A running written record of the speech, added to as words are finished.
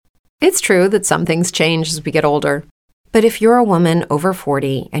It's true that some things change as we get older. But if you're a woman over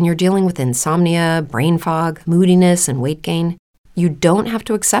 40 and you're dealing with insomnia, brain fog, moodiness, and weight gain, you don't have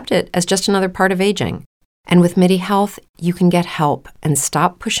to accept it as just another part of aging. And with MIDI Health, you can get help and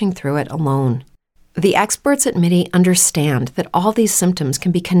stop pushing through it alone. The experts at MIDI understand that all these symptoms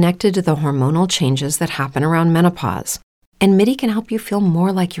can be connected to the hormonal changes that happen around menopause, and MIDI can help you feel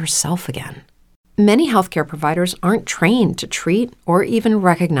more like yourself again. Many healthcare providers aren't trained to treat or even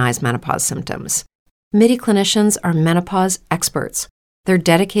recognize menopause symptoms. MIDI clinicians are menopause experts. They're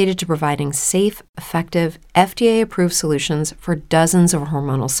dedicated to providing safe, effective, FDA-approved solutions for dozens of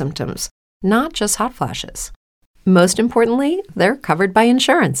hormonal symptoms, not just hot flashes. Most importantly, they're covered by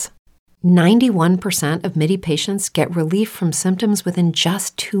insurance. 91% of MIDI patients get relief from symptoms within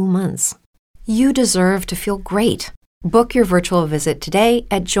just 2 months. You deserve to feel great. Book your virtual visit today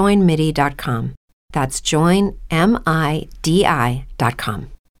at joinmidi.com. That's joinmidi.com.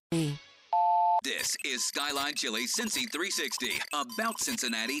 This is Skyline Chili Cincy 360, about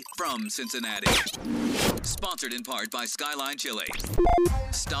Cincinnati, from Cincinnati. Sponsored in part by Skyline Chili.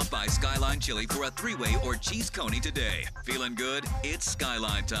 Stop by Skyline Chili for a 3-way or cheese coney today. Feeling good? It's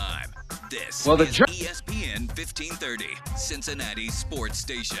Skyline time. This is ESPN 1530, Cincinnati Sports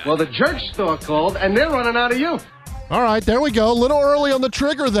Station. Well, the church store called, and they're running out of you. All right, there we go. Little early on the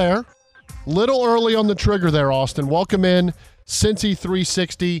trigger there. Austin. Welcome in, Cincy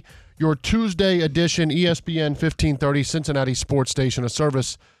 360. Your Tuesday edition, ESPN 1530, Cincinnati Sports Station, a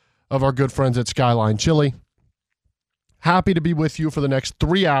service of our good friends at Skyline Chili. Happy to be with you for the next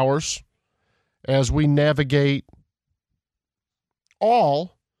 3 hours as we navigate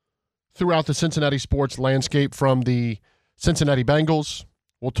all throughout the Cincinnati sports landscape, from the Cincinnati Bengals.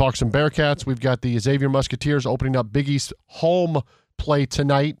 We'll talk some Bearcats. We've got the Xavier Musketeers opening up Big East home play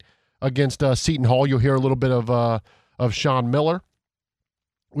tonight against Seton Hall. You'll hear a little bit of Sean Miller.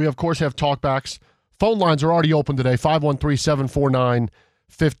 We, of course, have talkbacks. Phone lines are already open today,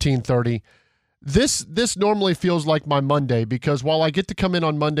 513-749-1530. This normally feels like my Monday, because while I get to come in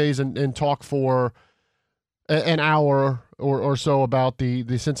on Mondays and talk for an hour or so about the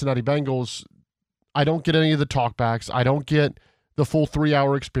Cincinnati Bengals, I don't get any of the talkbacks. I don't get the full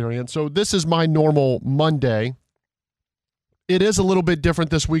 3-hour experience. So this is my normal Monday. It is a little bit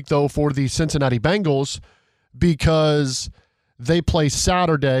different this week, though, for the Cincinnati Bengals, because they play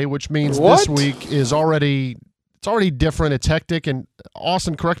Saturday, which means this week is already different. It's hectic. And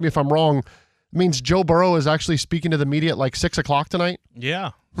Austin, correct me if I'm wrong, it means Joe Burrow is actually speaking to the media at like 6 o'clock tonight?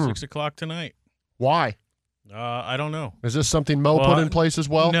 Yeah, 6 o'clock tonight. Why? I don't know. Is this something Mo put in place as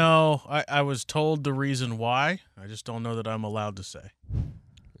well? No, I was told the reason why. I just don't know that I'm allowed to say.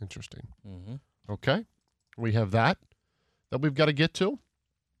 Interesting. Mm-hmm. Okay. We have that we've got to get to.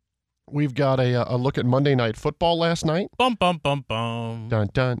 We've got a look at Monday Night Football last night. Bum, bum, bum, bum. Dun,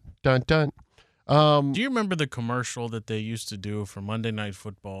 dun, dun, dun. Do you remember the commercial that they used to do for Monday Night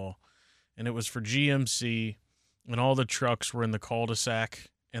Football? And it was for GMC, and all the trucks were in the cul-de-sac,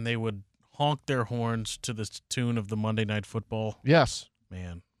 and they would honk their horns to the tune of the Monday Night Football. Yes.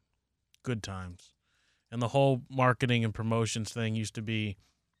 Man, good times. And the whole marketing and promotions thing used to be,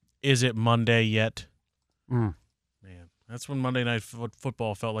 is it Monday yet? Man, that's when Monday Night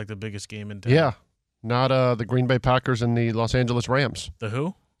Football felt like the biggest game in town. Yeah, not the Green Bay Packers and the Los Angeles Rams. The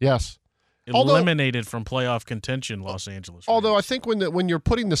who? Yes. Eliminated from playoff contention, Los Angeles Rams. Although I think when you're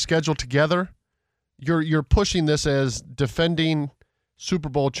putting the schedule together, you're pushing this as defending Super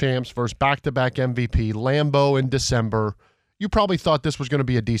Bowl champs versus back-to-back MVP, Lambeau in December. You probably thought this was going to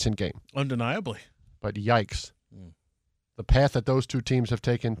be a decent game. Undeniably. But yikes. The path that those two teams have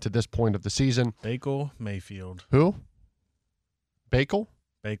taken to this point of the season. Bakel Mayfield. Who? Bakel?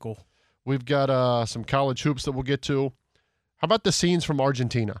 Bakel. We've got some college hoops that we'll get to. How about the scenes from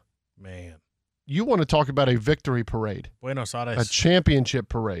Argentina? Man. You want to talk about a victory parade. Buenos Aires. A championship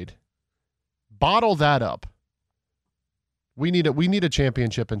parade. Bottle that up. We need a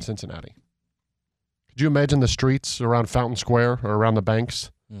championship in Cincinnati. Could you imagine the streets around Fountain Square or around the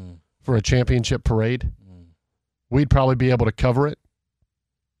banks for a championship parade? We'd probably be able to cover it.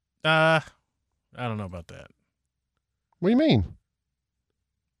 I don't know about that. What do you mean?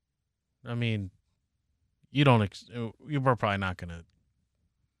 I mean, you don't. You were probably not going to.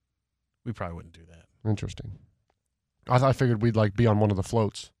 We probably wouldn't do that. Interesting. I figured we'd be on one of the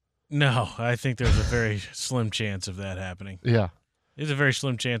floats. No, I think there's a very slim chance of that happening. Yeah. There's a very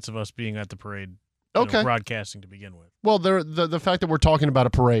slim chance of us being at the parade. Okay. Broadcasting to begin with. Well, the fact that we're talking about a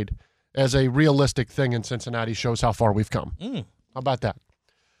parade as a realistic thing in Cincinnati shows how far we've come. How about that?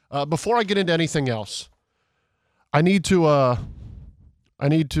 Before I get into anything else, I need to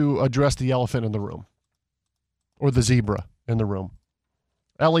address the elephant in the room, or the zebra in the room.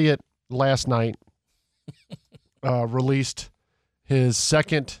 Elliot last night released his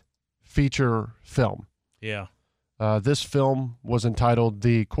second feature film. Yeah. This film was entitled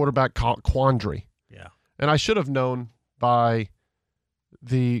The Quarterback Quandary. Yeah. And I should have known by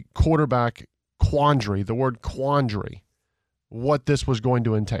the quarterback quandary, the word quandary, what this was going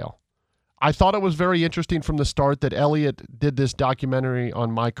to entail. I thought it was very interesting from the start that Elliott did this documentary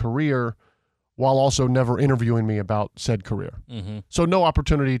on my career while also never interviewing me about said career. Mm-hmm. So no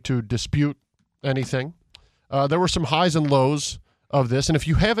opportunity to dispute anything. There were some highs and lows of this. And if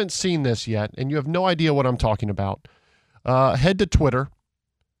you haven't seen this yet and you have no idea what I'm talking about, head to Twitter,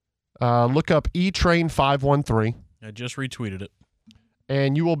 look up eTrain513. I just retweeted it.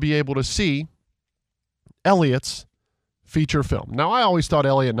 And you will be able to see Elliott's feature film. Now, I always thought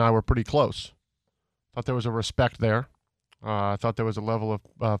Elliott and I were pretty close. Thought there was a respect there. I thought there was a level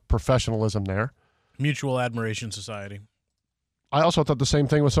of professionalism there. Mutual Admiration Society. I also thought the same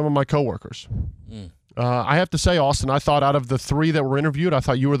thing with some of my coworkers. I have to say, Austin, I thought out of the three that were interviewed, I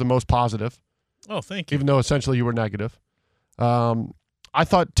thought you were the most positive. Oh, thank you. Even though essentially you were negative. I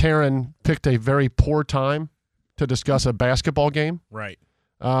thought Taryn picked a very poor time to discuss a basketball game. Right.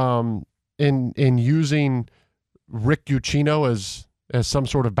 In using Rick Ucchino as some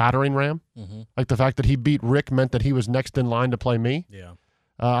sort of battering ram. Mm-hmm. Like the fact that he beat Rick meant that he was next in line to play me. Yeah.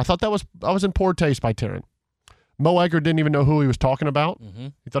 I thought I was in poor taste by Taryn. Mo Egger didn't even know who he was talking about. Mm-hmm.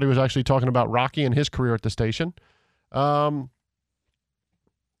 He thought he was actually talking about Rocky and his career at the station. I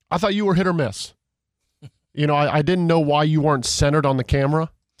thought you were hit or miss. I didn't know why you weren't centered on the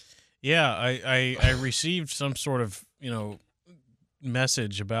camera. Yeah, I received some sort of,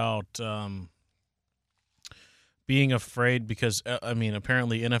 message about being afraid because,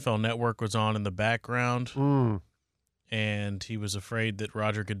 apparently NFL Network was on in the background, and he was afraid that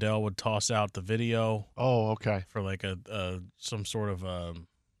Roger Goodell would toss out the video. Oh, okay. For like some sort of,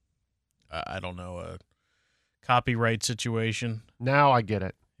 I don't know, a copyright situation. Now I get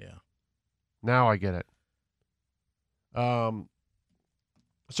it. Yeah. Now I get it.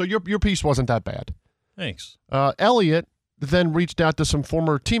 So your piece wasn't that bad. Thanks. Elliott then reached out to some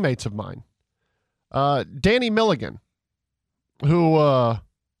former teammates of mine. Danny Milligan, who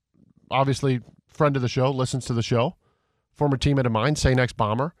obviously friend of the show, listens to the show, former teammate of mine, St. X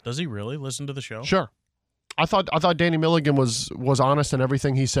Bomber. Does he really listen to the show? Sure. I thought Danny Milligan was honest in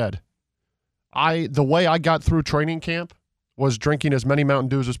everything he said. The way I got through training camp was drinking as many Mountain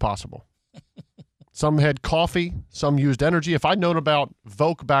Dews as possible. Some had coffee, some used energy. If I'd known about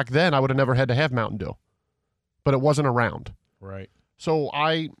Voke back then, I would have never had to have Mountain Dew. But it wasn't around. Right. So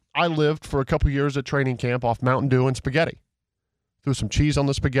I lived for a couple years at training camp off Mountain Dew and spaghetti. Threw some cheese on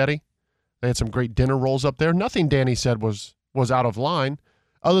the spaghetti. They had some great dinner rolls up there. Nothing Danny said was out of line,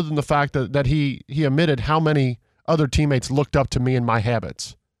 other than the fact that he admitted how many other teammates looked up to me and my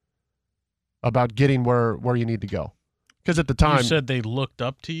habits about getting where you need to go. Because at the time... You said they looked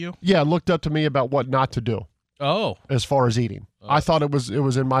up to you? Yeah, looked up to me about what not to do. Oh. As far as eating. I thought it was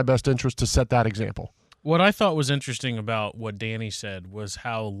in my best interest to set that example. What I thought was interesting about what Danny said was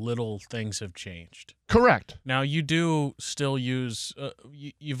how little things have changed. Correct. Now, you do still use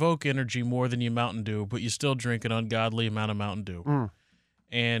you Evoke energy more than you Mountain Dew, but you still drink an ungodly amount of Mountain Dew.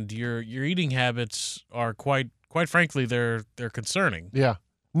 And your eating habits are quite frankly, they're concerning. Yeah.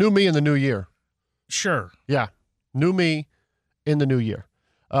 New me in the new year. Sure. Yeah. New me in the new year.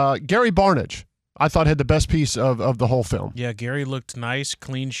 Gary Barnidge, I thought, had the best piece of the whole film. Yeah, Gary looked nice,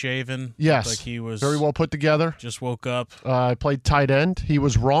 clean-shaven. Yes. Like he was very well put together. Just woke up. I played tight end. He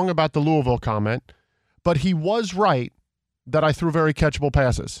was wrong about the Louisville comment, but he was right that I threw very catchable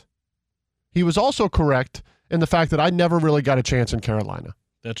passes. He was also correct in the fact that I never really got a chance in Carolina.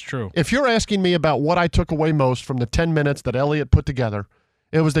 That's true. If you're asking me about what I took away most from the 10 minutes that Elliott put together,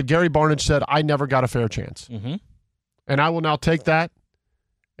 it was that Gary Barnidge said, I never got a fair chance. Mm-hmm. And I will now take that,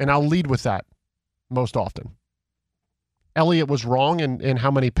 and I'll lead with that most often. Elliott was wrong in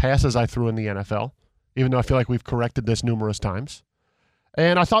how many passes I threw in the NFL, even though I feel like we've corrected this numerous times.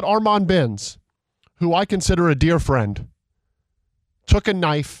 And I thought Armand Benz, who I consider a dear friend, took a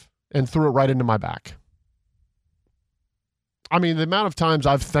knife and threw it right into my back. I mean, the amount of times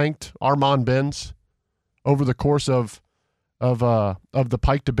I've thanked Armand Benz over the course of the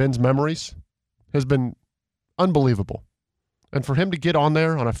Pike to Benz memories has been unbelievable. And for him to get on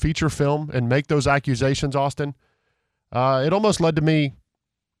there on a feature film and make those accusations, Austin, it almost led to me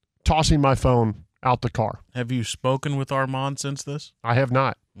tossing my phone out the car. Have you spoken with Armand since this? I have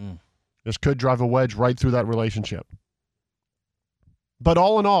not. This could drive a wedge right through that relationship. But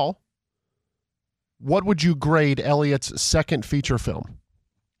all in all, what would you grade Elliott's second feature film?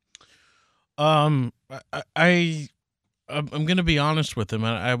 I I'm going to be honest with him.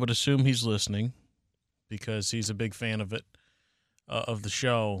 I would assume he's listening because he's a big fan of it, of the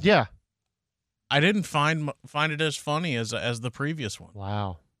show. Yeah. I didn't find it as funny as the previous one.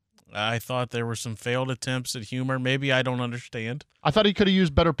 Wow. I thought there were some failed attempts at humor. Maybe I don't understand. I thought he could have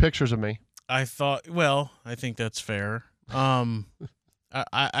used better pictures of me. I think that's fair.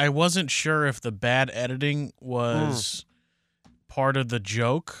 I wasn't sure if the bad editing was part of the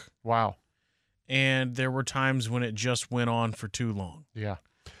joke. Wow. And there were times when it just went on for too long. Yeah.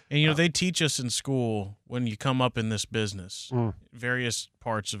 And, they teach us in school when you come up in this business, various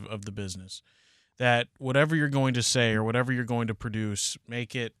parts of the business, that whatever you're going to say or whatever you're going to produce,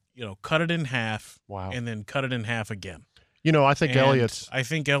 make it, cut it in half and then cut it in half again. I think I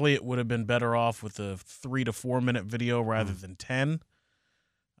think Elliot would have been better off with a 3 to 4 minute video rather than 10.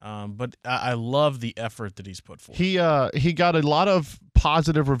 But I love the effort that he's put forth. He got a lot of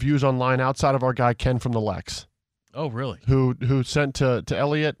positive reviews online outside of our guy Ken from the Lex. Oh, really? Who sent to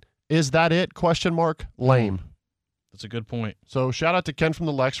Elliot, "Is that it? ? Lame." That's a good point. So shout out to Ken from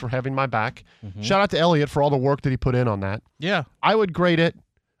the Lex for having my back. Shout out to Elliot for all the work that he put in on that. Yeah. I would grade it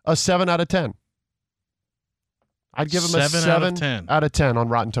a 7 out of 10. I'd give him a 7 out of 10 on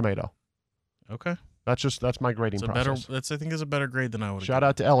Rotten Tomato. Okay. That's my grading process. I think is a better grade than I would. Shout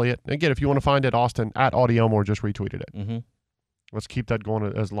out to Elliot. Again, if you want to find it, Austin at Audiomore just retweeted it. Mm-hmm. Let's keep that going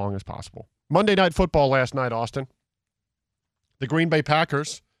as long as possible. Monday Night Football last night, Austin. The Green Bay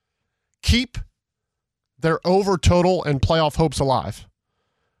Packers keep their over total and playoff hopes alive.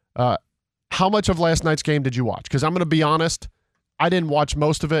 How much of last night's game did you watch? Because I'm going to be honest, I didn't watch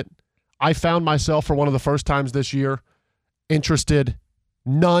most of it. I found myself for one of the first times this year interested.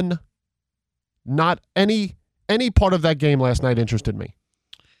 None. Not any part of that game last night interested me.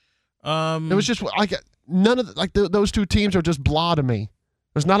 It was just like none of those two teams are just blah to me.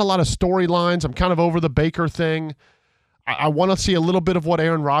 There's not a lot of storylines. I'm kind of over the Baker thing. I want to see a little bit of what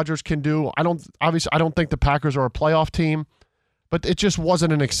Aaron Rodgers can do. I don't think the Packers are a playoff team, but it just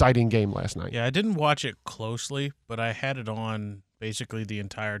wasn't an exciting game last night. Yeah, I didn't watch it closely, but I had it on basically the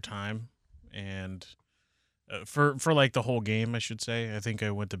entire time, and for like the whole game, I should say. I think I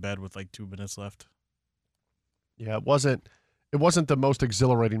went to bed with like 2 minutes left. Yeah, it wasn't the most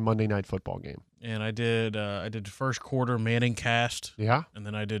exhilarating Monday Night Football game. And I did first quarter Manning cast. Yeah. And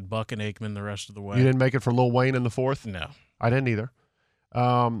then I did Buck and Aikman the rest of the way. You didn't make it for Lil Wayne in the fourth? No. I didn't either.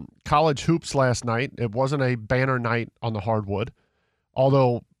 College hoops last night. It wasn't a banner night on the hardwood,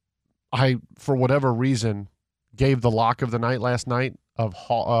 although I, for whatever reason, gave the lock of the night last night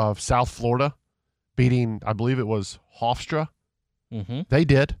of South Florida beating, I believe it was Hofstra. Mm-hmm. They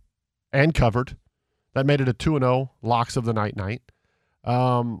did, and covered. That made it a 2-0 locks of the night.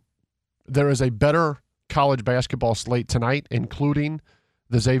 There is a better college basketball slate tonight, including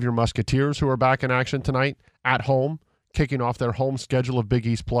the Xavier Musketeers, who are back in action tonight at home, kicking off their home schedule of Big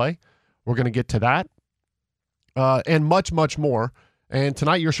East play. We're going to get to that and much, much more. And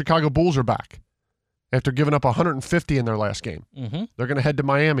tonight, your Chicago Bulls are back after giving up 150 in their last game. Mm-hmm. They're going to head to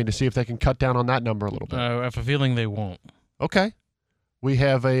Miami to see if they can cut down on that number a little bit. I have a feeling they won't. Okay. We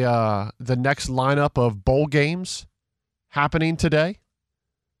have the next lineup of bowl games happening today.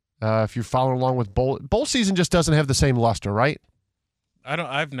 If you're following along with bowl season, just doesn't have the same luster, right?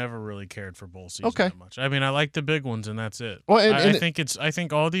 I've never really cared for bowl season Okay. that much. I mean, I like the big ones, and that's it. Well, I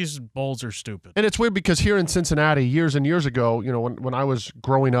think all these bowls are stupid. And it's weird because here in Cincinnati, years and years ago, when I was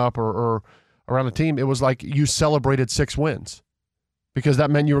growing up or around a team, it was like you celebrated 6 wins because that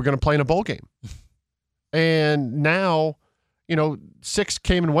meant you were going to play in a bowl game. And now, 6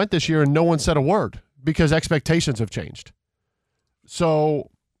 came and went this year, and no one said a word because expectations have changed. So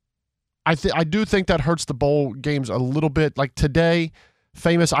I do think that hurts the bowl games a little bit. Like today,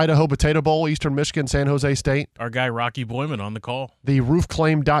 famous Idaho Potato Bowl, Eastern Michigan, San Jose State. Our guy Rocky Boyman on the call. The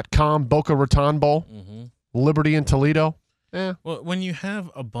roofclaim.com Boca Raton Bowl. Mm-hmm. Liberty in Toledo. Yeah. Well, when you have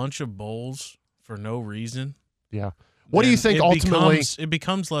a bunch of bowls for no reason. Yeah. What do you think ultimately? It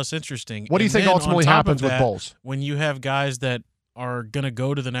becomes less interesting. What do you think ultimately happens with bowls? When you have guys that are going to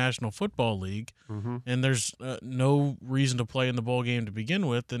go to the National Football League, and there's no reason to play in the bowl game to begin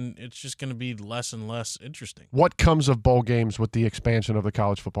with, then it's just going to be less and less interesting. What comes of bowl games with the expansion of the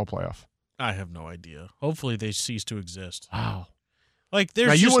college football playoff? I have no idea. Hopefully they cease to exist. Wow. Like there's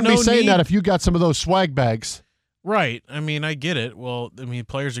now, you just wouldn't no be saying need. that if you got some of those swag bags. Right. I mean, I get it. Well, I mean,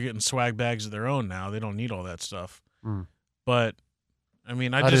 players are getting swag bags of their own now. They don't need all that stuff. Mm. But, I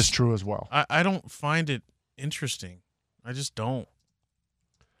mean, that is true as well. I don't find it interesting. I just don't.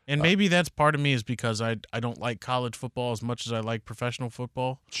 And maybe that's part of me is because I don't like college football as much as I like professional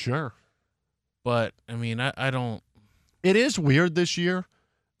football. Sure. But, I mean, I don't. It is weird this year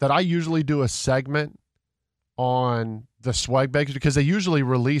that I usually do a segment on the swag bags because they usually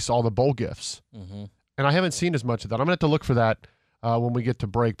release all the bowl gifts. Mm-hmm. And I haven't seen as much of that. I'm going to have to look for that when we get to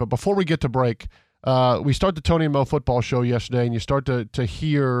break. But before we get to break, we start the Tony and Mo football show yesterday, and you start to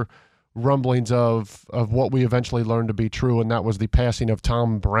hear rumblings of what we eventually learned to be true, and that was the passing of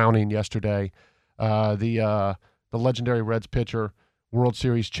Tom Browning yesterday, the legendary Reds pitcher, World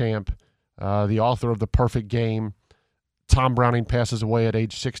Series champ, the author of The Perfect Game. Tom Browning passes away at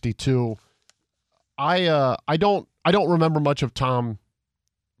age 62. I don't remember much of Tom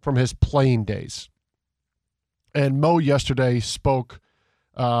from his playing days. And Mo yesterday spoke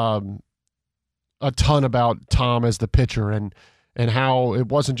a ton about Tom as the pitcher and how it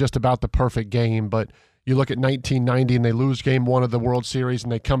wasn't just about the perfect game, but you look at 1990 and they lose game 1 of the World Series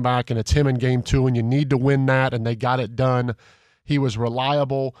and they come back and it's him in game 2 and you need to win that, and they got it done. He was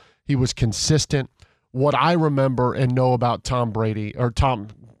reliable. He was consistent. What I remember and know about Tom Browning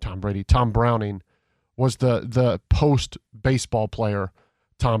was the post-baseball player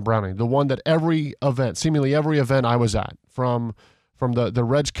Tom Browning, the one that seemingly every event I was at, from the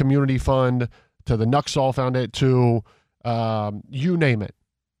Reds Community Fund to the Nuxall Foundation to you name it,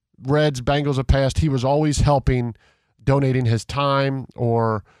 Reds, Bengals of past, he was always helping, donating his time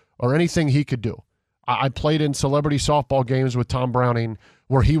or anything he could do. I played in celebrity softball games with Tom Browning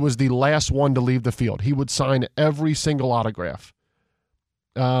where he was the last one to leave the field. He would sign every single autograph.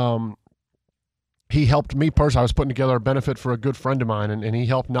 He helped me personally. I was putting together a benefit for a good friend of mine, and he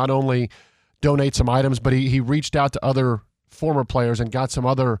helped not only donate some items, but he reached out to other former players and got some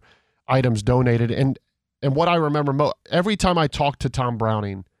other items donated. And what I remember, every time I talked to Tom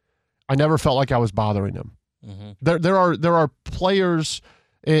Browning, I never felt like I was bothering him. Mm-hmm. There are players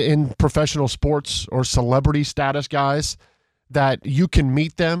in professional sports or celebrity status guys that you can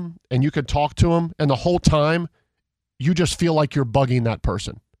meet them and you can talk to them, and the whole time you just feel like you're bugging that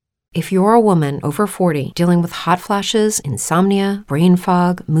person. If you're a woman over 40 dealing with hot flashes, insomnia, brain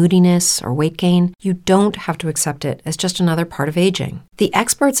fog, moodiness, or weight gain, you don't have to accept it as just another part of aging. The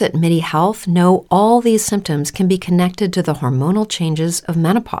experts at MIDI Health know all these symptoms can be connected to the hormonal changes of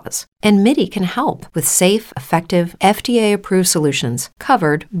menopause. And MIDI can help with safe, effective, FDA-approved solutions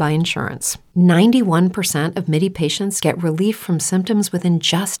covered by insurance. 91% of MIDI patients get relief from symptoms within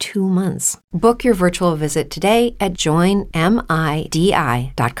just 2 months. Book your virtual visit today at joinmidi.com.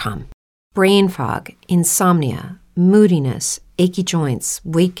 Brain fog, insomnia, moodiness, achy joints,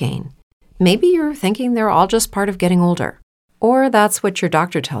 weight gain. Maybe you're thinking they're all just part of getting older, or that's what your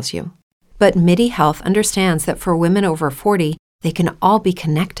doctor tells you. But MIDI Health understands that for women over 40, they can all be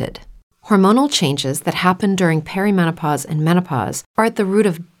connected. Hormonal changes that happen during perimenopause and menopause are at the root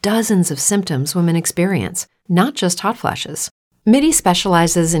of dozens of symptoms women experience, not just hot flashes. MIDI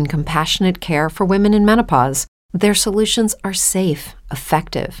specializes in compassionate care for women in menopause. Their solutions are safe,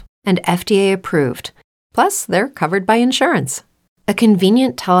 effective, and FDA approved. Plus, they're covered by insurance. A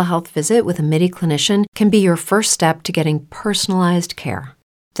convenient telehealth visit with a MIDI clinician can be your first step to getting personalized care.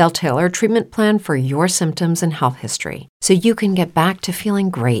 They'll tailor a treatment plan for your symptoms and health history so you can get back to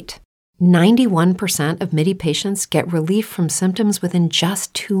feeling great. 91% of MIDI patients get relief from symptoms within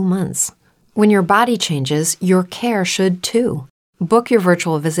just 2 months. When your body changes, your care should too. Book your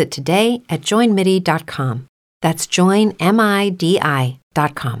virtual visit today at joinmidi.com. That's joinmidi.com.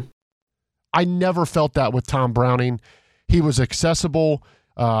 I never felt that with Tom Browning. He was accessible.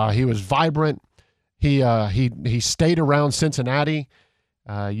 He was vibrant. He stayed around Cincinnati.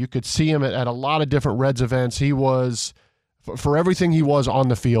 You could see him at a lot of different Reds events. He was, for everything he was on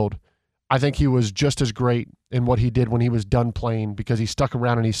the field, I think he was just as great in what he did when he was done playing because he stuck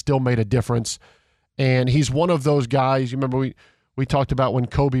around and he still made a difference. And he's one of those guys, you remember we talked about when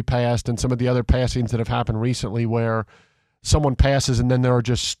Kobe passed and some of the other passings that have happened recently where someone passes and then there are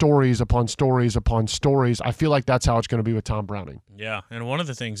just stories upon stories upon stories. I feel like that's how it's going to be with Tom Browning. Yeah, and one of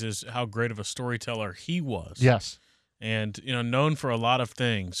the things is how great of a storyteller he was. Yes. And, known for a lot of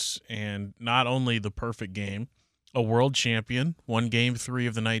things, and not only the perfect game, a world champion, won Game 3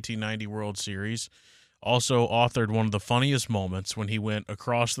 of the 1990 World Series, also authored one of the funniest moments when he went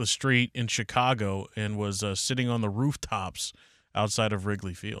across the street in Chicago and was sitting on the rooftops outside of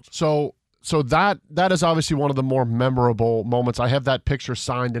Wrigley Field. So that is obviously one of the more memorable moments. I have that picture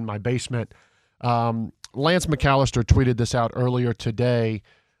signed in my basement. Lance McAllister tweeted this out earlier today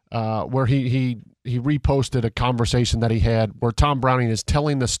where he reposted a conversation that he had where Tom Browning is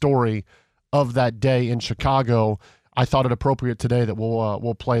telling the story of that day in Chicago. I thought it appropriate today that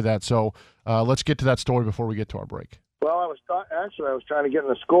we'll play that. So let's get to that story before we get to our break. Well, I was trying to get in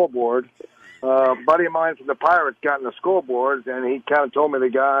the scoreboard. A buddy of mine from the Pirates got in the scoreboard, and he kind of told me the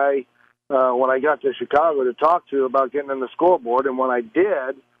guy when I got to Chicago to talk to about getting in the scoreboard. And when I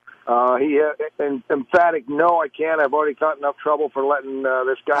did, He an emphatic no, I can't. I've already got enough trouble for letting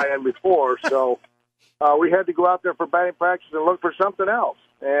this guy in before. So we had to go out there for batting practice and look for something else.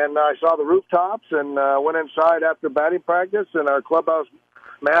 And I saw the rooftops and went inside after batting practice, and our clubhouse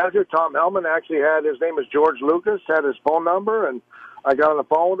manager, Tom Hellman, actually had, his name is George Lucas, had his phone number, and I got on the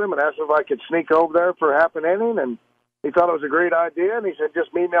phone with him and asked him if I could sneak over there for half an inning, and he thought it was a great idea, and he said,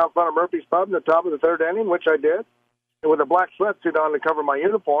 just meet me out in front of Murphy's Pub in the top of the third inning, which I did, with a black sweatsuit on to cover my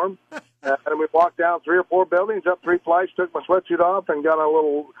uniform. And we walked down 3 or 4 buildings, up 3 flights, took my sweatsuit off, and got on a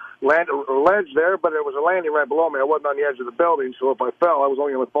little ledge there, but there was a landing right below me. I wasn't on the edge of the building, so if I fell, I was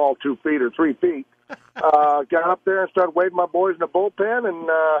only going to fall 2 feet or 3 feet. Got up there and started waving my boys in the bullpen, and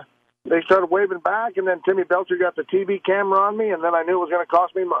they started waving back, and then Timmy Belcher got the TV camera on me, and then I knew it was going to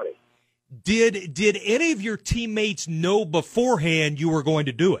cost me money. Did any of your teammates know beforehand you were going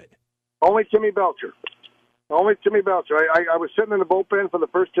to do it? Only Timmy Belcher. Only Timmy Belcher. I was sitting in the bullpen for the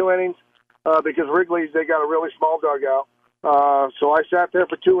first 2 innings because Wrigley's, they got a really small dugout. So I sat there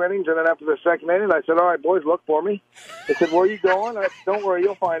for 2 innings, and then after the second inning, I said, all right, boys, look for me. They said, where are you going? I said, don't worry,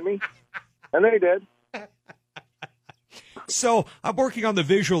 you'll find me. And they did. So I'm working on the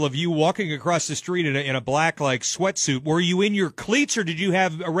visual of you walking across the street in a black, sweatsuit. Were you in your cleats, or did you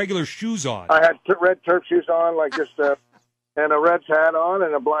have regular shoes on? I had red turf shoes on, and a Reds hat on,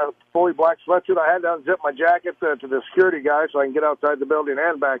 and a fully black sweatsuit. I had to unzip my jacket to the security guy so I can get outside the building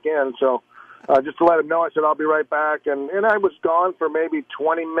and back in. So just to let him know, I said, I'll be right back. And I was gone for maybe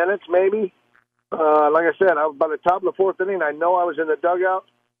 20 minutes, maybe. Like I said, by the top of the 4th inning, I know I was in the dugout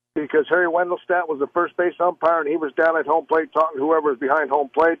because Harry Wendelstadt was the first base umpire, and he was down at home plate talking to whoever was behind home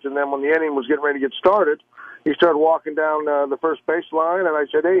plate. And then when the inning was getting ready to get started, he started walking down the first base line, and I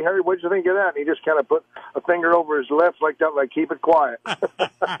said, hey, Harry, what did you think of that? And he just kind of put a finger over his lips like that, like, keep it quiet.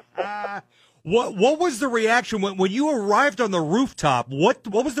 What was the reaction when you arrived on the rooftop? What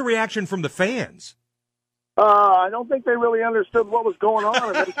was the reaction from the fans? I don't think they really understood what was going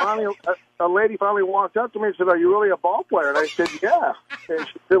on. And then finally, a lady finally walked up to me and said, are you really a ball player? And I said, yeah. And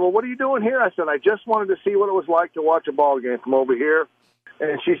she said, well, what are you doing here? I said, I just wanted to see what it was like to watch a ball game from over here.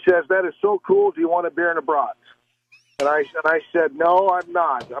 And she says, that is so cool. Do you want a beer and a brats? And I said, no, I'm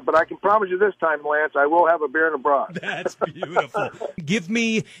not. But I can promise you this time, Lance, I will have a beer and a brats. That's beautiful. Give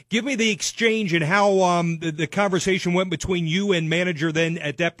me the exchange and how the conversation went between you and manager then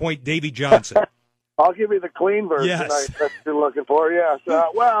at that point, Davey Johnson. I'll give you the clean version. Yes. That's what you're looking for, yes.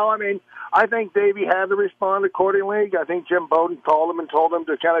 Well, I mean, I think Davey had to respond accordingly. I think Jim Bowden called him and told him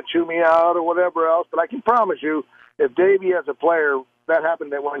to kind of chew me out or whatever else. But I can promise you, if Davey as a player, that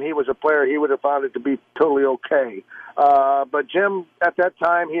happened that when he was a player, he would have found it to be totally okay. But Jim, at that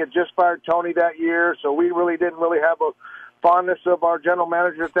time, he had just fired Tony that year, so we really didn't have a fondness of our general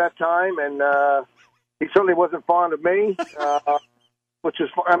manager at that time, and he certainly wasn't fond of me. Which is,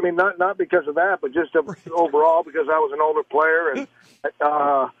 I mean, not because of that, but just overall because I was an older player. And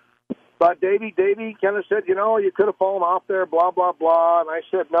but Davey kind of said, you could have fallen off there, blah blah blah. And I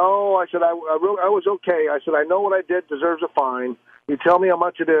said, no. I said I was okay. I said I know what I did deserves a fine. You tell me how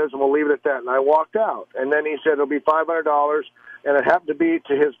much it is, and we'll leave it at that. And I walked out. And then he said it'll be $500, and it happened to be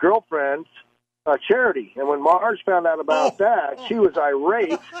to his girlfriend's charity. And when Marge found out about that, she was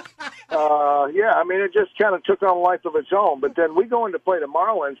irate. Yeah, I mean, it just kind of took on a life of its own. But then we go in to play the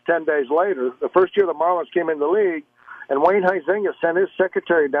Marlins 10 days later. The first year the Marlins came in the league, and Wayne Huizinga sent his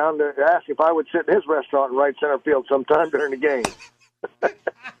secretary down to ask if I would sit in his restaurant in right center field sometime during the game.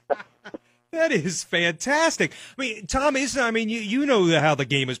 That is fantastic. I mean, Tom, you know how the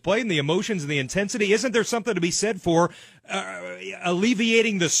game is played and the emotions and the intensity. Isn't there something to be said for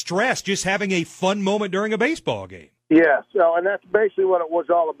alleviating the stress, just having a fun moment during a baseball game? Yeah, so, and that's basically what it was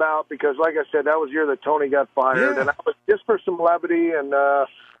all about because, like I said, that was the year that Tony got fired. Yeah. And I was just for some levity and, a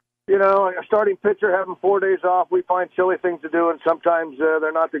starting pitcher having 4 days off, we find silly things to do, and sometimes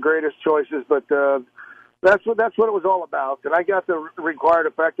they're not the greatest choices, but that's what it was all about. And I got the required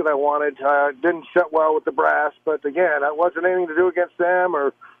effect that I wanted. Didn't sit well with the brass, but again, it wasn't anything to do against them or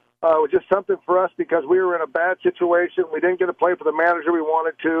it was just something for us because we were in a bad situation. We didn't get to play for the manager we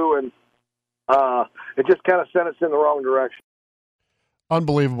wanted to, and it just kind of sent us in the wrong direction.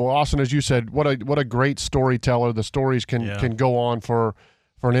 Unbelievable. Austin, as you said, what a great storyteller. The stories can go on for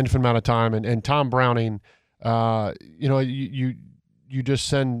an infinite amount of time. And Tom Browning, you just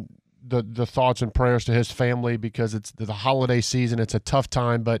send the thoughts and prayers to his family because it's the holiday season. It's a tough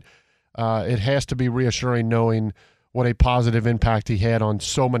time, but it has to be reassuring knowing what a positive impact he had on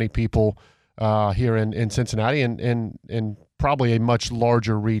so many people here in Cincinnati and probably a much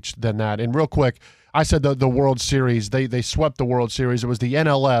larger reach than that. And real quick, I said the World Series, they swept the World Series. It was the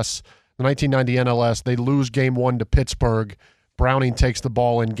NLS, the 1990 NLS. They lose Game 1 to Pittsburgh. Browning takes the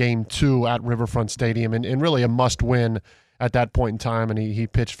ball in Game 2 at Riverfront Stadium, and really a must-win at that point in time, and he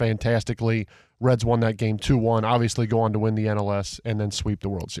pitched fantastically. Reds won that game 2-1, obviously go on to win the NLS and then sweep the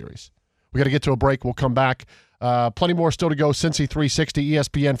World Series. We got to get to a break. We'll come back. Plenty more still to go. Cincy 360,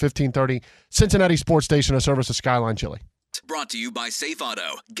 ESPN 1530, Cincinnati Sports Station, a service of Skyline Chili. Brought to you by Safe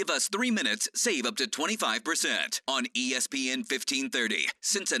Auto. Give us 3 minutes, save up to 25% on ESPN 1530,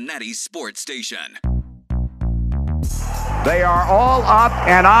 Cincinnati's sports station. They are all up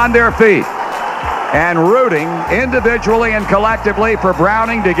and on their feet and rooting individually and collectively for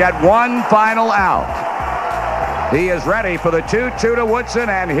Browning to get one final out. He is ready for the 2-2 to Woodson,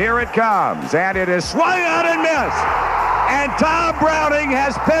 and here it comes. And it is swung out and missed. And Tom Browning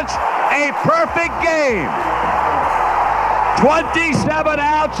has pitched a perfect game. 27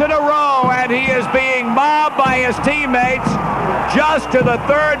 outs in a row, and he is being mobbed by his teammates just to the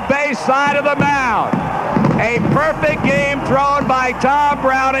third base side of the mound. A perfect game thrown by Tom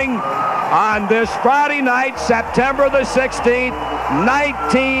Browning on this Friday night, September the 16th,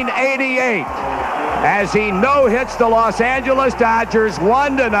 1988, as he no-hits the Los Angeles Dodgers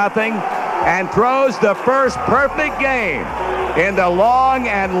 1-0 and throws the first perfect game in the long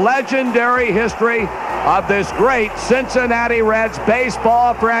and legendary history of this great Cincinnati Reds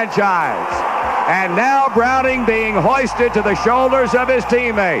baseball franchise. And now Browning being hoisted to the shoulders of his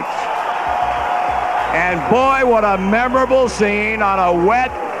teammates. And boy, what a memorable scene on a wet,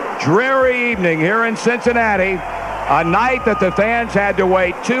 dreary evening here in Cincinnati, a night that the fans had to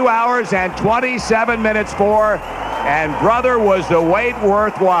wait 2 hours and 27 minutes for, and brother, was the wait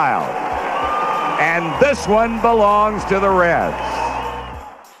worthwhile. And this one belongs to the Reds.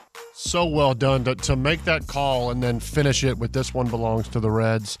 So well done to make that call and then finish it with "This one belongs to the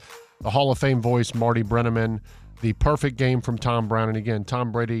Reds." The Hall of Fame voice, Marty Brennaman. The perfect game from Tom Browning. Again,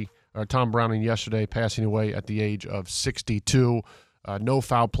 Tom Browning yesterday passing away at the age of 62. No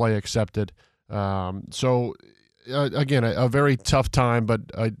foul play accepted. Again, a very tough time, but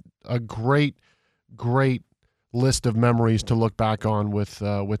a great list of memories to look back on with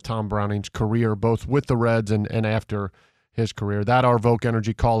Tom Browning's career, both with the Reds and after his career. That our Voke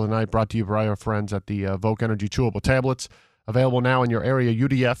Energy call tonight, brought to you by our friends at the Voke Energy Chewable Tablets, available now in your area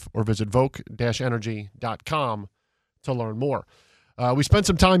UDF, or visit voke-energy.com to learn more. We spent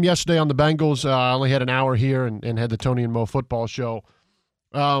some time yesterday on the Bengals. I only had an hour here and had the Tony and Mo football show.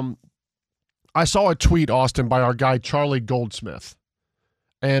 I saw a tweet, Austin, by our guy Charlie Goldsmith.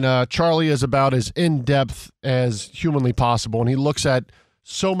 And Charlie is about as in-depth as humanly possible, and he looks at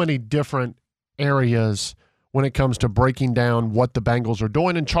so many different areas when it comes to breaking down what the Bengals are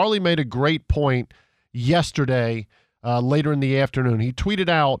doing. And Charlie made a great point yesterday, later in the afternoon. He tweeted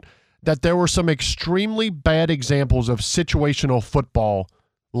out that there were some extremely bad examples of situational football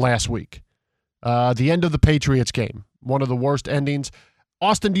last week. The end of the Patriots game, one of the worst endings.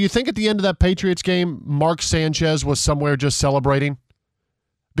 Austin, do you think at the end of that Patriots game, Mark Sanchez was somewhere just celebrating?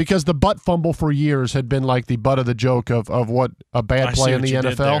 Because the butt fumble for years had been like the butt of the joke of what a bad play in the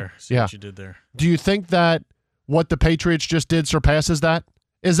NFL. Yeah. What you did there. Do you think that what the Patriots just did surpasses that?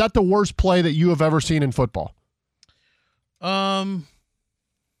 Is that the worst play that you have ever seen in football?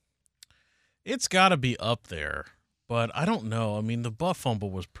 It's got to be up there, but I don't know. I mean, the butt fumble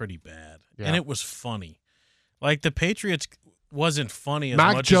was pretty bad, and it was funny. Like, the Patriots wasn't funny as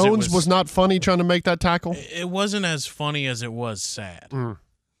Mac much Jones as it was not funny trying to make that tackle? It wasn't as funny as it was sad.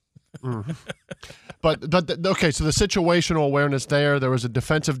 But okay, so the situational awareness there was a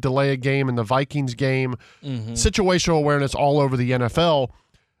defensive delay of game in the Vikings game, situational awareness all over the NFL,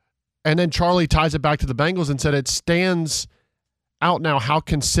 and then Charlie ties it back to the Bengals and said it stands out now how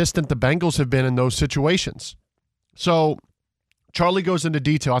consistent the Bengals have been in those situations. So Charlie goes into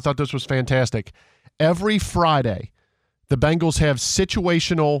detail. I thought this was fantastic. Every Friday, the Bengals have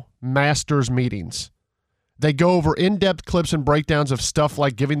situational masters meetings. They go over in-depth clips and breakdowns of stuff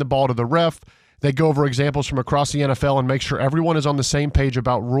like giving the ball to the ref. They go over examples from across the NFL and make sure everyone is on the same page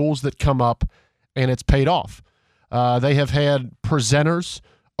about rules that come up, and it's paid off. They have had presenters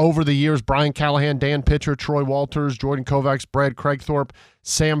over the years: Brian Callahan, Dan Pitcher, Troy Walters, Jordan Kovacs, Brad Craigthorpe,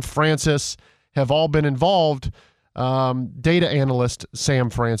 Sam Francis have all been involved. Data analyst Sam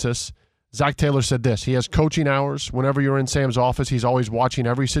Francis. Zach Taylor said this: he has coaching hours. Whenever you're in Sam's office, he's always watching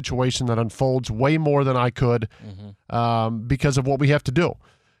every situation that unfolds way more than I could because of what we have to do.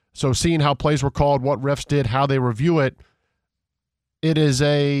 So seeing how plays were called, what refs did, how they review it, it is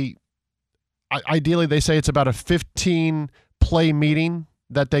ideally they say it's about a 15-play meeting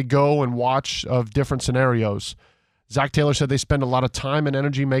that they go and watch of different scenarios. Zach Taylor said they spend a lot of time and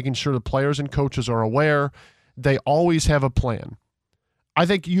energy making sure the players and coaches are aware. They always have a plan. I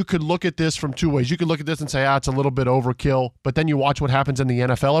think you could look at this from two ways. You could look at this and say, it's a little bit overkill, but then you watch what happens in the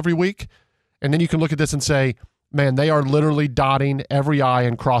NFL every week, and then you can look at this and say, man, they are literally dotting every I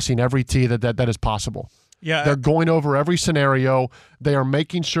and crossing every T that is possible. Yeah, they're going over every scenario. They are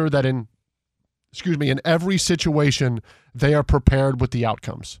making sure that in every situation, they are prepared with the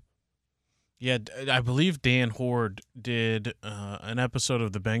outcomes. Yeah, I believe Dan Horde did an episode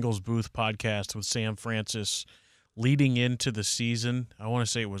of the Bengals Booth podcast with Sam Francis leading into the season. I want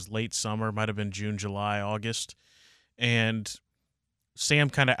to say it was late summer, might have been June, July, August. And Sam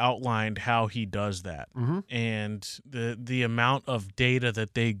kind of outlined how he does that, and the amount of data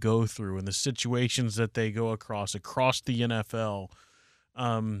that they go through and the situations that they go across the NFL,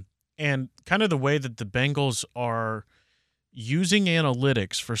 and kind of the way that the Bengals are using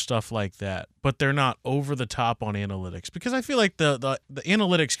analytics for stuff like that, but they're not over the top on analytics, because I feel like the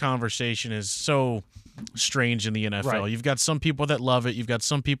analytics conversation is so strange in the NFL. Right. You've got some people that love it. You've got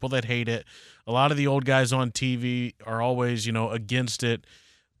some people that hate it. A lot of the old guys on TV are always, against it.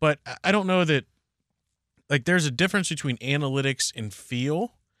 But I don't know that, like, there's a difference between analytics and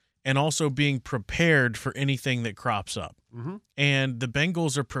feel and also being prepared for anything that crops up. And the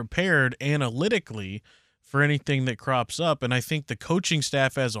Bengals are prepared analytically for anything that crops up. And I think the coaching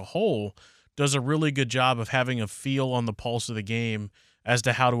staff as a whole does a really good job of having a feel on the pulse of the game as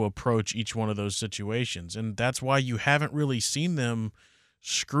to how to approach each one of those situations. And that's why you haven't really seen them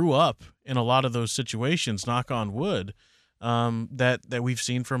screw up in a lot of those situations, knock on wood, that we've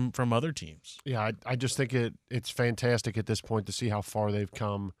seen from other teams. Yeah, I just think it's fantastic at this point to see how far they've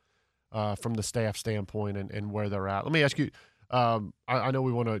come from the staff standpoint and where they're at. Let me ask you, I know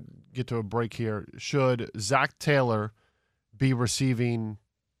we want to get to a break here. Should Zac Taylor be receiving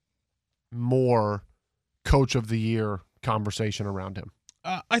more Coach of the Year conversation around him?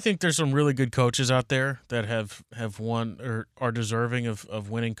 I think there's some really good coaches out there that have won or are deserving of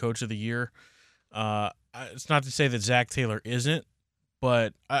winning Coach of the Year. It's not to say that Zac Taylor isn't,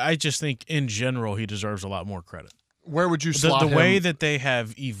 but I just think in general he deserves a lot more credit. Where would you slot the him? way that they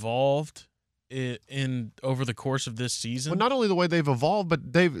have evolved in over the course of this season? Well, not only the way they've evolved,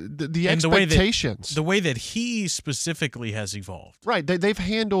 but the expectations. The way that he specifically has evolved. Right. They've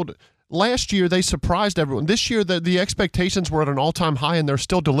handled. Last year, they surprised everyone. This year, the expectations were at an all-time high, and they're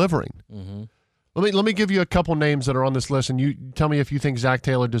still delivering. Let me give you a couple names that are on this list, and you tell me if you think Zac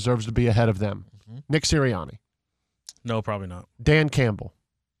Taylor deserves to be ahead of them. Nick Sirianni. No, probably not. Dan Campbell.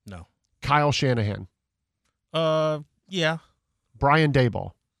 No. Kyle Shanahan. Yeah. Brian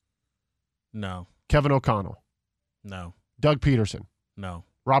Daboll. No. Kevin O'Connell. No. Doug Peterson. No.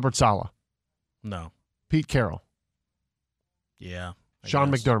 Robert Saleh. No. Pete Carroll. Yeah.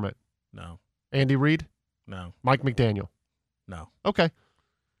 Sean McDermott. No. Andy Reid? No. Mike McDaniel? No. Okay.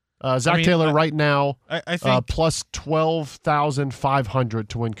 Zac Taylor right now, I think plus 12,500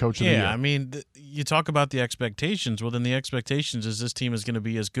 to win Coach of the Year. Yeah, I mean, you talk about the expectations. Well, then the expectations is this team is going to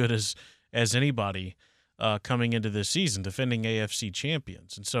be as good as anybody coming into this season, defending AFC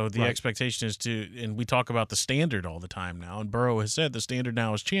champions. And so the expectation is and we talk about the standard all the time now, and Burrow has said the standard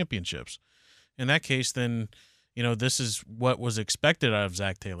now is championships. In that case, then this is what was expected out of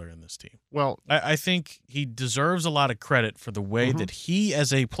Zac Taylor in this team. Well, I think he deserves a lot of credit for the way that he,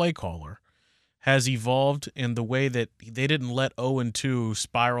 as a play caller, has evolved in the way that they didn't let 0-2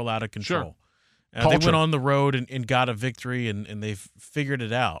 spiral out of control. Sure. They went on the road and got a victory, and they've figured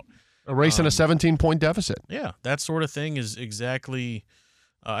it out. Erasing a 17-point deficit. Yeah, that sort of thing is exactly,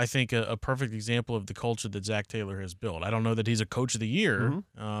 I think, a perfect example of the culture that Zac Taylor has built. I don't know that he's a Coach of the Year.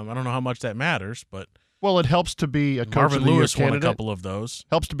 I don't know how much that matters, but well, it helps to be a Coach Marvin of the Year Lewis candidate. Won a couple of those.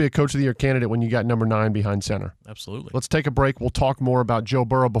 Helps to be a Coach of the Year candidate when you got number 9 behind center. Absolutely. Let's take a break. We'll talk more about Joe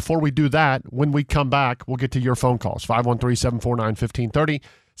Burrow. Before we do that, when we come back, we'll get to your phone calls. 513-749-1530.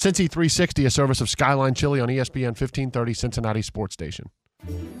 Cincy 360, a service of Skyline Chili on ESPN 1530, Cincinnati Sports Station.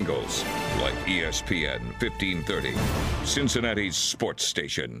 Bengals, like ESPN 1530, Cincinnati's sports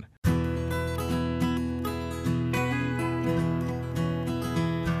station.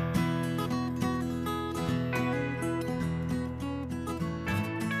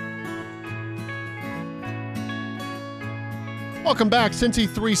 Welcome back. Cincy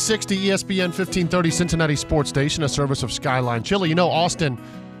 360, ESPN 1530, Cincinnati Sports Station, a service of Skyline Chili. Austin,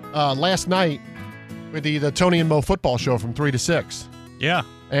 last night with the Tony and Mo football show from 3 to 6. Yeah.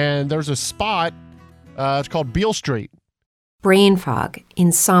 And there's a spot, it's called Beale Street. Brain fog,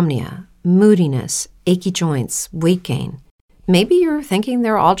 insomnia, moodiness, achy joints, weight gain. Maybe you're thinking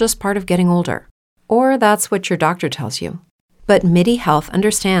they're all just part of getting older. Or that's what your doctor tells you. But MIDI Health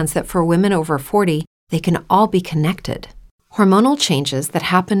understands that for women over 40, they can all be connected. Hormonal changes that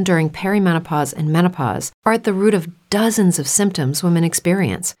happen during perimenopause and menopause are at the root of dozens of symptoms women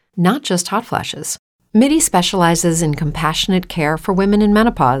experience, not just hot flashes. MIDI specializes in compassionate care for women in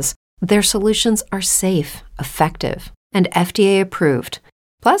menopause. Their solutions are safe, effective, and FDA approved.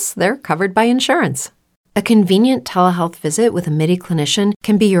 Plus, they're covered by insurance. A convenient telehealth visit with a MIDI clinician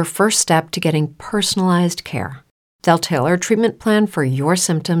can be your first step to getting personalized care. They'll tailor a treatment plan for your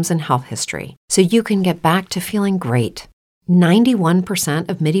symptoms and health history so you can get back to feeling great. 91%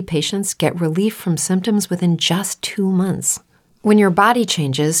 of MIDI patients get relief from symptoms within just 2 months. When your body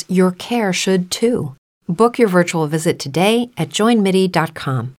changes, your care should too. Book your virtual visit today at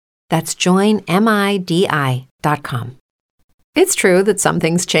joinmidi.com. That's joinmidi.com. It's true that some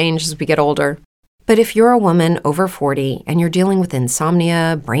things change as we get older. But if you're a woman over 40 and you're dealing with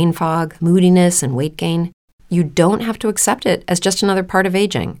insomnia, brain fog, moodiness, and weight gain, you don't have to accept it as just another part of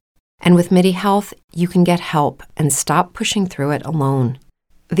aging. And with MIDI Health, you can get help and stop pushing through it alone.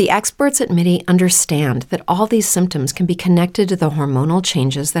 The experts at MIDI understand that all these symptoms can be connected to the hormonal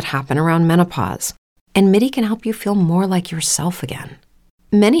changes that happen around menopause, and MIDI can help you feel more like yourself again.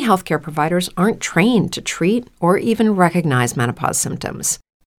 Many healthcare providers aren't trained to treat or even recognize menopause symptoms.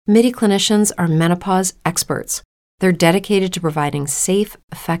 MIDI clinicians are menopause experts. They're dedicated to providing safe,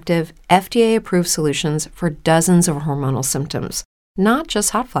 effective, FDA-approved solutions for dozens of hormonal symptoms, not just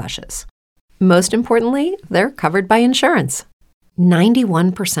hot flashes. Most importantly, they're covered by insurance.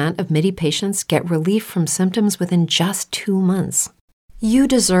 91% of MIDI patients get relief from symptoms within just 2 months. You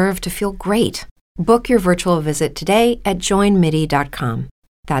deserve to feel great. Book your virtual visit today at joinmidi.com.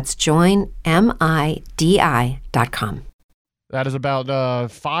 That's joinmidi.com. That is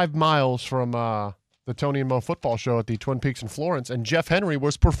about 5 miles from the Tony and Mo football show at the Twin Peaks in Florence, and Jeff Henry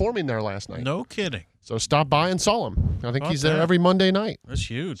was performing there last night. No kidding. So stop by and saw him. I think he's there every Monday night. That's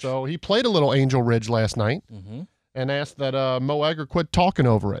huge. So he played a little Angel Ridge last night and asked that Mo Egger quit talking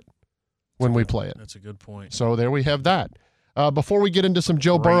over it when we play it. That's a good point. So there we have that. Before we get into some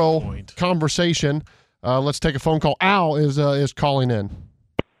Joe Burrow conversation, let's take a phone call. Al is calling in.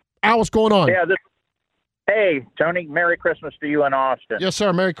 Al, what's going on? Yeah. Hey, Tony, Merry Christmas to you in Austin. Yes,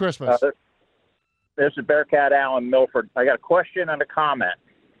 sir. Merry Christmas. This is Bearcat Al in Milford. I got a question and a comment.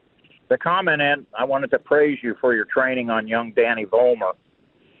 The comment in, I wanted to praise you for your training on young Danny Vollmer.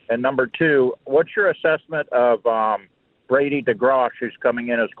 And number two, what's your assessment of Brady DeGrosh, who's coming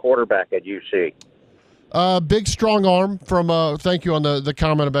in as quarterback at UC? Big, strong arm from thank you on the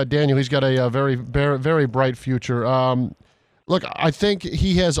comment about Daniel. He's got a very, very, very bright future. Look, I think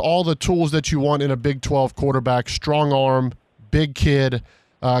he has all the tools that you want in a Big 12 quarterback. Strong arm, big kid,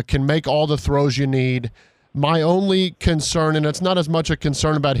 can make all the throws you need. My only concern, and it's not as much a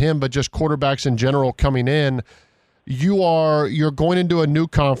concern about him, but just quarterbacks in general coming in, you're going into a new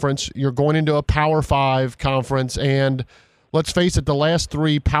conference. You're going into a Power 5 conference, and let's face it, the last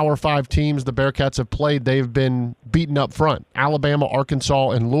 3 Power 5 teams the Bearcats have played, they've been beaten up front. Alabama, Arkansas,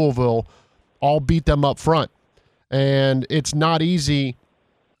 and Louisville all beat them up front. And it's not easy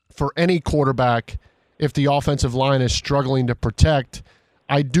for any quarterback if the offensive line is struggling to protect.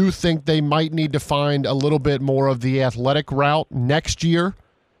 I do think they might need to find a little bit more of the athletic route next year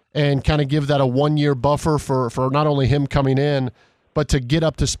and kind of give that a 1-year buffer for not only him coming in, but to get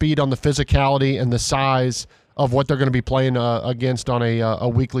up to speed on the physicality and the size of what they're going to be playing against on a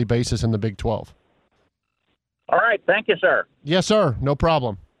weekly basis in the Big 12. All right. Thank you, sir. Yes, sir. No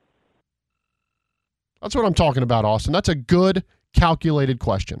problem. That's what I'm talking about, Austin. That's a good, calculated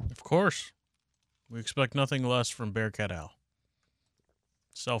question. Of course. We expect nothing less from Bearcat Al.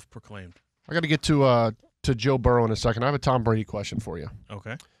 Self-proclaimed. I got to get to Joe Burrow in a second. I have a Tom Brady question for you.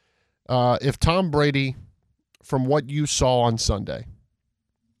 Okay. If Tom Brady, from what you saw on Sunday,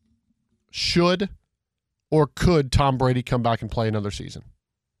 should or could Tom Brady come back and play another season?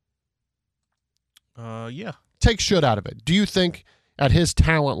 Yeah. Take should out of it. Do you think at his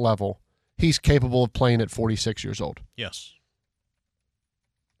talent level he's capable of playing at 46 years old? Yes.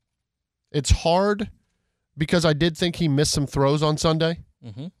 It's hard because I did think he missed some throws on Sunday.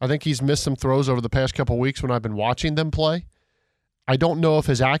 Mm-hmm. I think he's missed some throws over the past couple of weeks when I've been watching them play. I don't know if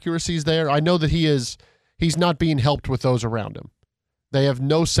his accuracy's there. I know that he's not being helped with those around him. They have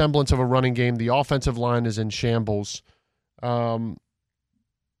no semblance of a running game. The offensive line is in shambles. I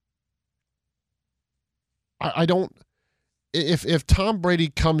don't. If Tom Brady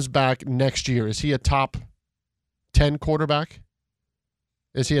comes back next year, is he a top 10 quarterback?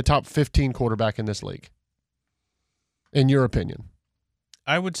 Is he a top 15 quarterback in this league? In your opinion?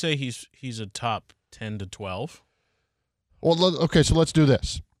 I would say he's a top 10 to 12. Well, okay, so let's do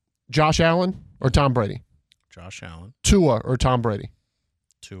this. Josh Allen or Tom Brady? Josh Allen. Tua or Tom Brady?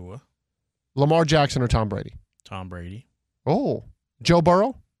 Tua. Lamar Jackson or Tom Brady? Tom Brady. Oh, Joe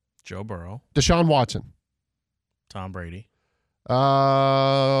Burrow, Joe Burrow, Deshaun Watson, Tom Brady,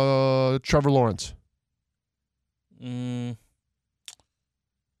 Trevor Lawrence, Tom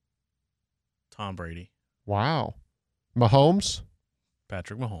Brady, wow, Mahomes,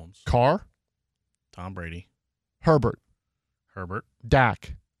 Patrick Mahomes, Carr, Tom Brady, Herbert,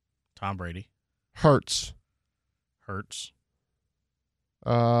 Dak, Tom Brady, Hurts,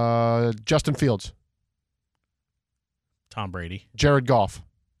 Justin Fields, Tom Brady, Jared Goff,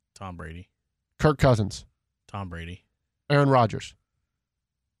 Tom Brady, Kirk Cousins, Tom Brady, Aaron Rodgers.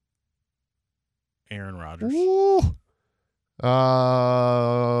 Aaron Rodgers. Ooh.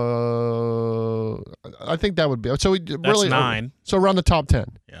 I think that would be so. That's really 9. So around the top 10.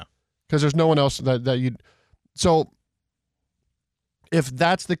 Yeah, because there's no one else that you'd. So if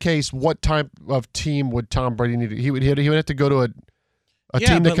that's the case, what type of team would Tom Brady need? He would have to go to a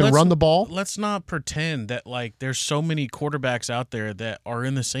team that can run the ball. Let's not pretend that like there's so many quarterbacks out there that are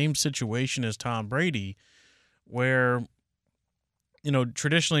in the same situation as Tom Brady, where, you know,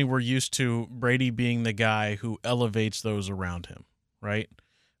 traditionally we're used to Brady being the guy who elevates those around him, right?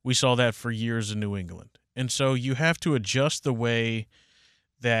 We saw that for years in New England. And so you have to adjust the way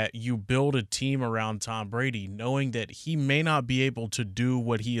that you build a team around Tom Brady, knowing that he may not be able to do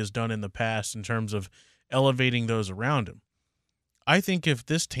what he has done in the past in terms of elevating those around him. I think if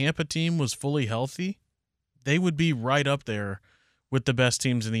this Tampa team was fully healthy, they would be right up there with the best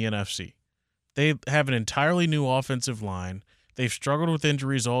teams in the NFC. They have an entirely new offensive line. They've struggled with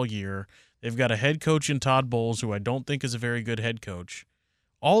injuries all year. They've got a head coach in Todd Bowles, who I don't think is a very good head coach.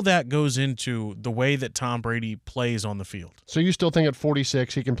 All that goes into the way that Tom Brady plays on the field. So you still think at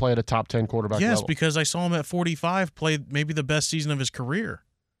 46 he can play at a top 10 quarterback level? Yes, because I saw him at 45 play maybe the best season of his career.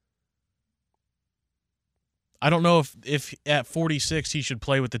 I don't know if at 46 he should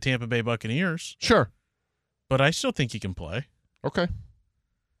play with the Tampa Bay Buccaneers. Sure. But I still think he can play. Okay.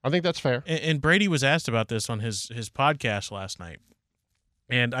 I think that's fair. And Brady was asked about this on his podcast last night,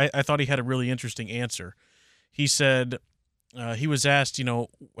 and I thought he had a really interesting answer. He said he was asked, you know,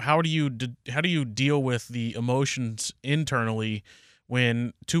 how do you deal with the emotions internally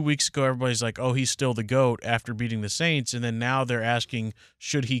when 2 weeks ago everybody's like, oh, he's still the GOAT after beating the Saints, and then now they're asking,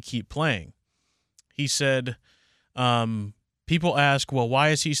 should he keep playing? He said, people ask, well, why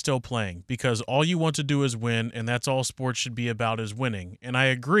is he still playing? Because all you want to do is win, and that's all sports should be about is winning. And I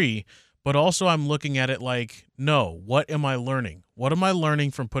agree, but also I'm looking at it like, no, what am I learning? What am I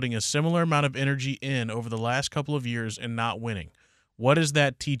learning from putting a similar amount of energy in over the last couple of years and not winning? What is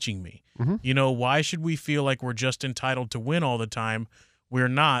that teaching me? Mm-hmm. You know, why should we feel like we're just entitled to win all the time? We're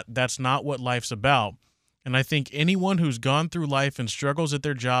not. That's not what life's about. And I think anyone who's gone through life and struggles at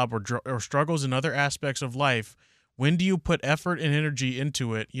their job or struggles in other aspects of life, when do you put effort and energy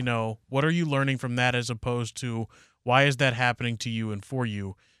into it? You know, what are you learning from that as opposed to why is that happening to you and for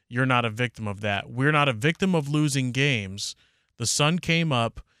you? You're not a victim of that. We're not a victim of losing games. The sun came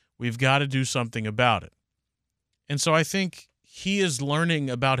up. We've got to do something about it. And so I think he is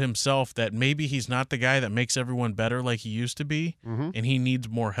learning about himself that maybe he's not the guy that makes everyone better like he used to be, and he needs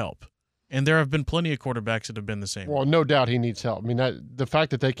more help. And there have been plenty of quarterbacks that have been the same. Well, no doubt he needs help. I mean, the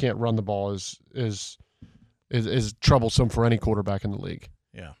fact that they can't run the ball is troublesome for any quarterback in the league.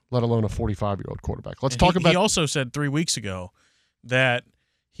 Yeah. Let alone a 45-year-old quarterback. He also said 3 weeks ago that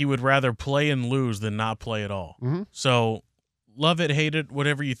he would rather play and lose than not play at all. Mm-hmm. So love it, hate it,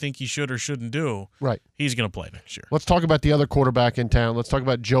 whatever you think he should or shouldn't do, right? He's going to play next year. Let's talk about the other quarterback in town. Let's talk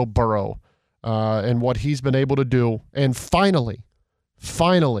about Joe Burrow and what he's been able to do. And finally,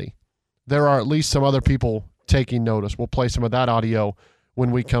 there are at least some other people taking notice. We'll play some of that audio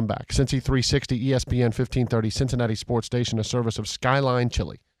when we come back. Cincy 360, ESPN 1530, Cincinnati Sports Station, a service of Skyline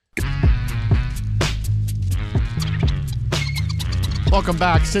Chili. Welcome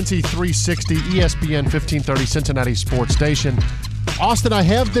back. Cincy 360, ESPN 1530, Cincinnati Sports Station. Austin, I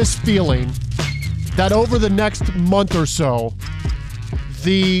have this feeling that over the next month or so,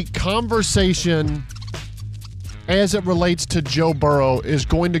 the conversation as it relates to Joe Burrow is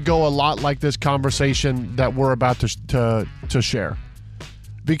going to go a lot like this conversation that we're about to share.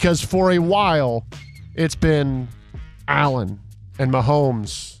 Because for a while, it's been Allen and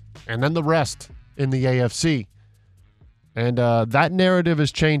Mahomes and then the rest in the AFC. And that narrative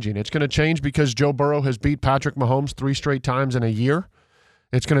is changing. It's going to change because Joe Burrow has beat Patrick Mahomes 3 straight times in a year.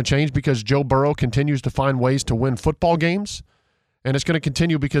 It's going to change because Joe Burrow continues to find ways to win football games. And it's going to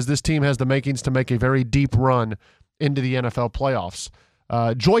continue because this team has the makings to make a very deep run into the NFL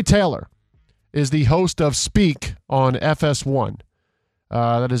playoffs. Joy Taylor is the host of Speak on FS1.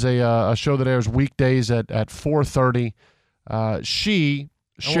 That is a show that airs weekdays at 4:30. She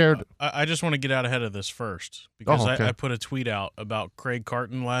shared. I just want to get out ahead of this first because okay. I put a tweet out about Craig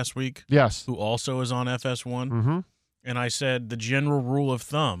Carton last week. Yes. Who also is on FS1. Mm-hmm. And I said the general rule of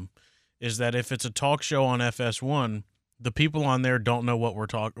thumb is that if it's a talk show on FS1, the people on there don't know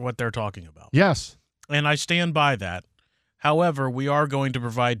what they're talking about. Yes. And I stand by that. However, we are going to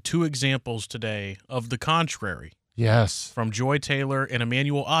provide 2 examples today of the contrary. Yes. From Joy Taylor and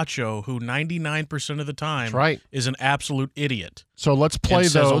Emmanuel Acho, who 99% of the time is an absolute idiot. So let's play and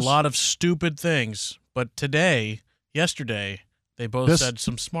those. Says a lot of stupid things. But yesterday, they both said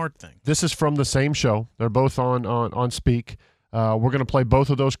some smart things. This is from the same show. They're both on Speak. We're going to play both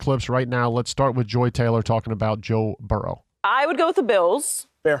of those clips right now. Let's start with Joy Taylor talking about Joe Burrow. I would go with the Bills.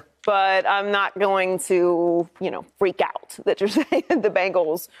 Fair. But I'm not going to, freak out that you're saying the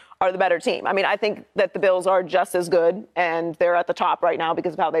Bengals are the better team. I mean, I think that the Bills are just as good, and they're at the top right now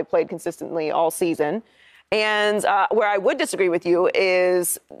because of how they've played consistently all season. And where I would disagree with you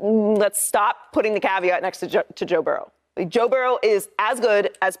is let's stop putting the caveat next to Joe Burrow. Joe Burrow is as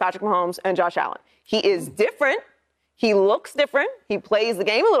good as Patrick Mahomes and Josh Allen. He is different. He looks different. He plays the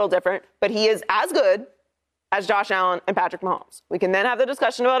game a little different, but he is as good as Josh Allen and Patrick Mahomes. We can then have the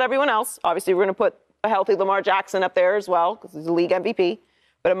discussion about everyone else. Obviously, we're going to put a healthy Lamar Jackson up there as well because he's a league MVP.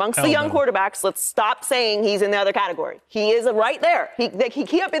 But amongst the young quarterbacks, let's stop saying he's in the other category. He is right there. He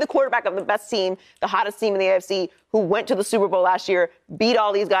can't be the quarterback of the best team, the hottest team in the AFC, who went to the Super Bowl last year, beat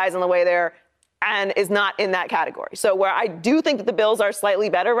all these guys on the way there, and is not in that category. So where I do think that the Bills are slightly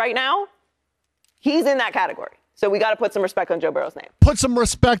better right now, he's in that category. So we got to put some respect on Joe Burrow's name. Put some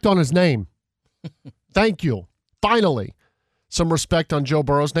respect on his name. Thank you. Finally, some respect on Joe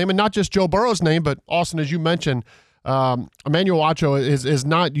Burrow's name. And not just Joe Burrow's name, but Austin, as you mentioned, Emmanuel Acho is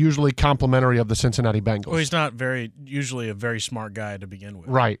not usually complimentary of the Cincinnati Bengals. Well, he's not usually a very smart guy to begin with.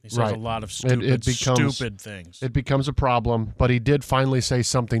 Right, he says a lot of stupid things. It becomes a problem, but he did finally say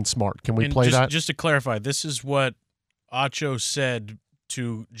something smart. Can we play that? Just to clarify, this is what Acho said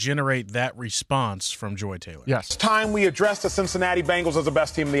to generate that response from Joy Taylor. Yes. It's time we address the Cincinnati Bengals as the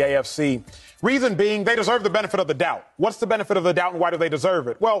best team in the AFC. Reason being, they deserve the benefit of the doubt. What's the benefit of the doubt and why do they deserve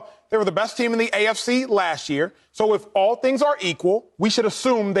it? Well, they were the best team in the AFC last year. So if all things are equal, we should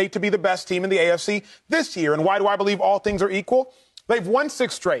assume they to be the best team in the AFC this year. And why do I believe all things are equal? They've won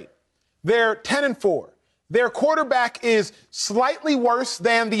 6 straight. They're 10-4. Their quarterback is slightly worse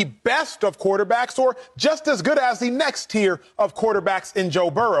than the best of quarterbacks or just as good as the next tier of quarterbacks in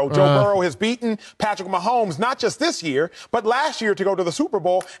Joe Burrow. Joe Burrow has beaten Patrick Mahomes not just this year, but last year to go to the Super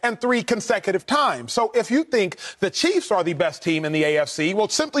Bowl and 3 consecutive times. So if you think the Chiefs are the best team in the AFC, well,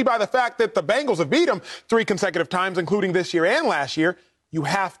 simply by the fact that the Bengals have beat them 3 consecutive times, including this year and last year, you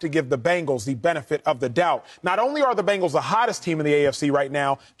have to give the Bengals the benefit of the doubt. Not only are the Bengals the hottest team in the AFC right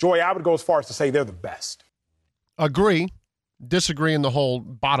now, Joy, I would go as far as to say they're the best. Agree. Disagree in the whole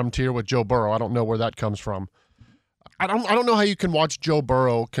bottom tier with Joe Burrow. I don't know where that comes from. I don't know how you can watch Joe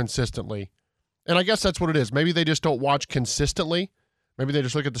Burrow consistently. And I guess that's what it is. Maybe they just don't watch consistently. Maybe they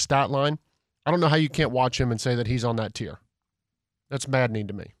just look at the stat line. I don't know how you can't watch him and say that he's on that tier. That's maddening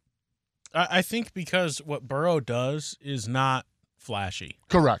to me. I think because what Burrow does is not flashy.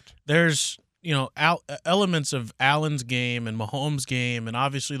 Correct. There's, elements of Allen's game and Mahomes' game and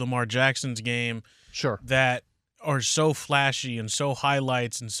obviously Lamar Jackson's game that are so flashy and so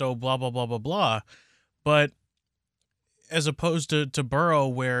highlights and so blah, blah, blah, blah, blah. But as opposed to Burrow,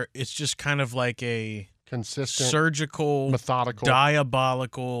 where it's just kind of like a consistent, surgical, methodical,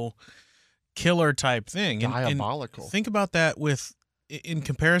 diabolical, killer type thing. Diabolical. And think about that in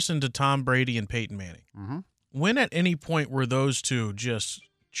comparison to Tom Brady and Peyton Manning. Mm-hmm. When at any point were those two just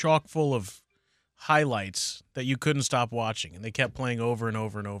chock full of highlights that you couldn't stop watching and they kept playing over and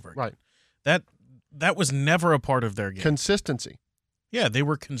over and over again? Right. That was never a part of their game. Consistency. Yeah, they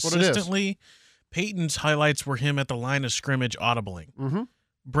were consistently. Peyton's highlights were him at the line of scrimmage audibling. Mm-hmm.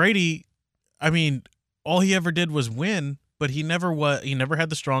 Brady, all he ever did was win, but he never had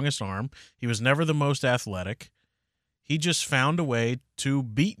the strongest arm. He was never the most athletic. He just found a way to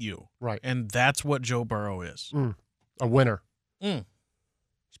beat you. Right. And that's what Joe Burrow is. A winner.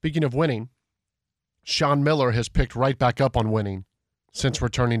 Speaking of winning, Sean Miller has picked right back up on winning since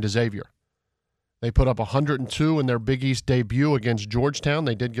returning to Xavier. They put up 102 in their Big East debut against Georgetown.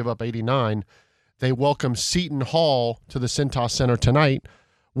 They did give up 89. They welcome Seton Hall to the Cintas Center tonight.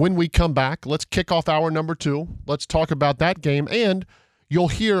 When we come back, let's kick off hour number 2. Let's talk about that game, and you'll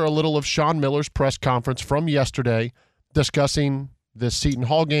hear a little of Sean Miller's press conference from yesterday discussing this Seton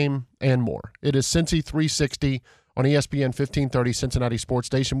Hall game and more. It is Cincy 360 on ESPN 1530 Cincinnati Sports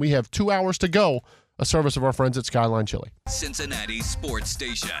Station. We have 2 hours to go, a service of our friends at Skyline Chili. Cincinnati Sports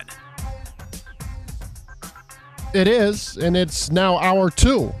Station. It is, and it's now hour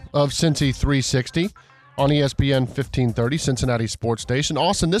 2 of Cincy 360 on ESPN 1530, Cincinnati Sports Station.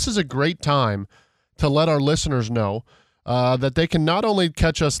 Austin, this is a great time to let our listeners know that they can not only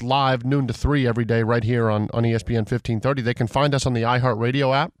catch us live noon to 3 every day right here on ESPN 1530, they can find us on the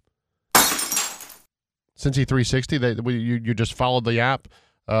iHeartRadio app. Cincy 360, you just follow the app.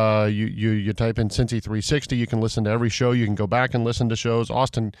 You type in Cincy 360. You can listen to every show. You can go back and listen to shows.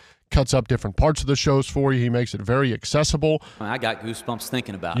 Austin cuts up different parts of the shows for you. He makes it very accessible. I got goosebumps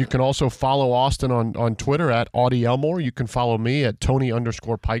thinking about You it. can also follow Austin on Twitter at Audie Elmore. You can follow me at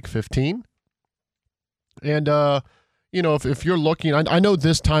Tony_Pike15. And, if you're looking, I know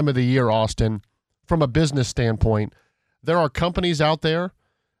this time of the year, Austin, from a business standpoint, there are companies out there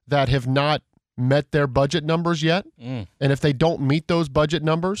that have not met their budget numbers yet. And if they don't meet those budget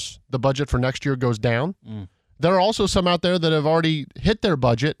numbers, the budget for next year goes down. There are also some out there that have already hit their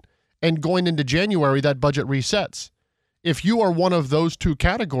budget, and going into January, that budget resets. If you are one of those two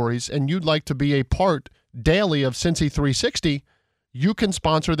categories and you'd like to be a part daily of Cincy 360, you can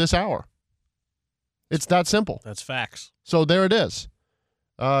sponsor this hour. It's that simple. That's facts. So there it is.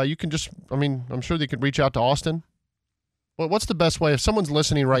 You can just, I'm sure they could reach out to Austin. Well, what's the best way if someone's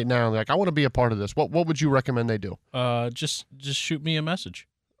listening right now and they're like, I want to be a part of this? What would you recommend they do? Just shoot me a message.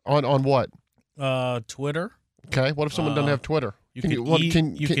 On what? Twitter. Okay. What if someone doesn't have Twitter? You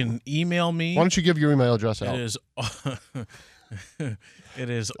can email me. Why don't you give your email address out? It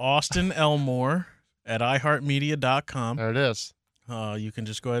is Austin Elmore at iHeartMedia.com. There it is. You can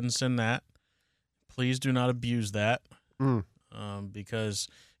just go ahead and send that. Please do not abuse that. Because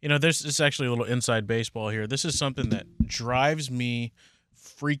it's actually a little inside baseball here. This is something that drives me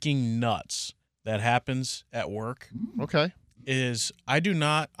freaking nuts that happens at work. Okay. I do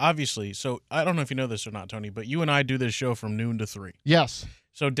not, obviously, so I don't know if you know this or not, Tony, but you and I do this show from noon to 3. Yes.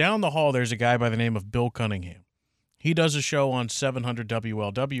 So down the hall, there's a guy by the name of Bill Cunningham. He does a show on 700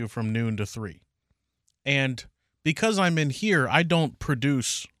 WLW from noon to 3. And because I'm in here, I don't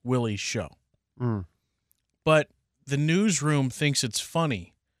produce Willie's show. But the newsroom thinks it's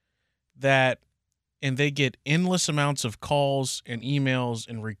funny and they get endless amounts of calls and emails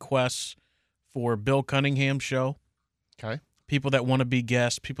and requests for Bill Cunningham's show. Okay. People that want to be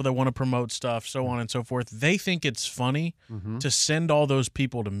guests, people that want to promote stuff, so on and so forth. They think it's funny to send all ththose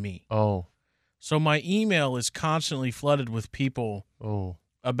people to me. Oh. So my email is constantly flooded with people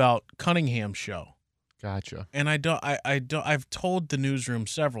about Cunningham's show. Gotcha. And I've told the newsroom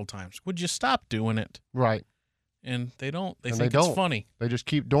several times, would you stop doing it? Right. And they don't. They think it's funny. They just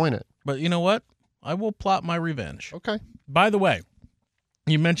keep doing it. But you know what? I will plot my revenge. Okay. By the way,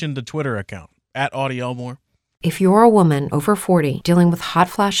 you mentioned the Twitter account, at Audie Elmore. If you're a woman over 40 dealing with hot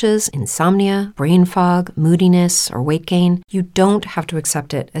flashes, insomnia, brain fog, moodiness, or weight gain, you don't have to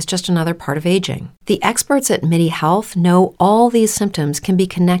accept it as just another part of aging. The experts at MIDI Health know all these symptoms can be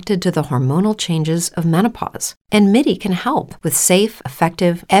connected to the hormonal changes of menopause. And MIDI can help with safe,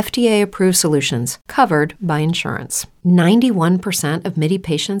 effective, FDA-approved solutions covered by insurance. 91% of MIDI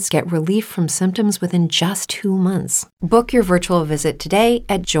patients get relief from symptoms within just 2 months. Book your virtual visit today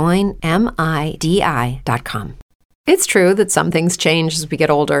at joinmidi.com. It's true that some things change as we get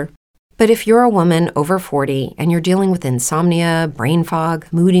older. But if you're a woman over 40 and you're dealing with insomnia, brain fog,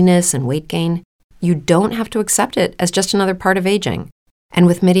 moodiness, and weight gain, you don't have to accept it as just another part of aging. And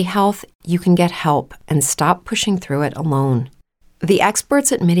with MIDI Health, you can get help and stop pushing through it alone. The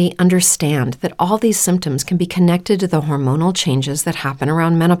experts at MIDI understand that all these symptoms can be connected to the hormonal changes that happen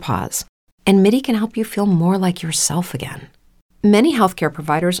around menopause, and MIDI can help you feel more like yourself again. Many healthcare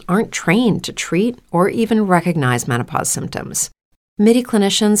providers aren't trained to treat or even recognize menopause symptoms. MIDI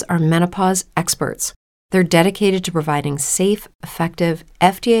clinicians are menopause experts. They're dedicated to providing safe, effective,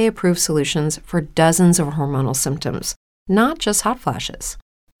 FDA-approved solutions for dozens of hormonal symptoms, not just hot flashes.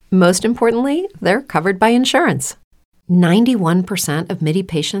 Most importantly, they're covered by insurance. 91% of MIDI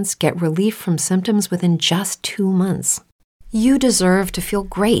patients get relief from symptoms within just 2 months. You deserve to feel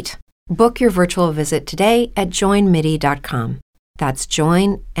great. Book your virtual visit today at joinmidi.com. That's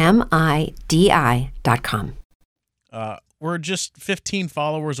joinmidi.com. We're just 15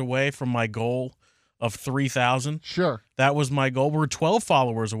 followers away from my goal of 3,000. Sure. That was my goal. We're 12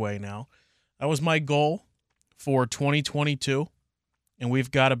 followers away now. That was my goal for 2022. And we've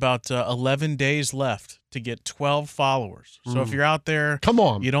got about 11 days left to get 12 followers. So if you're out there, come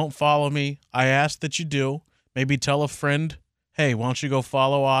on, you don't follow me, I ask that you do. Maybe tell a friend, hey, why don't you go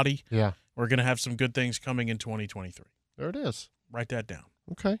follow Audie? Yeah. We're going to have some good things coming in 2023. There it is. Write that down.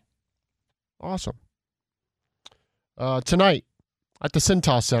 Okay. Awesome. Tonight at the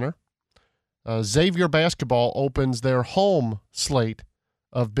Cintas Center, Xavier Basketball opens their home slate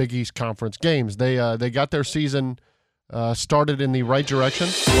of Big East Conference games. They got their season started in the right direction.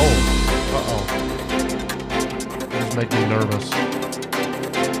 Oh, This makes me nervous.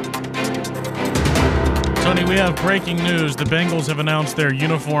 Tony, we have breaking news. The Bengals have announced their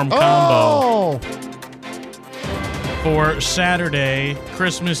uniform combo for Saturday,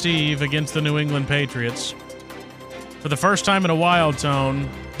 Christmas Eve, against the New England Patriots. For the first time in a while, Tone,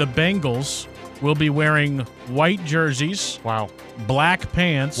 the Bengals will be wearing white jerseys. Wow. Black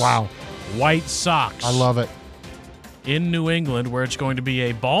pants. Wow. White socks. I love it. In New England, where it's going to be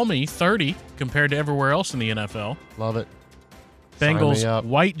a balmy 30 compared to everywhere else in the NFL. Love it. Bengals,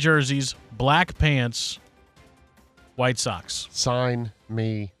 white jerseys, black pants, white socks. Sign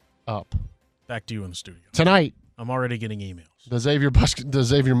me up. Back to you in the studio. Tonight, I'm already getting emails. The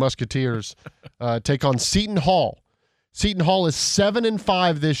Xavier Musketeers take on Seton Hall. Seton Hall is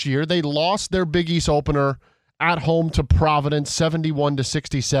 7-5 this year. They lost their Big East opener at home to Providence,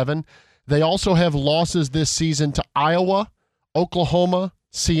 71-67. They also have losses this season to Iowa, Oklahoma,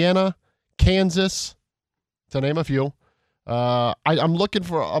 Siena, Kansas, to name a few. I'm looking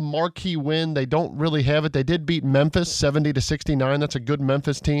for a marquee win. They don't really have it. They did beat Memphis 70-69. That's a good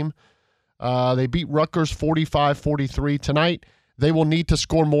Memphis team. They beat Rutgers 45-43. Tonight, they will need to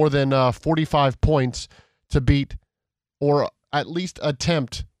score more than 45 points to beat, or at least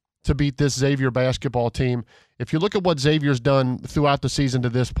attempt to beat, this Xavier basketball team. If you look at what Xavier's done throughout the season to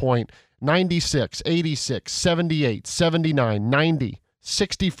this point, 96, 86, 78, 79, 90,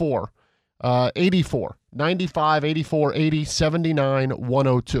 64, 84, 95, 84, 80, 79,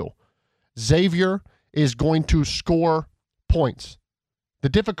 102. Xavier is going to score points. The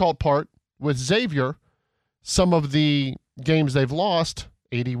difficult part with Xavier, some of the games they've lost,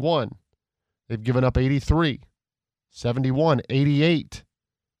 81. They've given up 83, 71, 88,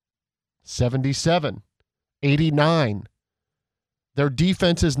 77, 89. Their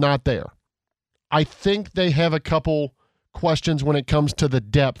defense is not there. I think they have a couple questions when it comes to the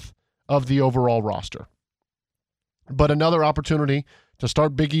depth of the overall roster. But another opportunity to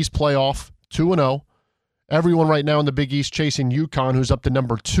start Big East playoff 2-0. Everyone right now in the Big East chasing UConn, who's up to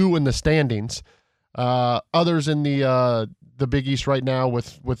number 2 in the standings. Others in the Big East right now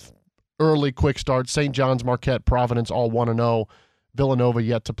with early quick starts: St. John's, Marquette, Providence, all 1-0. Villanova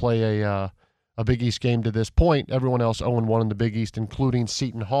yet to play a Big East game to this point. Everyone else 0-1 in the Big East, including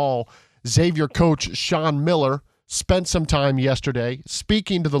Seton Hall. Xavier coach Sean Miller spent some time yesterday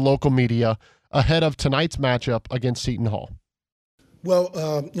speaking to the local media ahead of tonight's matchup against Seton Hall. Well,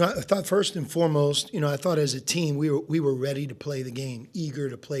 I thought first and foremost, I thought as a team we were ready to play the game, eager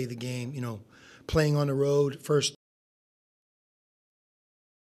to play the game. Playing on the road, first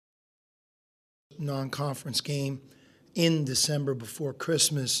non-conference game in December before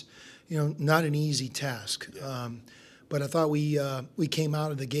Christmas, not an easy task. But I thought we came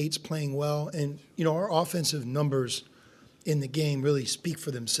out of the gates playing well, and our offensive numbers in the game really speak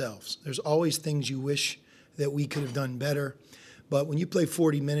for themselves. There's always things you wish that we could have done better, but when you play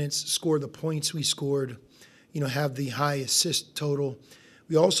 40 minutes, score the points we scored, have the high assist total.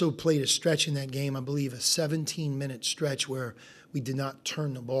 We also played a stretch in that game, I believe a 17-minute stretch where we did not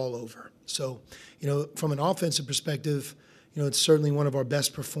turn the ball over. So, from an offensive perspective, it's certainly one of our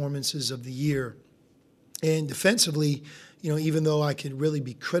best performances of the year. And defensively, even though I could really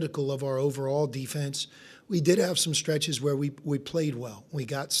be critical of our overall defense, we did have some stretches where we played well. We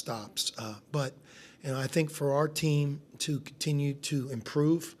got stops. But I think for our team to continue to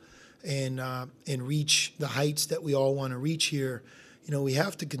improve and reach the heights that we all want to reach here, we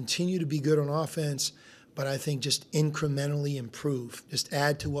have to continue to be good on offense, but I think just incrementally improve, just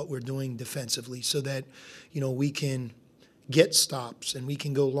add to what we're doing defensively so that, we can get stops and we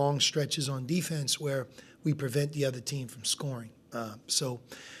can go long stretches on defense where we prevent the other team from scoring. That's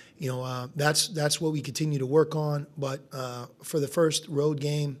what we continue to work on. But for the first road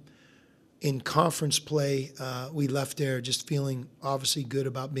game in conference play, we left there just feeling obviously good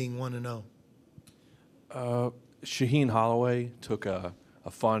about being 1-0. Shaheen Holloway took a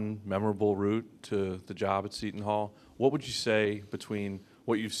fun, memorable route to the job at Seton Hall. What would you say between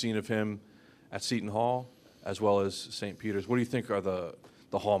what you've seen of him at Seton Hall as well as St. Peter's? What do you think are the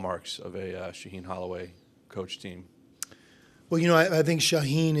hallmarks of a Shaheen Holloway coach team? Well, I think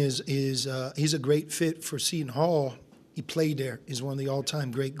Shaheen is he's a great fit for Seton Hall. He played there. He's one of the all-time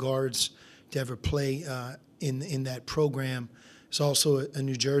great guards to ever play in that program. He's also a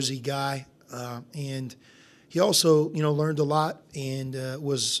New Jersey guy, and he also learned a lot and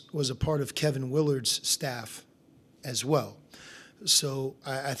was a part of Kevin Willard's staff as well. So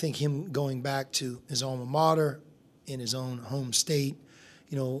I think him going back to his alma mater in his own home state,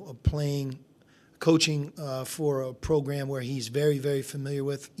 playing coaching for a program where he's very, very familiar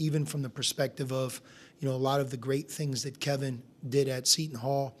with, even from the perspective of, a lot of the great things that Kevin did at Seton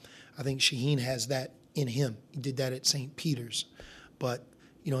Hall. I think Shaheen has that in him. He did that at St. Peter's. But,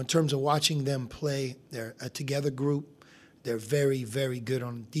 in terms of watching them play, they're a together group. They're very, very good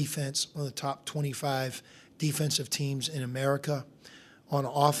on defense, one of the top 25 defensive teams in America. On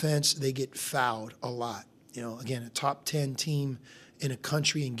offense, they get fouled a lot. Again, a top 10 team in a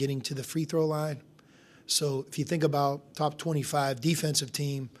country and getting to the free throw line. So if you think about top 25 defensive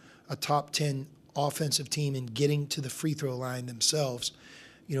team, a top 10 offensive team and getting to the free throw line themselves,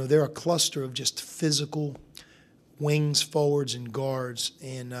 they're a cluster of just physical wings, forwards, and guards.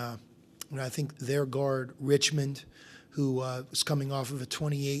 And I think their guard, Richmond, who was coming off of a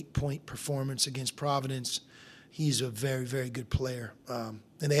 28-point performance against Providence, he's a very, very good player. And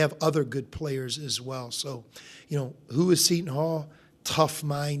they have other good players as well. So, who is Seton Hall?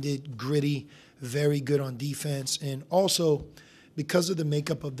 Tough-minded, gritty, very good on defense. And also, because of the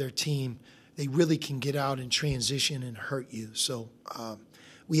makeup of their team, they really can get out and transition and hurt you. So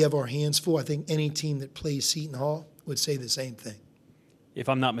we have our hands full. I think any team that plays Seton Hall would say the same thing. If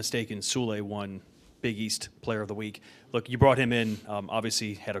I'm not mistaken, Sule won Big East Player of the Week. Look, you brought him in,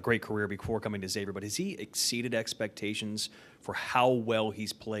 obviously had a great career before coming to Xavier, but has he exceeded expectations for how well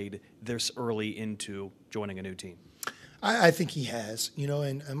he's played this early into joining a new team? I think he has,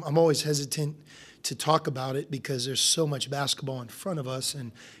 and I'm always hesitant to talk about it because there's so much basketball in front of us,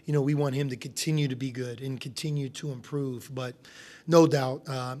 and, we want him to continue to be good and continue to improve. But no doubt,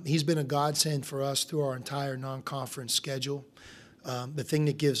 he's been a godsend for us through our entire non-conference schedule. The thing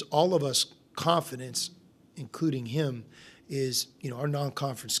that gives all of us confidence, including him, is, our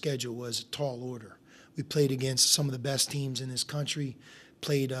non-conference schedule was a tall order. We played against some of the best teams in this country,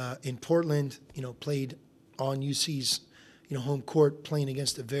 played in Portland, played on UC's home court, playing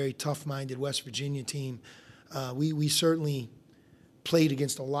against a very tough-minded West Virginia team. We certainly played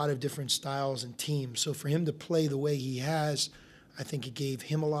against a lot of different styles and teams. So for him to play the way he has, I think it gave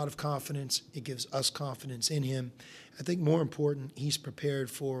him a lot of confidence. It gives us confidence in him. I think more important, he's prepared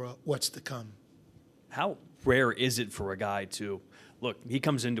for what's to come. How rare is it for a guy to look? He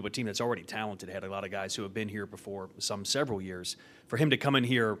comes into a team that's already talented, had a lot of guys who have been here before several years. For him to come in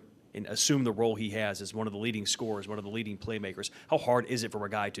here and assume the role he has as one of the leading scorers, one of the leading playmakers, how hard is it for a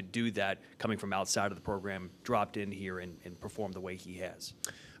guy to do that coming from outside of the program, dropped in here and perform the way he has?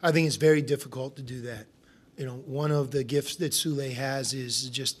 I think it's very difficult to do that. One of the gifts that Sule has is,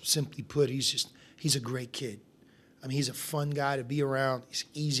 just simply put, he's a great kid. I mean, he's a fun guy to be around. He's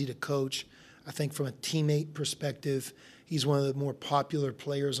easy to coach. I think from a teammate perspective, he's one of the more popular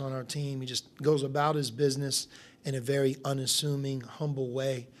players on our team. He just goes about his business in a very unassuming, humble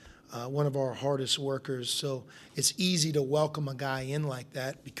way. One of our hardest workers. So it's easy to welcome a guy in like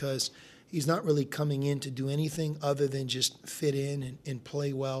that because he's not really coming in to do anything other than just fit in and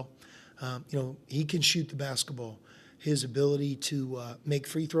play well. He can shoot the basketball. His ability to make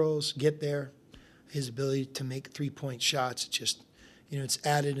free throws, get there, his ability to make three-point shots, it's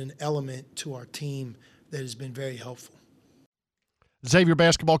added an element to our team that has been very helpful. Xavier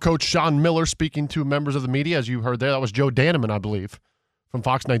basketball coach Sean Miller speaking to members of the media, as you heard there. That was Joe Daneman, I believe, from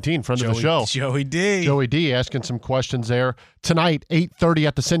Fox 19, friend of the show. Joey D. Joey D asking some questions there. Tonight, 8:30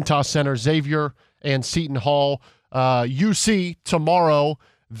 at the Cintas Center, Xavier and Seton Hall. UC tomorrow,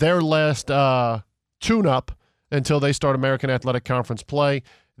 their last tune-up until they start American Athletic Conference play.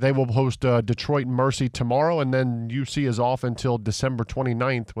 They will host Detroit Mercy tomorrow, and then UC is off until December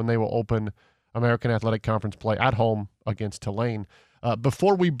 29th when they will open American Athletic Conference play at home against Tulane.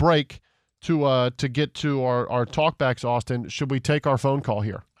 Before we break, to get to our talkbacks, Austin, should we take our phone call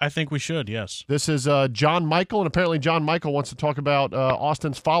here? I think we should, yes. This is John Michael, and apparently John Michael wants to talk about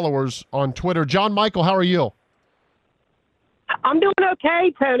Austin's followers on Twitter. John Michael, how are you? I'm doing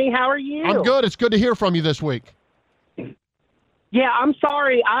okay, Tony. How are you? I'm good. It's good to hear from you this week. Yeah, I'm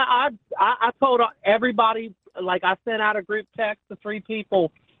sorry. I told everybody, like I sent out a group text to 3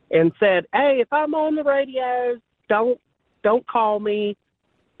 people and said, hey, if I'm on the radio, don't call me.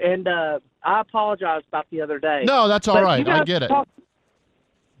 And I apologize about the other day. No, that's all right. I get it.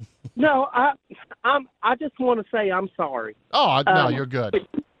 No, I just want to say I'm sorry. Oh, no, you're good.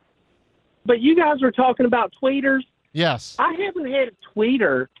 But you guys were talking about tweeters. Yes. I haven't had a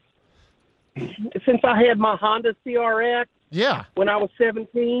tweeter since I had my Honda CRX. Yeah. When I was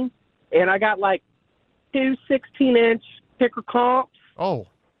 17, and I got like 2 16-inch picker comps. Oh.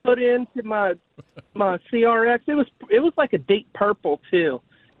 Put into my CRX. It was like a deep purple too.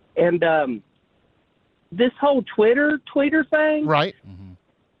 And this whole tweeter thing, right?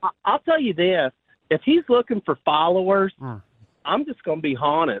 I'll tell you this: if he's looking for followers, I'm just going to be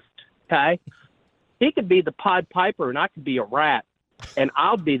honest. Okay, he could be the Pied Piper and I could be a rat, and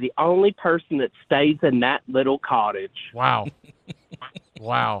I'll be the only person that stays in that little cottage. Wow.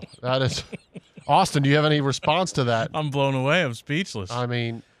 Wow. That is – Austin, do you have any response to that? I'm blown away. I'm speechless. I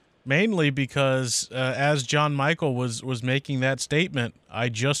mean – mainly because as John Michael was making that statement, I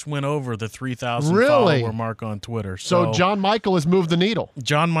just went over the 3,000 follower mark on Twitter. So John Michael has moved the needle.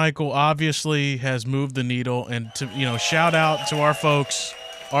 John Michael obviously has moved the needle, and to shout out to our folks,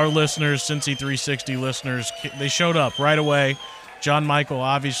 our listeners, Cincy 360 listeners. They showed up right away. John Michael,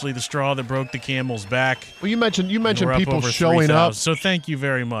 obviously the straw that broke the camel's back. Well, you mentioned people over showing 3,000. up. So thank you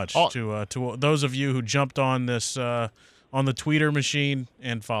very much to those of you who jumped on this. On the tweeter machine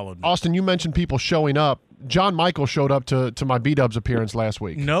and followed me. Austin, you mentioned people showing up. John Michael showed up to my B-Dubs appearance last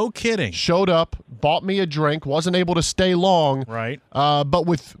week. No kidding. Showed up, bought me a drink, wasn't able to stay long. Right. But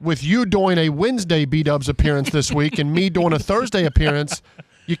with you doing a Wednesday B-Dubs appearance this week and me doing a Thursday appearance,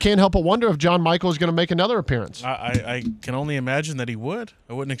 you can't help but wonder if John Michael is going to make another appearance. I can only imagine that he would.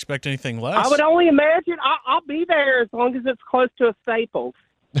 I wouldn't expect anything less. I would only imagine. I'll be there as long as it's close to a Staples.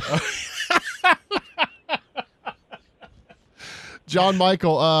 John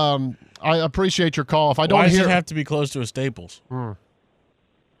Michael, I appreciate your call. If I don't Why does hear, it have to be close to a Staples?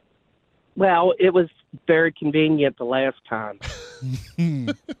 Well, it was very convenient the last time.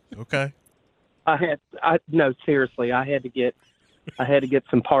 Okay. No, seriously, I had to get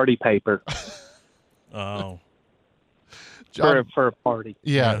some party paper. Oh. For a party.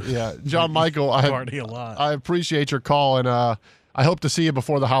 Yeah. John Michael, party a lot. I appreciate your call, and I hope to see you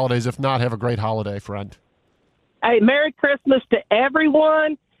before the holidays. If not, have a great holiday, friend. Hey, Merry Christmas to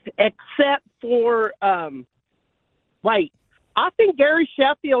everyone except for, I think Gary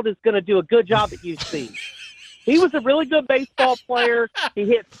Sheffield is going to do a good job at UC. He was a really good baseball player. He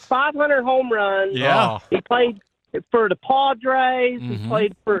hit 500 home runs. Yeah. He played for the Padres. Mm-hmm. He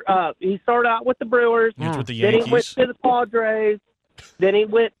played for, he started out with the Brewers. He was with the Then Yankees. he went to the Padres. Then he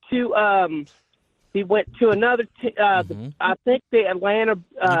went to, another I think the Atlanta.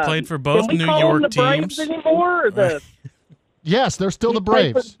 He played for both can we New call York them the teams. Braves anymore? Or the Yes, they're still the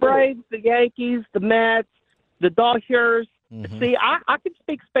played for Braves. the Braves, the Yankees, the Mets, the Dodgers. Mm-hmm. See, I can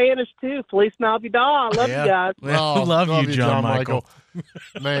speak Spanish too. Feliz Navidad. I love you guys. Well, love you, John Michael.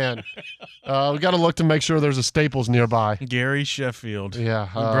 Man, we got to look to make sure there's a Staples nearby. Gary Sheffield. Yeah,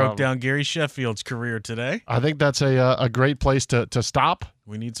 We broke down Gary Sheffield's career today. I think that's a great place to stop.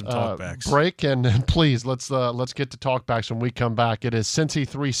 We need some talkbacks. Break, and please let's get to talkbacks when we come back. It is Cincy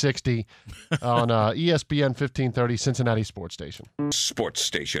 360 on ESPN 1530 Cincinnati Sports Station. Sports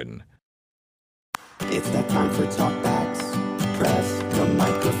Station. It's that time for talkbacks. Press the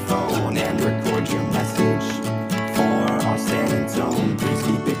microphone and record your message. For Austin and Tone, please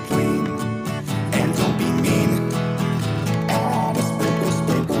keep it clean. And don't be mean. Add a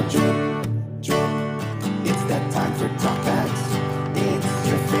sprinkle, drip, drip. It's that time for talkbacks. It's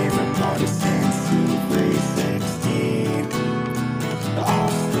your favorite part of Cincy 360.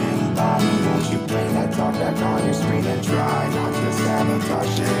 Austin, Bobby, won't you play that talkback on your screen and try not to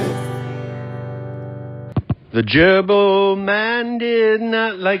sabotage it? The Gerbil man did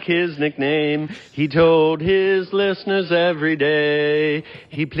not like his nickname. He told his listeners every day.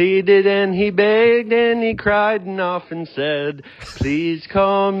 He pleaded and he begged and he cried and often said, please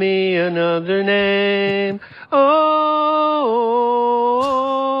call me another name. Oh,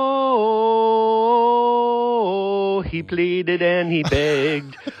 he pleaded and he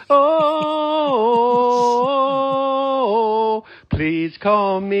begged. Oh, please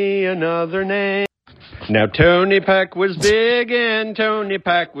call me another name. Now, Tony Pack was big and Tony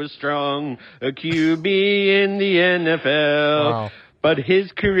Pack was strong, a QB in the NFL. Wow. But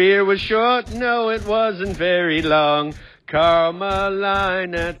his career was short, no, it wasn't very long.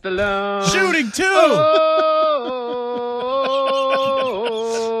 Carmeline at the lawn. Shooting two!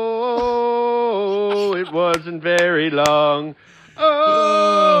 Oh, it wasn't very long. Oh,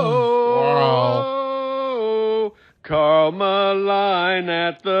 Carmeline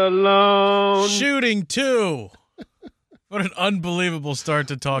at the lawn. Shooting two. What an unbelievable start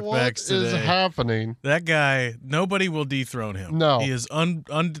to talkbacks today. What is happening? That guy, nobody will dethrone him. No. He is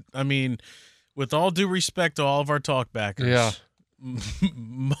I mean, with all due respect to all of our talkbackers. Yeah.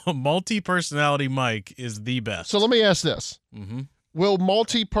 Multi-personality Mike is the best. So let me ask this. Mm-hmm. Will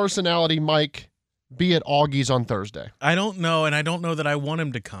multi-personality Mike be at Augie's on Thursday? I don't know, and I don't know that I want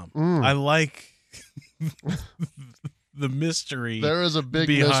him to come. I like the mystery. There is a big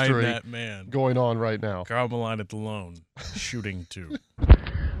behind mystery that man going on right now. Carmeline at the Lone, shooting two.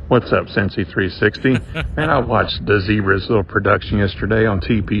 What's up, Cincy 360? Man, I watched the Zebras little production yesterday on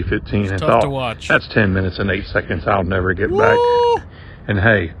TP15 and tough thought, to watch. that's 10 minutes and 8 seconds I'll never get back. And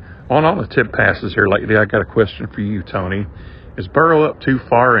hey, On all the tip passes here lately, I got a question for you, Tony. Is Burrow up too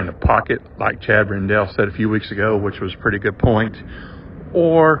far in the pocket, like Chad Rendell said a few weeks ago, which was a pretty good point?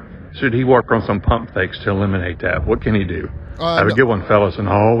 Or should he work on some pump fakes to eliminate that? What can he do? Have a good one, fellas, and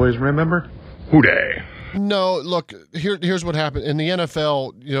always remember, hooday. No, look, here's what happened. In the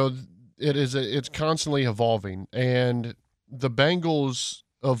NFL, it's constantly evolving, and the Bengals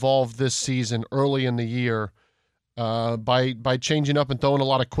evolved this season early in the year by changing up and throwing a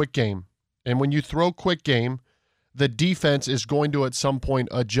lot of quick game. And when you throw quick game, the defense is going to at some point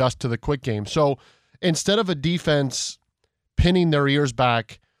adjust to the quick game. So instead of a defense pinning their ears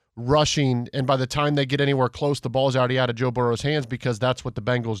back, rushing, and by the time they get anywhere close, the ball's already out of Joe Burrow's hands because that's what the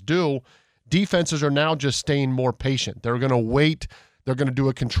Bengals do, defenses are now just staying more patient. They're going to wait. They're going to do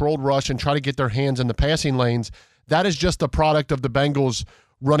a controlled rush and try to get their hands in the passing lanes. That is just the product of the Bengals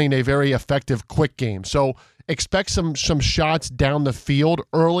running a very effective quick game. So expect some shots down the field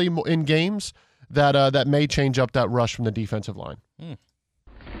early in games that may change up that rush from the defensive line.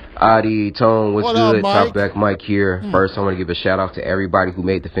 Adi, Tone, what's What good? up, Mike? Talkback Mike here. First, I want to give a shout-out to everybody who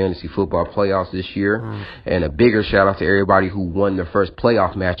made the fantasy football playoffs this year, and a bigger shout-out to everybody who won their first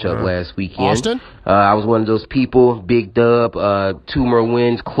playoff matchup last weekend. Austin? I was one of those people, big dub, 2 more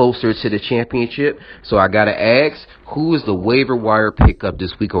wins closer to the championship. So I got to ask, who is the waiver wire pickup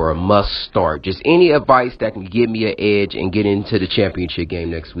this week or a must-start? Just any advice that can give me an edge and get into the championship game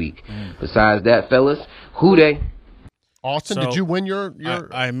next week. Besides that, fellas, who they? Austin, So, did you win your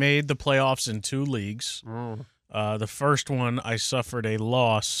I made the playoffs in 2 leagues. The first one, I suffered a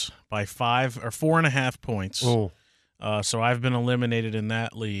loss by 4.5 points. Oh. So I've been eliminated in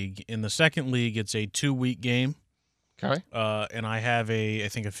that league. In the second league, it's a 2-week game. Okay. And I have I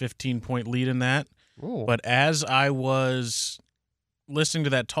think a 15-point lead in that. Ooh. But as I was listening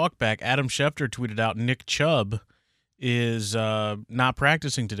to that talkback, Adam Schefter tweeted out Nick Chubb is not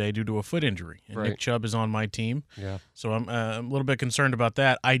practicing today due to a foot injury. And Right. Nick Chubb is on my team. Yeah. So I'm a little bit concerned about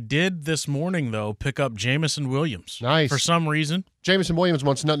that. I did this morning, though, pick up Jamison Williams. Nice. For some reason. Jameson Williams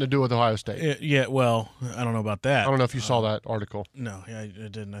wants nothing to do with Ohio State. Yeah, well, I don't know about that. I don't know if you saw that article. No, I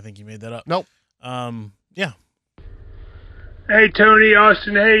didn't. I think you made that up. Nope. Yeah. Hey, Tony,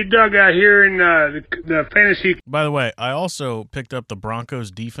 Austin, hey, Doug out here in the fantasy. By the way, I also picked up the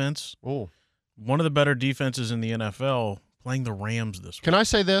Broncos defense. Oh. One of the better defenses in the NFL playing the Rams this week. Can I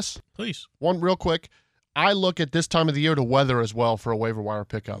say this? Please. One real quick. I look at this time of the year to weather as well for a waiver wire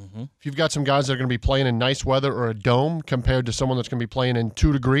pickup. If you've got some guys that are going to be playing in nice weather or a dome compared to someone that's going to be playing in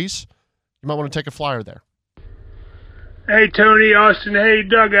 2 degrees, you might want to take a flyer there. Hey, Tony, Austin, hey,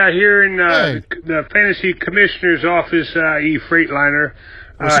 Doug out here in the fantasy commissioner's office, e Freightliner.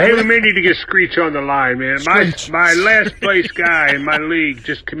 Hey, we may need to get Screech on the line, man. My last place guy in my league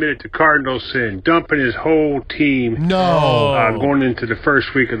just committed to cardinal sin, dumping his whole team. No. Going into the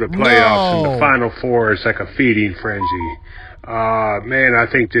first week of the playoffs and the Final Four. It's like a feeding frenzy. Man, I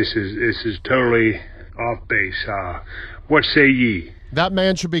think this is totally off base. What say ye? That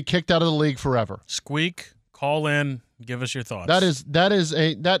man should be kicked out of the league forever. Squeak, call in, give us your thoughts. That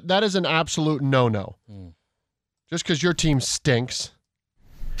is an absolute no-no. Just because your team stinks.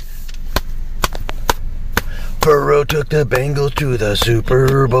 Burrow took the Bengals to the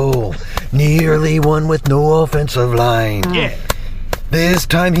Super Bowl, nearly won with no offensive line. Yeah. This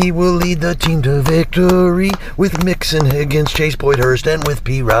time he will lead the team to victory with Mixon, Higgins, Chase, Boyd, Hurst, and with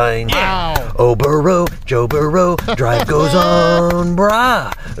P. Ryan. Wow. Oh, Burrow, Joe Burrow, drive goes on,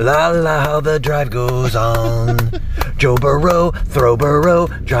 brah. La la, how the drive goes on. Joe Burrow, throw Burrow,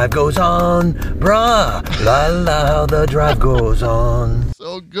 drive goes on, brah. La la, how the drive goes on.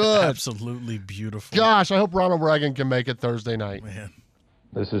 So good. Absolutely beautiful. Gosh, I hope Ronald Reagan can make it Thursday night. Man.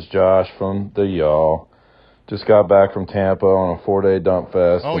 This is Josh from the Y'all. Just got back from Tampa on a 4-day dump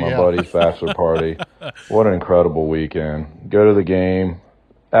fest for my buddy's bachelor party. What an incredible weekend. Go to the game,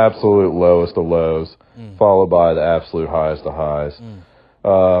 absolute lowest of lows, followed by the absolute highest of highs.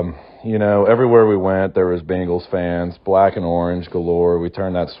 Everywhere we went, there was Bengals fans, black and orange galore. We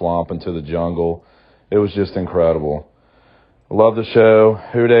turned that swamp into the jungle. It was just incredible. I love the show.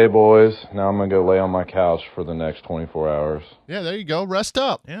 Hooday, boys. Now I'm going to go lay on my couch for the next 24 hours. Yeah, there you go. Rest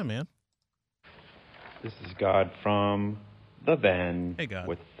up. Yeah, man. This is God from the van God.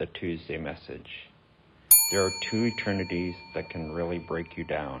 with the Tuesday message. There are 2 eternities that can really break you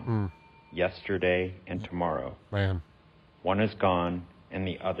down. Yesterday and tomorrow. Man. One is gone and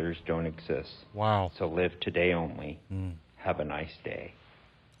the others don't exist. Wow. So live today only. Have a nice day.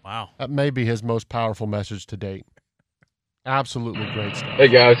 Wow. That may be his most powerful message to date. Absolutely great stuff. Hey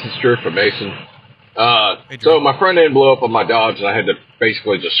guys, it's Drew from Mason. So my front end blew up on my Dodge and I had to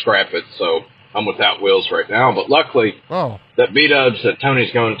basically just scrap it. So I'm without wheels right now, but luckily that B-Dubs that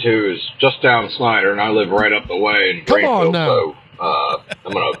Tony's going to is just down Snyder, and I live right up the way in Greenfield, so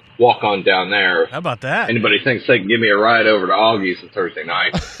I'm going to walk on down there. How about that? Anybody thinks they can give me a ride over to Augie's on Thursday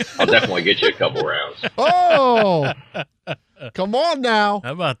night, I'll definitely get you a couple rounds. Oh, come on now.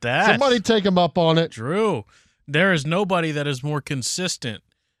 How about that? Somebody take him up on it. Drew, there is nobody that is more consistent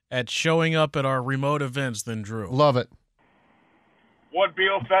at showing up at our remote events than Drew. Love it. What'd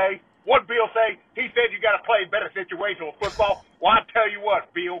Bill say? He said you got to play better situational football. Well, I tell you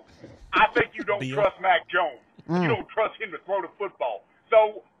what, Bill, I think you don't trust Mac Jones. You don't trust him to throw the football.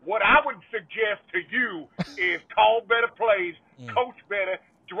 So what I would suggest to you is call better plays, coach better,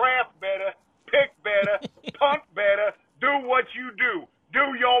 draft better, pick better, punt better, do what you do.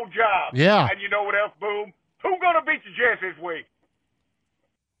 Do your job. Yeah. And you know what else, Boom? Who's going to beat the Jets this week?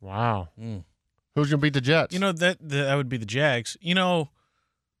 Wow. Who's going to beat the Jets? You know, that would be the Jags. You know,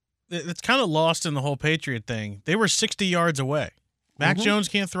 it's kind of lost in the whole Patriot thing. They were 60 yards away. Mac Jones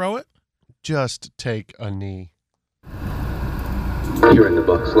can't throw it? Just take a knee. You're in the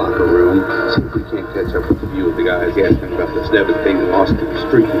Bucs locker room. See if we can't catch up with the view of the guys asking about this devastating loss to the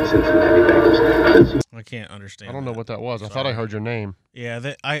streaking Cincinnati Bengals. I can't understand. I don't know what that was. I thought I heard your name. Yeah,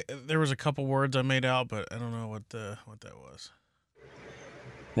 there was a couple words I made out, but I don't know what that was.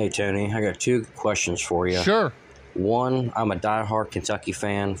 Hey, Tony, I got 2 questions for you. Sure. One, I'm a diehard Kentucky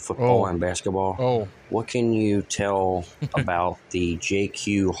fan, football and basketball. What can you tell about the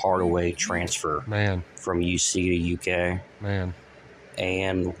J.Q. Hardaway transfer from UC to UK?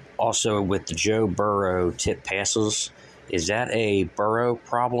 And also with the Joe Burrow tip passes, is that a Burrow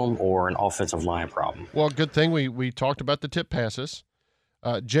problem or an offensive line problem? Well, good thing we talked about the tip passes.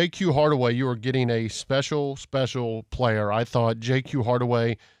 J.Q. Hardaway, you are getting a special player. I thought J.Q.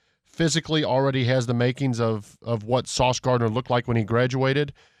 Hardaway physically already has the makings of what Sauce Gardner looked like when he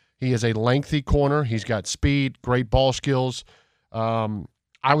graduated. He is a lengthy corner. He's got speed, great ball skills.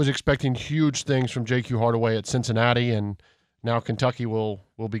 I was expecting huge things from J.Q. Hardaway at Cincinnati, and now Kentucky will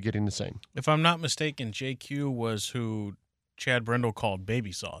be getting the same. If I'm not mistaken, J.Q. was who Chad Brendel called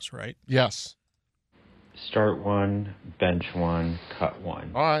baby sauce, right? Yes. Start 1, bench 1, cut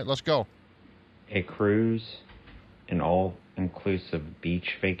 1. All right, let's go. A cruise, an all-inclusive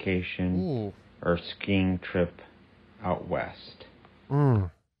beach vacation, or skiing trip out west.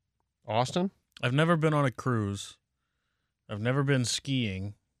 Austin? I've never been on a cruise. I've never been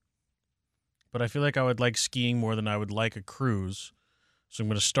skiing. But I feel like I would like skiing more than I would like a cruise. So I'm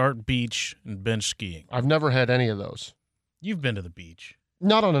going to start beach and bench skiing. I've never had any of those. You've been to the beach.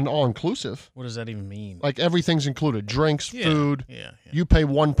 Not on an all-inclusive. What does that even mean? Like everything's included. Drinks, food. Yeah. You pay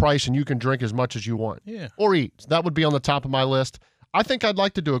one price and you can drink as much as you want. Yeah. Or eat. That would be on the top of my list. I think I'd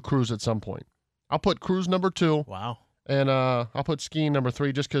like to do a cruise at some point. I'll put cruise number 2. Wow. And I'll put skiing number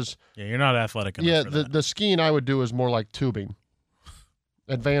 3 just because. Yeah, you're not athletic enough. Yeah, for that. the skiing I would do is more like tubing.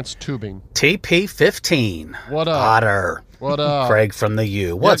 Advanced tubing. TP15. What up? Otter. What up? Craig from the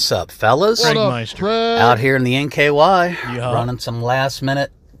U. What's up, fellas? What up, Craig? Out here in the NKY, running some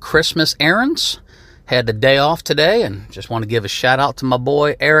last-minute Christmas errands. Had the day off today, and just want to give a shout-out to my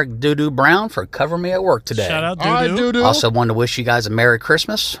boy, Eric Doo-Doo Brown, for covering me at work today. Shout out, Doo-Doo. Also wanted to wish you guys a Merry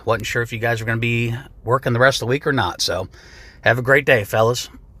Christmas. Wasn't sure if you guys were going to be working the rest of the week or not, so have a great day, fellas.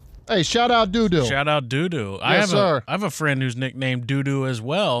 Hey, shout out Doo-Doo. Shout out Doo-Doo. Yes, sir. I have a friend who's nicknamed Doo-Doo as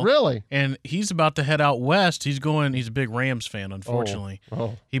well. Really? And he's about to head out west. He's a big Rams fan, unfortunately.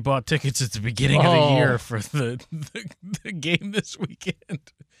 Oh. He bought tickets at the beginning of the year for the game this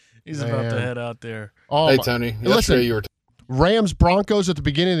weekend. He's about to head out there. Oh, hey, Tony. Yesterday you were Rams Broncos at the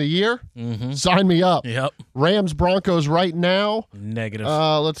beginning of the year? Mm-hmm. Sign me up. Yep. Rams Broncos right now? Negative.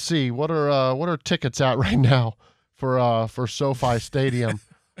 Let's see. What are tickets out right now for SoFi Stadium?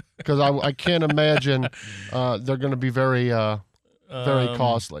 Because I can't imagine they're going to be very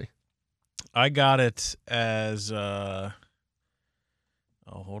costly. I got it as hold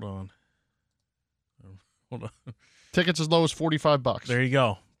on. Tickets as low as $45. There you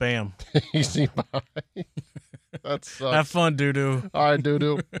go. Bam. Easy buy. That's have fun, Doo-Doo. All right,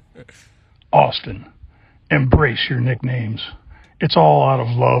 Doo-Doo. Austin, embrace your nicknames. It's all out of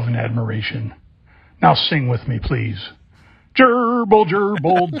love and admiration. Now sing with me, please. Gerbil,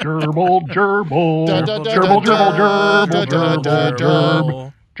 gerbil, gerbil, gerbil. Gerbil, gerbil, gerbil, gerbil,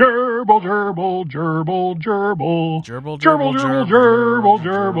 gerbil. Gerbil, gerbil, gerbil, gerbil. Gerbil, gerbil, gerbil,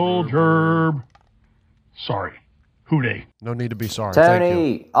 gerbil, gerb. Sorry. Hooday. No need to be sorry. Thank you.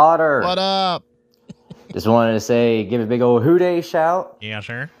 Tony, Otter. What up? Just wanted to say, give a big old hooday shout. Yeah,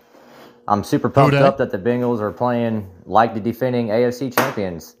 sure. I'm super pumped up that the Bengals are playing like the defending AFC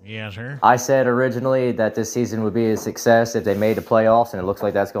champions. Yeah, sure. I said originally that this season would be a success if they made the playoffs, and it looks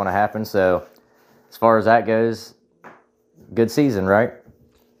like that's going to happen. So as far as that goes, good season, right?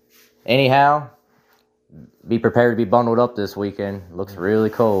 Anyhow, be prepared to be bundled up this weekend. Looks really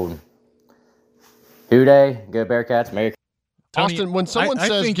cold. Who Dey, go Bearcats, Merry Tony, Austin, when someone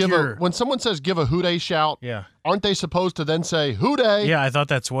says give a Who Dey shout, yeah, aren't they supposed to then say Who Dey? Yeah, I thought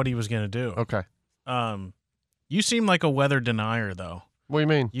that's what he was going to do. Okay. You seem like a weather denier, though. What do you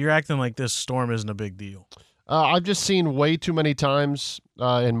mean? You're acting like this storm isn't a big deal. I've just seen way too many times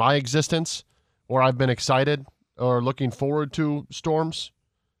in my existence where I've been excited or looking forward to storms,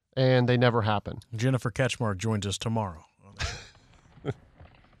 and they never happen. Jennifer Ketchmark joins us tomorrow.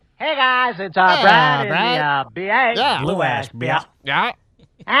 Hey guys, it's Brad in the BA. Yeah, Blue ass BA. Yeah.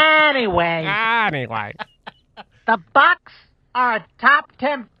 Anyway, the Bucks are a top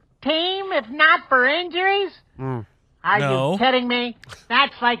 10 team if not for injuries. Are you kidding me?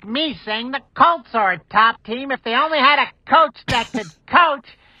 That's like me saying the Colts are a top team if they only had a coach that could coach,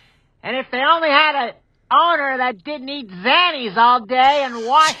 and if they only had an owner that didn't eat Xannies all day and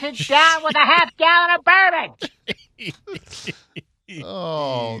wash it down with a half-gallon of bourbon.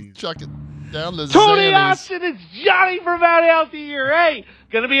 Oh, chuck it down to Tony Xannies. Austin, it's Johnny from Out Out the Year. Hey,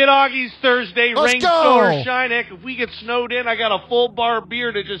 gonna be at Augie's Thursday. Let's Rain, go. storm, or shine. Heck, if we get snowed in, I got a full bar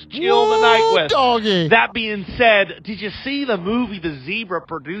beer to just chill the night with. Doggy. That being said, did you see the movie The Zebra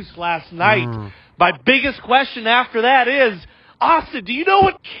produced last night? My biggest question after that is, Austin, do you know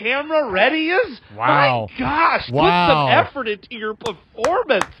what camera ready is? Wow. My gosh, Wow. put some effort into your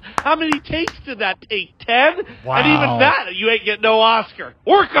performance. How many takes did that take? 10? Wow. And even that, you ain't getting no Oscar.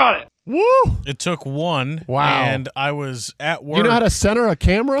 Work on it. Woo! It took one. Wow. And I was at work. You know how to center a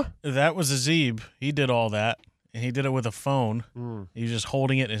camera? That was Azib. He did all that. And he did it with a phone. He was just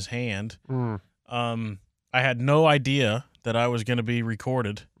holding it in his hand. I had no idea that I was going to be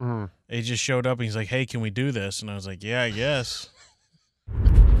recorded. He just showed up and he's like, hey, can we do this? And I was like, yeah, I guess.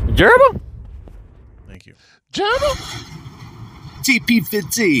 Gerbil? Thank you. Gerbil?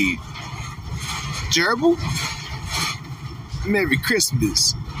 TP15. Gerbil? Merry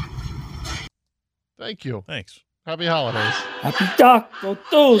Christmas. Thank you. Thanks. Happy holidays. Happy Taco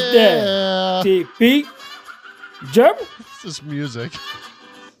Tuesday. Yeah. TP. Gerbil? This is music.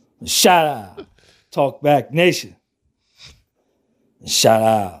 Shout out. Talk Back Nation. Shout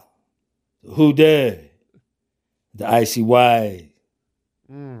out to Who Dey, the Icy White,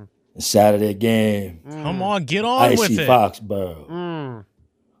 the Saturday game. Come on, get on Icy with it. Foxborough.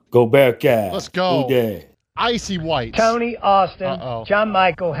 Go Bearcats. Let's go. Who Dey. Icy White. Tony Austin, John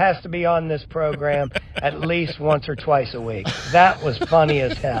Michael has to be on this program at least once or twice a week. That was funny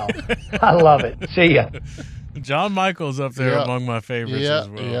as hell. I love it. See ya. John Michael's up there among my favorites as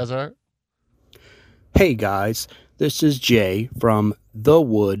well. Yeah, sir. Hey guys, this is Jay from The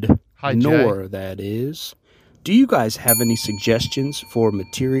Wood, Hi, Nor, that is. Do you guys have any suggestions for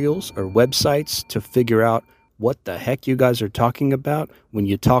materials or websites to figure out what the heck you guys are talking about when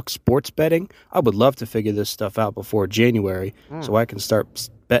you talk sports betting? I would love to figure this stuff out before January so I can start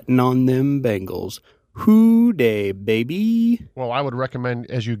betting on them Bengals. Who Dey, baby? Well, I would recommend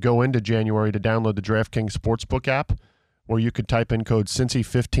as you go into January to download the DraftKings Sportsbook app, where you could type in code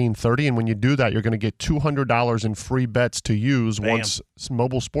Cincy1530, and when you do that, you're going to get $200 in free bets to use once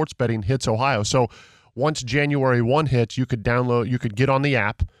mobile sports betting hits Ohio. So once January 1 hits, you could get on the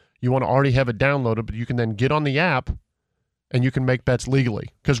app. You want to already have it downloaded, but you can then get on the app and you can make bets legally.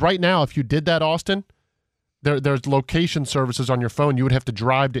 Because right now, if you did that, Austin, there's location services on your phone. You would have to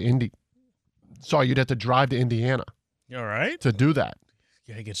drive to you'd have to drive to Indiana. All right. To do that.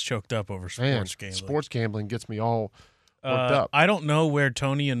 Yeah, he gets choked up over sports gambling. Sports gambling gets me all worked up. I don't know where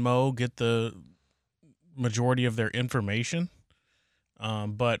Tony and Mo get the majority of their information,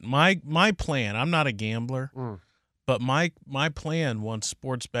 but my plan, I'm not a gambler, but my plan once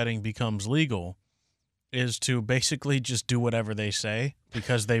sports betting becomes legal is to basically just do whatever they say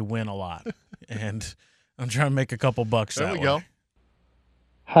because they win a lot. And I'm trying to make a couple bucks that way. There we go.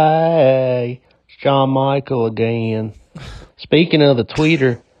 Hey, it's John Michael again. Speaking of the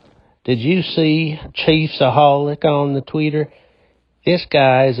tweeter, did you see Chiefsaholic on the Twitter? This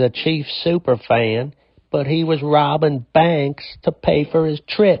guy is a Chiefs super fan, but he was robbing banks to pay for his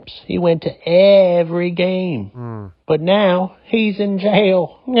trips. He went to every game, but now he's in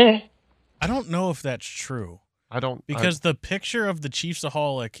jail. I don't know if that's true. Because the picture of the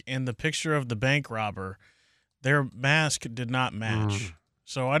Chiefsaholic and the picture of the bank robber, their mask did not match.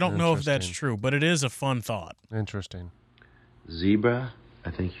 So I don't know if that's true, but it is a fun thought. Interesting. Zebra,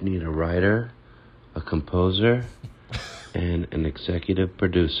 I think you need a writer, a composer, and an executive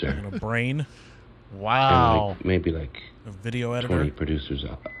producer. And a brain. Wow. And maybe a video editor. 20 producers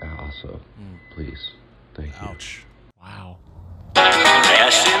also. Please. Thank you. Ouch. Wow.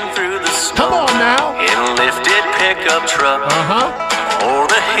 dashing through the snow. Come on now. In a lifted pickup truck. O'er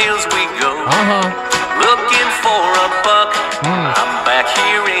the hills we go. Looking for a buck. I'm back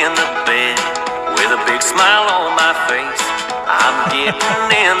here in the bed with a big smile on my face. I'm getting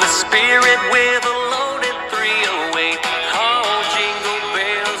in the spirit with a loaded 308. Oh, jingle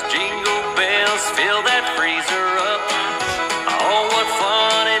bells, fill that freezer up. Oh, what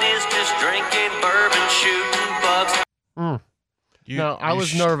fun it is just drinking bourbon, shooting bucks. No, I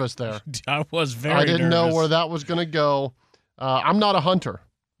was nervous there. I was very I didn't nervous. know where that was going to go. I'm not a hunter.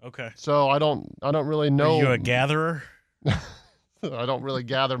 Okay. So I don't really know. Are you a gatherer? I don't really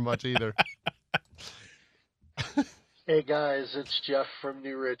gather much either. Hey guys, it's Jeff from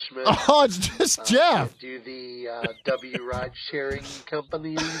New Richmond. Oh, it's just Jeff. Can't do the W Ride Sharing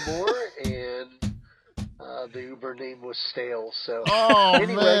Company anymore, and the Uber name was stale. So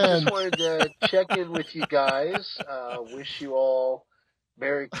anyway, man. just wanted to check in with you guys. Wish you all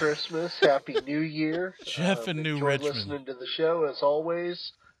Merry Christmas, Happy New Year. Jeff in New Richmond. Listening to the show as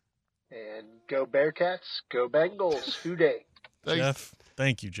always, and go Bearcats, go Bengals, hooday. Jeff,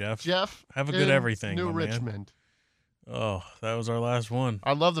 thank you, Jeff. Jeff, have a good everything. New my Richmond. Man. Oh, that was our last one.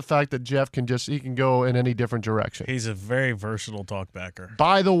 I love the fact that Jeff can go in any different direction. He's a very versatile talkbacker.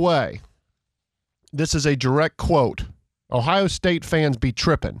 By the way, this is a direct quote. Ohio State fans be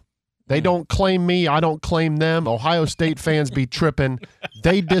tripping. They don't claim me. I don't claim them. Ohio State fans be tripping.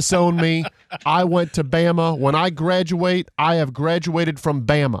 They disown me. I went to Bama. When I graduate, I have graduated from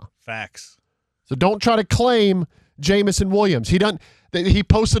Bama. Facts. So don't try to claim Jamison Williams. He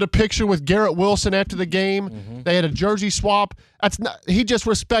posted a picture with Garrett Wilson after the game. They had a jersey swap. He just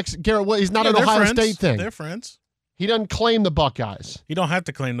respects Garrett Wilson. He's not an Ohio State thing. They're friends. He doesn't claim the Buckeyes. You don't have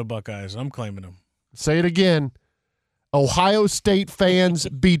to claim the Buckeyes. I'm claiming them. Say it again. Ohio State fans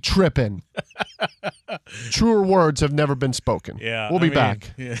be tripping. Truer words have never been spoken. Yeah, we'll be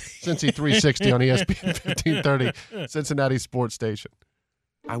back. Yeah. Cincy 360 on ESPN 1530, Cincinnati Sports Station.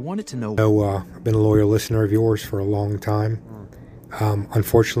 I wanted to know. I've been a loyal listener of yours for a long time.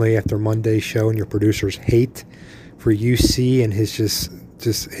 Unfortunately, after Monday's show and your producer's hate for UC and his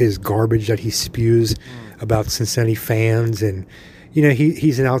just his garbage that he spews about Cincinnati fans, and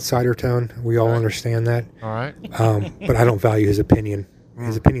he's an outsider, Tone. We all understand that. All right. But I don't value his opinion.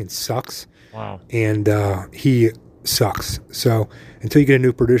 His opinion sucks. Wow. And he sucks. So until you get a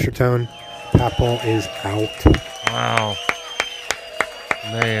new producer, Tone, Papal is out. Wow.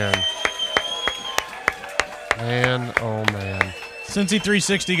 Man, oh man. Cincy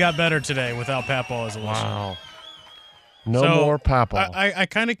 360 got better today without Papal as a listener. Wow. No more Papal. I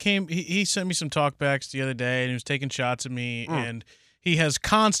kind of came. He sent me some talkbacks the other day, and he was taking shots at me, and he has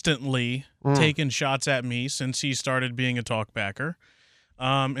constantly taken shots at me since he started being a talkbacker.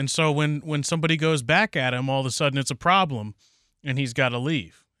 And so when somebody goes back at him, all of a sudden it's a problem, and he's got to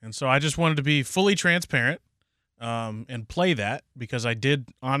leave. And so I just wanted to be fully transparent. And play that because I did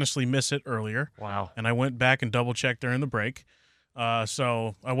honestly miss it earlier. Wow. And I went back and double-checked during the break.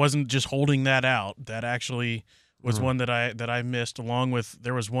 So I wasn't just holding that out. That actually was one that I missed, along with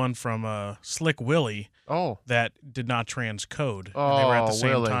there was one from Slick Willie that did not transcode. And they were at the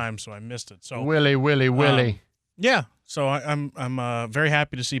same time, so I missed it. So Willie. Yeah. So I'm very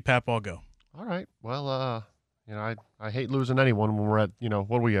happy to see Papal go. All right. Well, I hate losing anyone when we're at,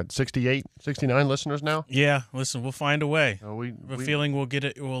 what are we at, 68, 69 listeners now? Yeah, listen, we'll find a way. We have a feeling we'll get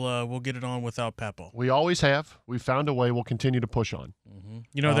it on without Papal. We always have. We found a way. We'll continue to push on.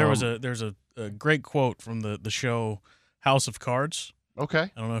 There's a great quote from the show House of Cards.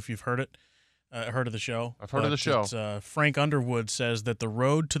 Okay. I don't know if you've heard it. Heard of the show. I've heard of the show. It's, Frank Underwood says that the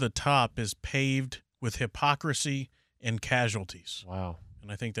road to the top is paved with hypocrisy and casualties. Wow.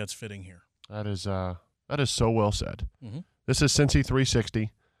 And I think that's fitting here. That is so well said. Mm-hmm. This is Cincy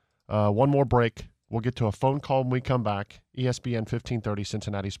 360. One more break. We'll get to a phone call when we come back. ESPN 1530,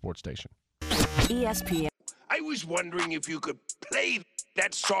 Cincinnati Sports Station. ESPN. I was wondering if you could play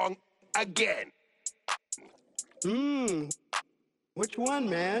that song again. Which one,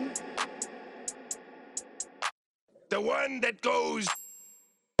 man? The one that goes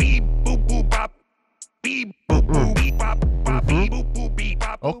beep boop boop bop, beep boop boop beep bop bop, beep boop boop beep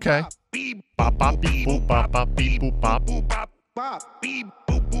bop. Okay. Beep bop bop beep boop bop bop beep boop bop. Bop beep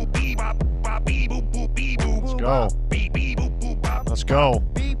boop boop beep bop bop beep boop boop beep boop. Let's go. Beep beep boop boop bop. Let's go.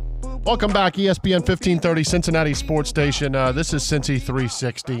 Welcome back, ESPN 1530, Cincinnati Sports Station. This is Cincy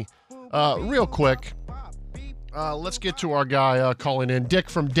 360. Real quick, let's get to our guy calling in, Dick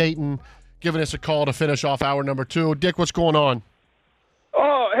from Dayton, giving us a call to finish off hour number 2. Dick, what's going on?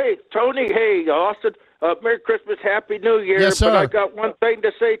 Oh, hey, Tony. Hey, Austin. Merry Christmas, Happy New Year. Yes, sir. But I got one thing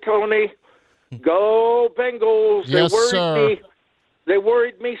to say, Tony. Go Bengals. Yes, they worried sir. me. they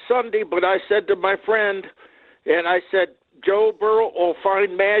worried me Sunday, but I said to my friend, and I said, Joe Burrow will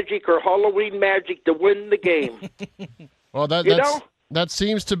find magic or Halloween magic to win the game. Well, that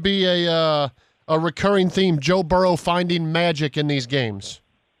seems to be a recurring theme. Joe Burrow finding magic in these games.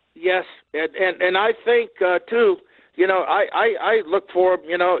 Yes, and I think too. I look for them.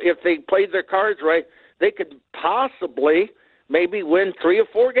 If they played their cards right, they could possibly maybe win 3 or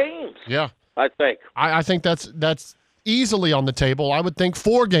 4 games. Yeah, I think. I think that's easily on the table. I would think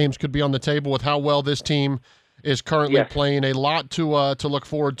 4 games could be on the table with how well this team is currently playing. A lot to look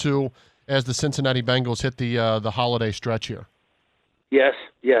forward to as the Cincinnati Bengals hit the holiday stretch here. Yes.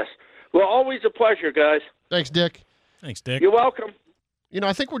 Well, always a pleasure, guys. Thanks, Dick. Thanks, Dick. You're welcome.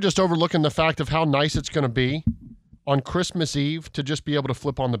 I think we're just overlooking the fact of how nice it's going to be on Christmas Eve to just be able to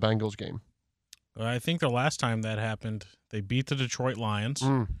flip on the Bengals game. I think the last time that happened, they beat the Detroit Lions.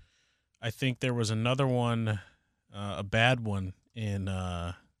 I think there was another one, a bad one in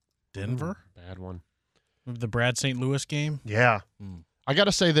Denver. Bad one. The Brad St. Louis game? Yeah. I got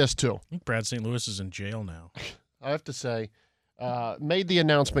to say this, too. I think Brad St. Louis is in jail now. I have to say, made the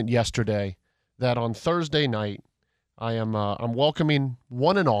announcement yesterday that on Thursday night, I'm welcoming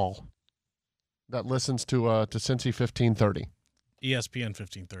one and all that listens to Cincy 1530. ESPN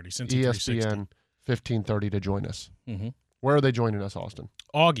 1530. Cincy ESPN 1530 to join us. Mm-hmm. Where are they joining us, Austin?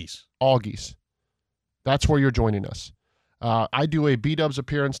 Augie's. That's where you're joining us. I do a B-Dubs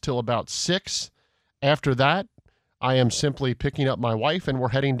appearance till about 6. After that, I am simply picking up my wife and we're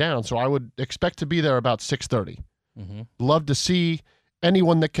heading down. So I would expect to be there about 6:30. Mm-hmm. Love to see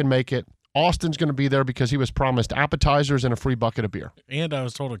anyone that can make it. Austin's going to be there because he was promised appetizers and a free bucket of beer. And I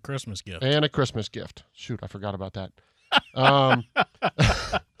was told a Christmas gift. And a Christmas gift. Shoot, I forgot about that.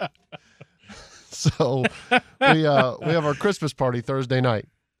 So we have our Christmas party Thursday night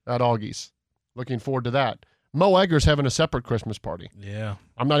at Augie's. Looking forward to that. Mo Egger's having a separate Christmas party. Yeah.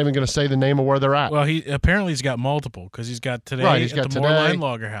 I'm not even going to say the name of where they're at. Well, he's got multiple because he's got today he's got the Moorline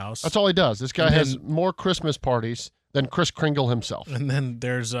Logger House. That's all he does. This guy has more Christmas parties than Kris Kringle himself. And then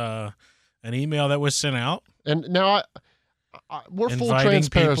there's an email that was sent out. And now we're full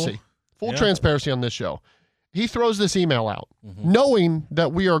transparency. Full transparency on this show. He throws this email out knowing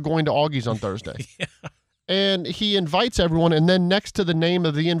that we are going to Augie's on Thursday. Yeah. And he invites everyone, and then next to the name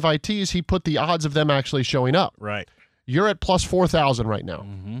of the invitees, he put the odds of them actually showing up. Right. You're at plus 4,000 right now.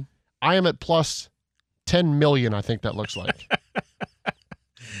 Mm-hmm. I am at plus 10 million, I think that looks like.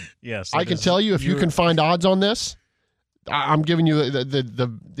 Yes. I can tell you, if you can find odds on this, I'm giving you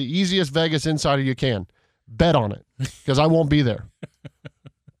the easiest Vegas insider you can. Bet on it, because I won't be there.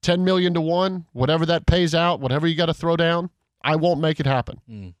 10 million to 1, whatever that pays out, whatever you got to throw down, I won't make it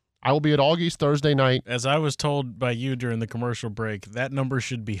happen. I will be at Augie's Thursday night. As I was told by you during the commercial break, that number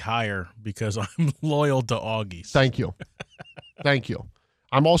should be higher because I'm loyal to Augie's. Thank you. Thank you.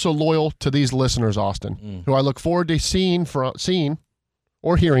 I'm also loyal to these listeners, Austin, who I look forward to seeing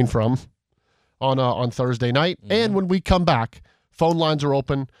or hearing from on Thursday night. And when we come back, phone lines are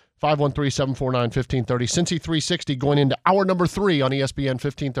open, 513-749-1530. Cincy 360 going into hour number 3 on ESPN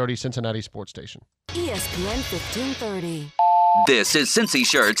 1530 Cincinnati Sports Station. ESPN 1530. This is Cincy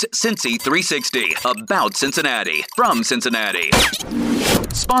Shirts, Cincy 360, about Cincinnati, from Cincinnati.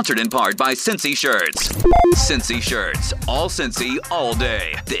 Sponsored in part by Cincy Shirts. Cincy Shirts, all Cincy, all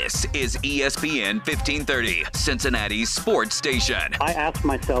day. This is ESPN 1530, Cincinnati's sports station. I asked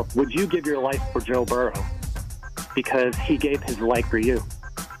myself, would you give your life for Joe Burrow? Because he gave his life for you.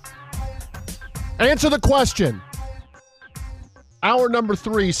 Answer the question. Hour number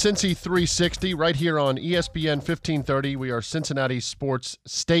 3, Cincy 360, right here on ESPN 1530. We are Cincinnati Sports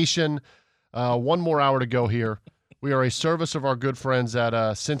Station. One more hour to go here. We are a service of our good friends at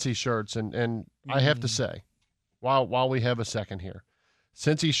Cincy Shirts, and I have to say, while we have a second here,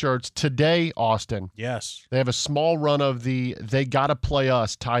 Cincy Shirts today, Austin. Yes. They have a small run of the They Gotta Play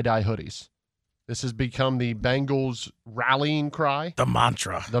Us tie-dye hoodies. This has become the Bengals rallying cry. The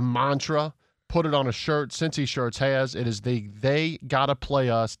mantra. Put it on a shirt. Cincy Shirts has. It is the They Gotta Play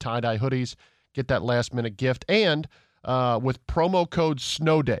Us tie-dye hoodies. Get that last-minute gift. And with promo code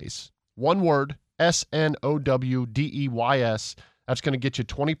SNOWDAYS, one word, SNOWDEYS, that's going to get you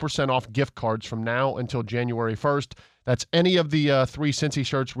 20% off gift cards from now until January 1st. That's any of the 3 Cincy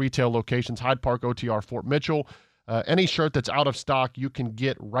Shirts retail locations, Hyde Park, OTR, Fort Mitchell. Any shirt that's out of stock, you can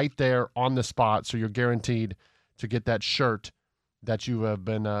get right there on the spot, so you're guaranteed to get that shirt that you have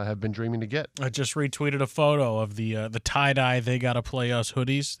been dreaming to get. I just retweeted a photo of the tie-dye They Gotta Play Us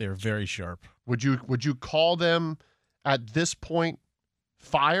hoodies. They're very sharp. Would you call them at this point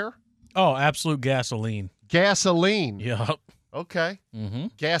fire? Oh, absolute gasoline. Gasoline. Yep. Okay. Mm-hmm.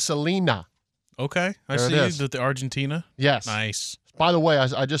 Gasolina. Okay. I there see that the Argentina. Yes. Nice. By the way,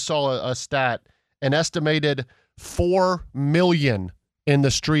 I just saw a stat, an estimated 4 million in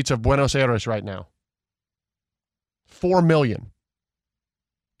the streets of Buenos Aires right now. 4 million.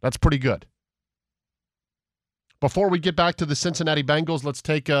 That's pretty good. Before we get back to the Cincinnati Bengals, let's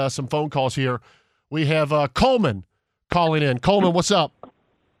take some phone calls here. We have Coleman calling in. Coleman, what's up?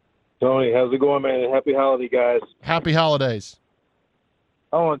 Tony, how's it going, man? Happy holiday, guys. Happy holidays.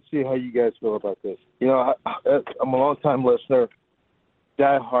 I want to see how you guys feel about this. You know, I'm a long-time listener,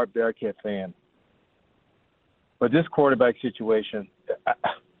 die-hard Bearcat fan. But this quarterback situation,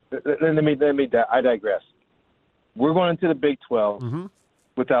 I digress. We're going into the Big 12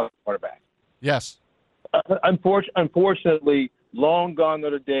 without a quarterback. Yes. Unfortunately, long gone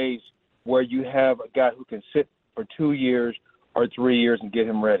are the days where you have a guy who can sit for 2 years or 3 years and get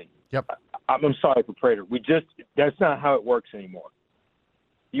him ready. Yep. I'm sorry for Prater. That's not how it works anymore.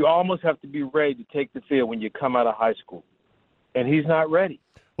 You almost have to be ready to take the field when you come out of high school, and he's not ready.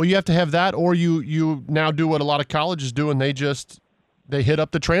 Well, you have to have that, or you now do what a lot of colleges do, and they hit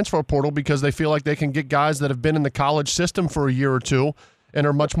up the transfer portal because they feel like they can get guys that have been in the college system for a year or two and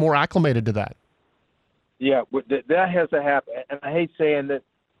are much more acclimated to that. Yeah, that has to happen. And I hate saying that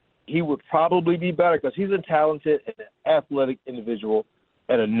he would probably be better because he's a talented and athletic individual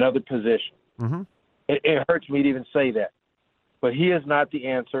at another position. Mm-hmm. It hurts me to even say that. But he is not the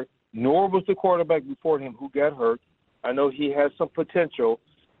answer, nor was the quarterback before him who got hurt. I know he has some potential,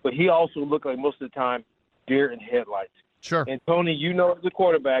 but he also looked like most of the time deer in headlights. Sure. And, Tony, you know as a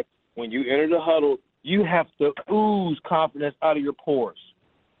quarterback, when you enter the huddle, you have to ooze confidence out of your pores.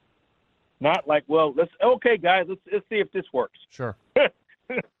 Not like, well, okay, guys, let's see if this works. Sure.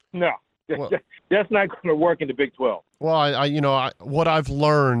 No, that's not going to work in the Big 12. Well, what I've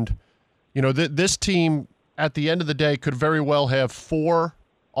learned, this team at the end of the day could very well have 4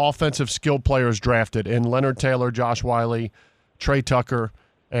 offensive skill players drafted in Leonard Taylor, Josh Wiley, Trey Tucker,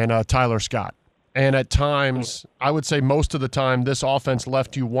 and Tyler Scott. And at times, I would say most of the time, this offense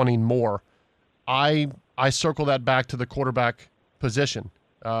left you wanting more. I circle that back to the quarterback position.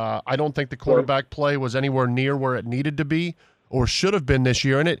 I don't think the quarterback play was anywhere near where it needed to be or should have been this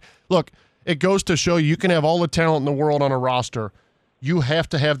year. And it goes to show you can have all the talent in the world on a roster. You have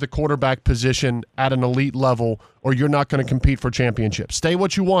to have the quarterback position at an elite level or you're not going to compete for championships. Say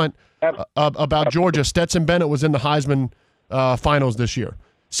what you want about Georgia. Stetson Bennett was in the Heisman finals this year.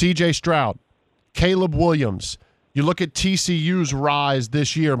 C.J. Stroud, Caleb Williams. You look at TCU's rise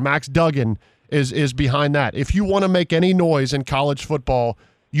this year. Max Duggan is behind that. If you want to make any noise in college football,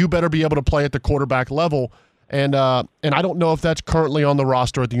 you better be able to play at the quarterback level. And I don't know if that's currently on the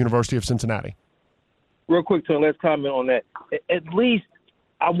roster at the University of Cincinnati. Real quick, Tony, let's comment on that. At least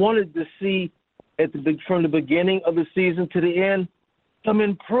I wanted to see from the beginning of the season to the end some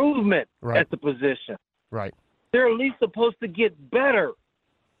improvement at the position. Right. They're at least supposed to get better.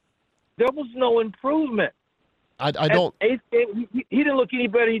 There was no improvement. I don't. Eighth game, he didn't look any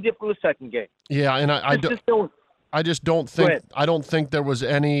better than he did from the second game. Yeah, and I just don't think I don't think there was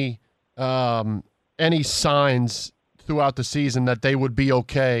any signs throughout the season that they would be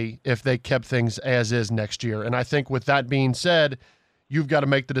okay if they kept things as is next year. And I think with that being said, you've got to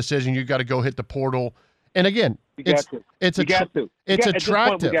make the decision. You've got to go hit the portal. And again, it's attractive,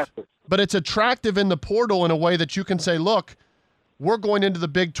 but it's attractive in the portal in a way that you can say, look, we're going into the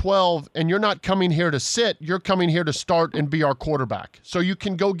Big 12 and you're not coming here to sit. You're coming here to start and be our quarterback. So you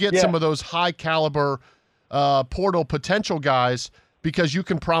can go get some of those high caliber portal potential guys because you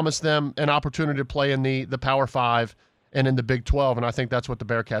can promise them an opportunity to play in the Power 5 and in the Big 12. And I think that's what the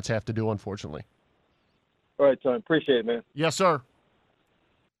Bearcats have to do, unfortunately. All right, Tony. Appreciate it, man. Yes, sir.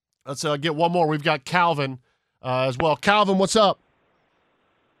 Let's get one more. We've got Calvin as well. Calvin, what's up?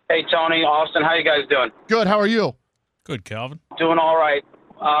 Hey, Tony, Austin, how you guys doing? Good. How are you? Good, Calvin. Doing all right.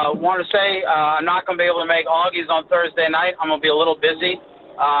 Want to say I'm not going to be able to make Augie's on Thursday night. I'm going to be a little busy.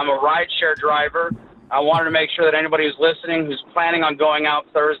 I'm a rideshare driver. I wanted to make sure that anybody who's listening, who's planning on going out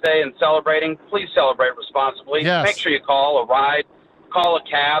Thursday and celebrating, please celebrate responsibly. Yes. Make sure you call a ride, call a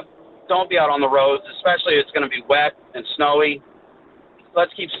cab. Don't be out on the roads, especially if it's going to be wet and snowy.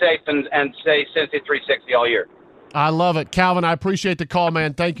 Let's keep safe and say Cincy 360 all year. I love it. Calvin, I appreciate the call,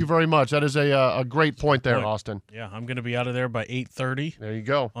 man. Thank you very much. That is a great point there, Austin. Yeah, I'm going to be out of there by 8:30. There you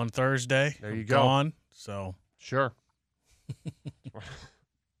go. On Thursday. There you go. Gone, so. Sure.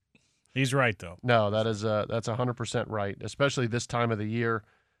 He's right, though. No, that's 100% right, especially this time of the year.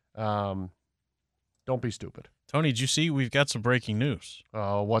 Don't be stupid. Tony, did you see we've got some breaking news?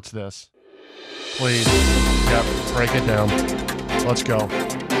 Oh, what's this? Please. Yep, break it down. Let's go.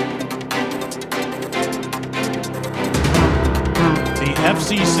 The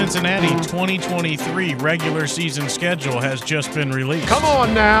FC Cincinnati 2023 regular season schedule has just been released. Come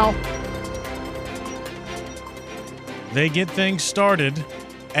on now. They get things started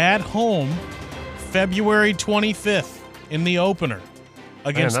at home February 25th in the opener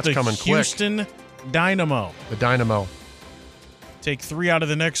against the Houston Dynamo. The Dynamo. Take 3 out of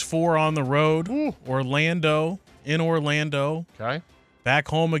the next 4 on the road. Ooh. Orlando. Okay. Back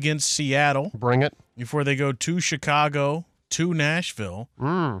home against Seattle. Bring it. Before they go to Chicago, to Nashville.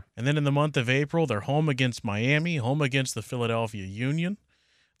 And then in the month of April, they're home against Miami, home against the Philadelphia Union.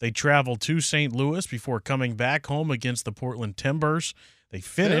 They travel to St. Louis before coming back home against the Portland Timbers. They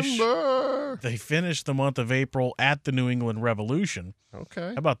finish the month of April at the New England Revolution. Okay.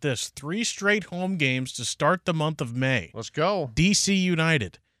 How about this? 3 straight home games to start the month of May. Let's go. DC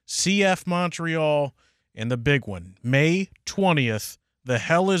United, CF Montreal, and the big one, May 20th, the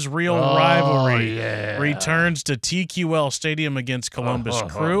Hell is Real rivalry returns to TQL Stadium against Columbus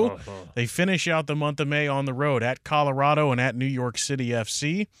Crew. They finish out the month of May on the road at Colorado and at New York City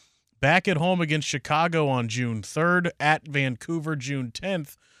FC. Back at home against Chicago on June 3rd, at Vancouver June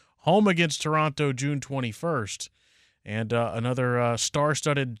 10th, home against Toronto June 21st. And another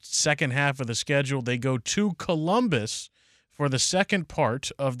star-studded second half of the schedule. They go to Columbus for the second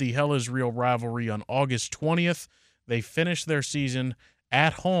part of the Hell is Real rivalry on August 20th. They finish their season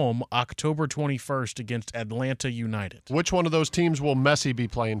at home October 21st against Atlanta United. Which one of those teams will Messi be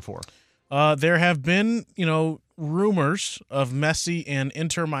playing for? There have been, rumors of Messi and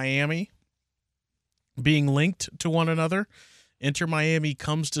Inter Miami being linked to one another. Inter Miami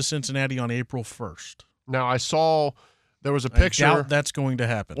comes to Cincinnati on April 1st. Now, I saw there was a picture. I doubt that's going to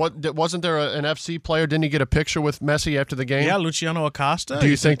happen. Wasn't there an FC player? Didn't he get a picture with Messi after the game? Yeah, Luciano Acosta. Do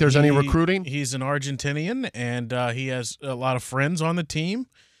you think there's any recruiting? He's an Argentinian, and he has a lot of friends on the team.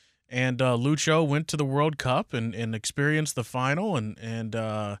 And Lucho went to the World Cup and experienced the final,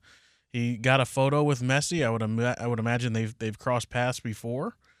 and he got a photo with Messi. I would imagine they've crossed paths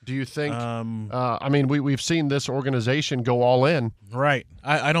before. Do you think? We've seen this organization go all in. Right.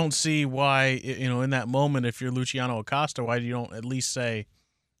 I don't see why. In that moment, if you're Luciano Acosta, why you don't at least say,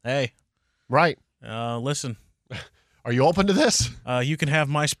 "Hey, right? Listen, are you open to this? You can have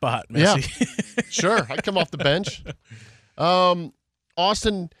my spot, Messi." Yeah, sure. I'd come off the bench.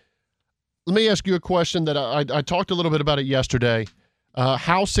 Austin, let me ask you a question that I talked a little bit about it yesterday.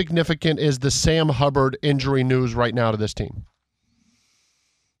 How significant is the Sam Hubbard injury news right now to this team?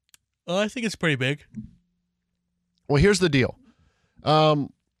 I think it's pretty big. Well, here's the deal.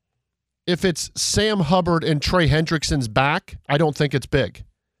 If it's Sam Hubbard and Trey Hendrickson's back, I don't think it's big.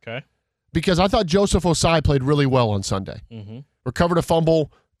 Okay. Because I thought Joseph Osai played really well on Sunday. Mm-hmm. Recovered a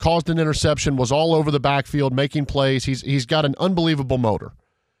fumble, caused an interception, was all over the backfield, making plays. He's got an unbelievable motor.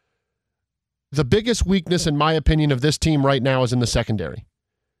 The biggest weakness, in my opinion, of this team right now is in the secondary.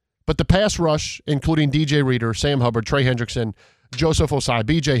 But the pass rush, including DJ Reader, Sam Hubbard, Trey Hendrickson, Joseph Osai,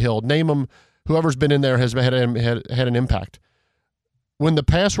 BJ Hill, name them, whoever's been in there has had an impact. When the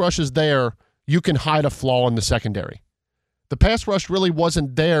pass rush is there, you can hide a flaw in the secondary. The pass rush really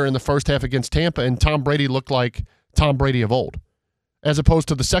wasn't there in the first half against Tampa, and Tom Brady looked like Tom Brady of old, as opposed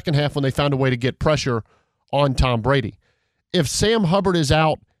to the second half when they found a way to get pressure on Tom Brady. If Sam Hubbard is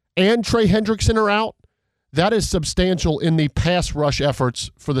out and Trey Hendrickson are out, that is substantial in the pass rush efforts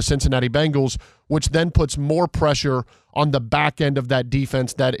for the Cincinnati Bengals, which then puts more pressure on the back end of that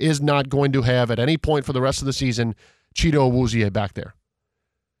defense that is not going to have, at any point for the rest of the season, Chido Awuzie back there.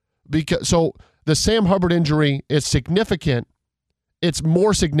 So the Sam Hubbard injury is significant. It's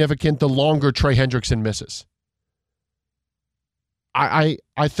more significant the longer Trey Hendrickson misses. I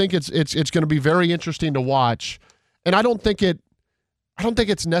think it's going to be very interesting to watch, and I don't think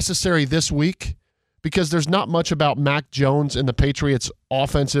it's necessary this week, because there's not much about Mac Jones and the Patriots'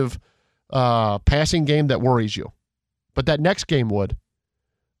 offensive passing game that worries you. But that next game would.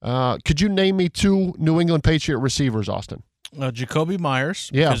 Could you name me 2 New England Patriot receivers, Austin? Jacoby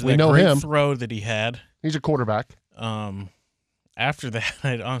Myers. Yeah, we know him. Throw that he had. He's a quarterback. After that,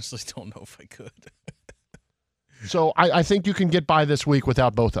 I honestly don't know if I could. So I think you can get by this week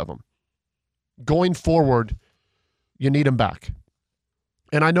without both of them. Going forward, you need them back.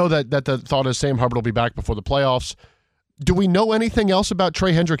 And I know that the thought is Sam Hubbard will be back before the playoffs. Do we know anything else about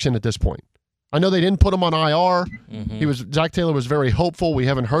Trey Hendrickson at this point? I know they didn't put him on IR. Mm-hmm. Zach Taylor was very hopeful. We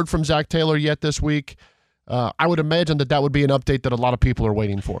haven't heard from Zach Taylor yet this week. I would imagine that would be an update that a lot of people are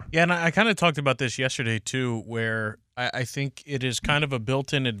waiting for. Yeah, and I kind of talked about this yesterday too, where I think it is kind of a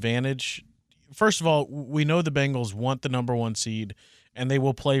built-in advantage. First of all, we know the Bengals want the number 1 seed, and they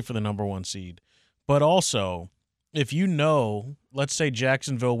will play for the number 1 seed. But also, if you know, let's say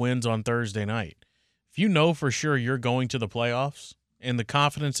Jacksonville wins on Thursday night, if you know for sure you're going to the playoffs and the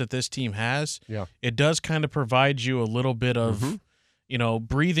confidence that this team has, it does kind of provide you a little bit of,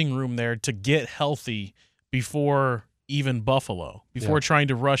 breathing room there to get healthy before even Buffalo, before trying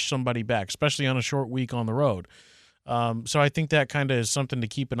to rush somebody back, especially on a short week on the road. So I think that kind of is something to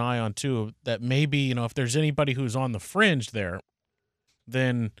keep an eye on too, that maybe, if there's anybody who's on the fringe there,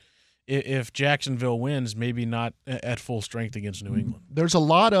 then if Jacksonville wins, maybe not at full strength against New England. There's a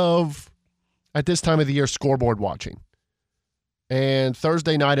lot of, at this time of the year, scoreboard watching. And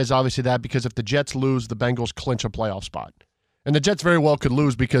Thursday night is obviously that, because if the Jets lose, the Bengals clinch a playoff spot. And the Jets very well could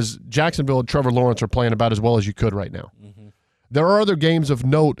lose, because Jacksonville and Trevor Lawrence are playing about as well as you could right now. Mm-hmm. There are other games of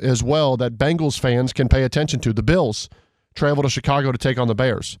note as well that Bengals fans can pay attention to. The Bills travel to Chicago to take on the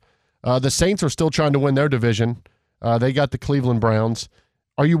Bears. The Saints are still trying to win their division. They got the Cleveland Browns.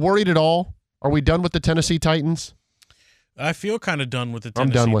 Are you worried at all? Are we done with the Tennessee Titans? I feel kind of done with the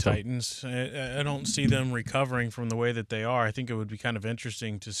Tennessee Titans. I don't see them recovering from the way that they are. I think it would be kind of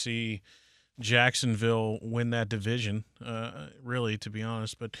interesting to see Jacksonville win that division, really, to be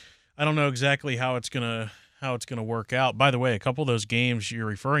honest. But I don't know exactly how it's gonna work out. By the way, a couple of those games you're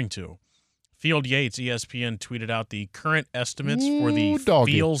referring to, Field Yates, ESPN, tweeted out the current estimates for the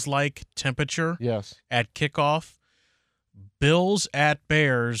feels-like temperature at kickoff. Bills at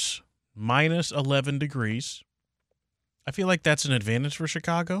Bears, minus 11 degrees. I feel like that's an advantage for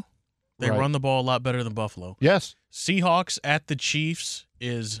Chicago. They run the ball a lot better than Buffalo. Yes. Seahawks at the Chiefs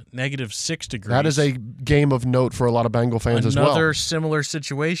is negative 6 degrees. That is a game of note for a lot of Bengal fans as well. Another similar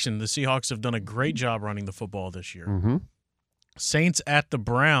situation. The Seahawks have done a great job running the football this year. Mm-hmm. Saints at the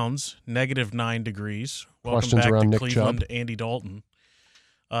Browns, negative 9 degrees. Welcome Questions back around to Nick Cleveland, Chubb. Andy Dalton.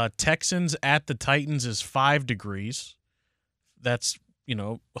 Texans at the Titans is 5 degrees. That's,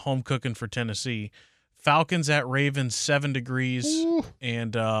 home cooking for Tennessee. Falcons at Ravens, 7 degrees. Ooh.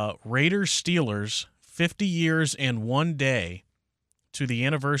 And Raiders-Steelers, 50 years and 1 day to the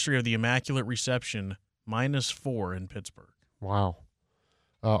anniversary of the Immaculate Reception, minus 4 in Pittsburgh. Wow.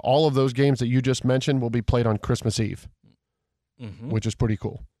 All of those games that you just mentioned will be played on Christmas Eve, which is pretty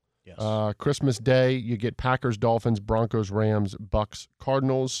cool. Yes. Christmas Day, you get Packers, Dolphins, Broncos, Rams, Bucks,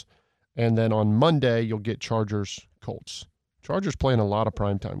 Cardinals. And then on Monday, you'll get Chargers, Colts. Chargers playing a lot of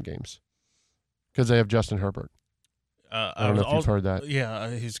primetime games because they have Justin Herbert. I don't know if you've heard that. Yeah,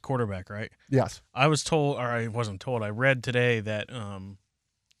 he's quarterback, right? Yes. I was told, or I wasn't told, I read today that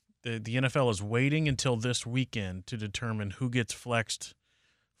the NFL is waiting until this weekend to determine who gets flexed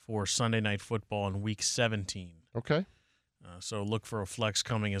for Sunday Night Football in Week 17. Okay. So look for a flex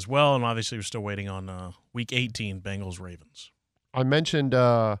coming as well, and obviously we're still waiting on Week 18, Bengals-Ravens. I mentioned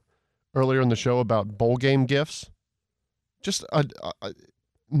earlier in the show about bowl game gifts. Just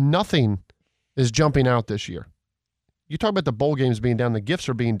nothing is jumping out this year. You talk about the bowl games being down, the gifts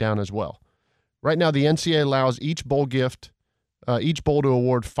are being down as well. Right now, the NCAA allows each bowl to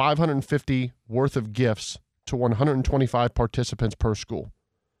award $550 worth of gifts to 125 participants per school.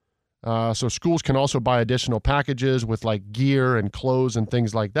 So schools can also buy additional packages with like gear and clothes and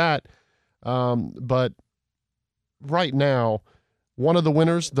things like that. But right now, one of the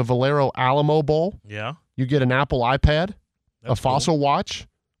winners, the Valero Alamo Bowl. Yeah. You get an Apple iPad, a Fossil watch,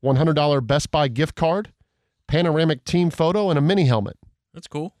 $100 Best Buy gift card, panoramic team photo, and a mini helmet. That's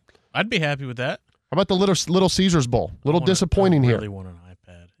cool. I'd be happy with that. How about the Little Caesars Bowl? Disappointing here. I really want an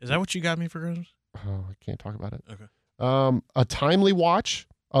iPad. Is that what you got me for Christmas? Oh, I can't talk about it. Okay. A timely watch,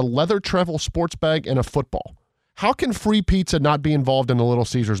 a leather travel sports bag, and a football. How can free pizza not be involved in the Little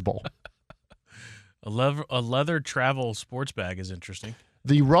Caesars Bowl? A leather travel sports bag is interesting.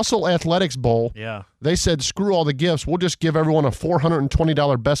 The Russell Athletics Bowl, yeah. They said, screw all the gifts. We'll just give everyone a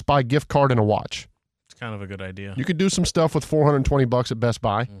 $420 Best Buy gift card and a watch. It's kind of a good idea. You could do some stuff with $420 at Best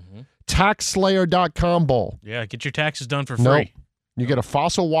Buy. TaxSlayer.com Bowl. Yeah, get your taxes done for free. Nope. You get a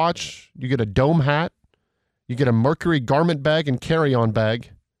Fossil watch. You get a dome hat. You get a Mercury garment bag and carry-on bag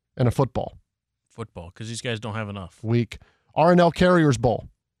and a football. Football, because these guys don't have enough. Weak. R&L Carriers Bowl.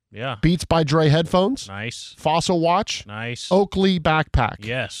 Yeah. Beats by Dre headphones. Nice. Fossil watch. Nice. Oakley backpack.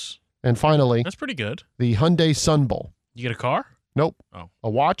 Yes. And finally, that's pretty good. The Hyundai Sun Bowl. You get a car? Nope. Oh. A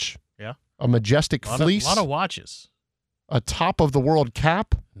watch. Yeah. A Majestic fleece. A lot of watches. A top of the world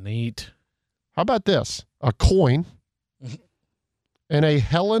cap. Neat. How about this? A coin. And a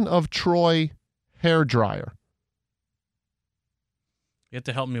Helen of Troy hairdryer. You have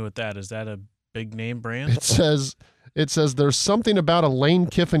to help me with that. Is that a big name brand? It says there's something about a Lane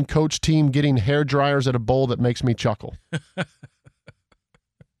Kiffin coach team getting hair dryers at a bowl that makes me chuckle.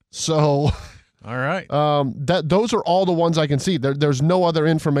 So, all right. Those are all the ones I can see. There's no other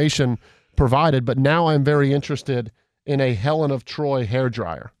information provided, but now I'm very interested in a Helen of Troy hair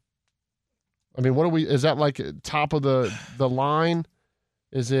dryer. I mean, is that like top of the line?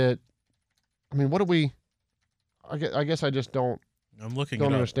 Is it? I mean, what do we? I guess I just don't. I'm looking.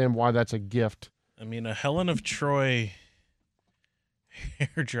 Don't understand why that's a gift. I mean, a Helen of Troy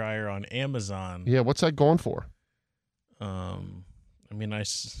hair dryer on Amazon. Yeah, what's that going for? I mean, I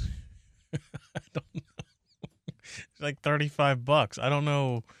don't know. It's like $35. I don't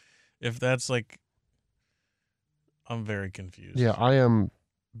know if that's like. I'm very confused. Yeah, I am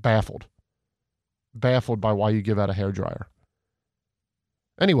baffled by why you give out a hair dryer.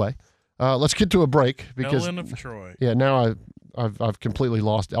 Anyway, let's get to a break because Helen of Troy. Yeah, now I've completely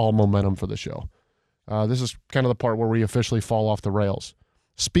lost all momentum for the show. This is kind of the part where we officially fall off the rails.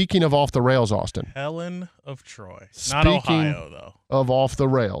 Speaking of off the rails, Austin. Helen of Troy. Not Ohio, though. Of off the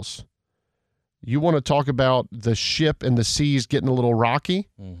rails. You want to talk about the ship and the seas getting a little rocky?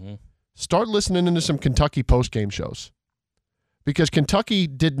 Mm-hmm. Start listening into some Kentucky postgame shows. Because Kentucky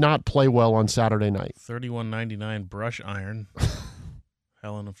did not play well on Saturday night. $31.99 brush iron.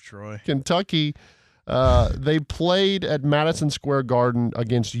 Helen of Troy. Kentucky, they played at Madison Square Garden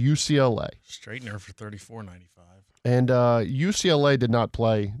against UCLA. Straightener for $34.95. And UCLA did not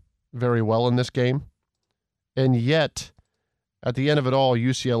play very well in this game. And yet, at the end of it all,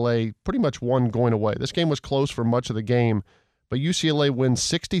 UCLA pretty much won going away. This game was close for much of the game, but UCLA wins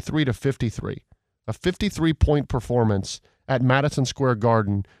 63-53. A 53-point performance at Madison Square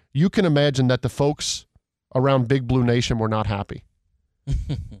Garden. You can imagine that the folks around Big Blue Nation were not happy.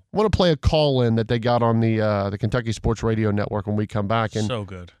 I want to play a call-in that they got on the Kentucky Sports Radio Network when we come back. And so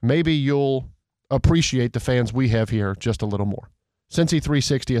good. Maybe you'll appreciate the fans we have here just a little more. Cincy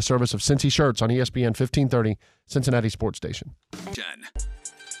 360, a service of Cincy Shirts on ESPN 1530, Cincinnati Sports Station.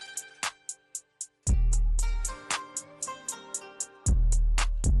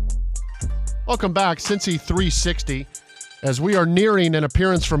 Welcome back, Cincy 360, as we are nearing an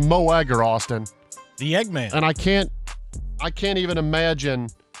appearance from Mo Egger, Austin. The Eggman. And I can't even imagine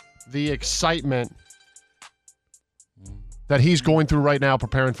the excitement that he's going through right now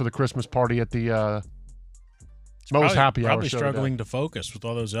preparing for the Christmas party at the Mo's Happy Hour probably show struggling today. to focus with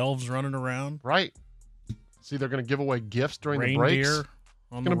all those elves running around. Right. See, they're going to give away gifts during the breaks. Reindeer It's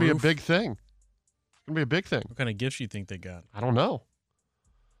on going the to be a roof. big thing. It's going to be a big thing. What kind of gifts you think they got? I don't know.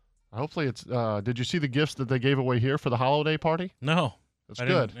 Hopefully it's did you see the gifts that they gave away here for the holiday party? No. That's I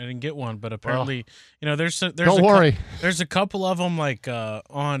good. Didn't get one, but apparently, there's don't worry. There's a couple of them like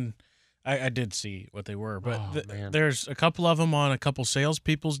on. I did see what they were, but there's a couple of them on a couple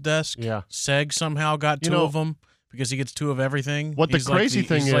salespeople's desk. Yeah. Seg somehow got two of them because he gets two of everything. What the crazy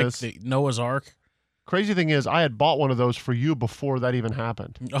thing is, like the Noah's Ark. Crazy thing is, I had bought one of those for you before that even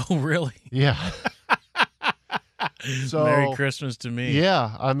happened. Oh, really? Yeah. So Merry Christmas to me.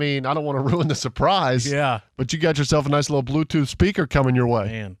 Yeah, I mean, I don't want to ruin the surprise. Yeah. But you got yourself a nice little Bluetooth speaker coming your way.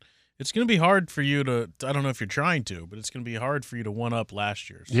 Man, it's going to be hard for you to. I don't know if you're trying to, but it's going to be hard for you to one up last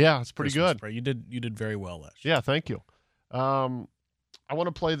year's. Yeah, it's pretty Christmas good. Party. You did very well last year. Yeah, thank you. I want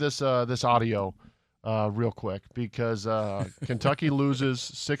to play this audio real quick because Kentucky loses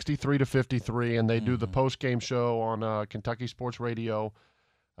 63-53, and they do the post game show on Kentucky Sports Radio.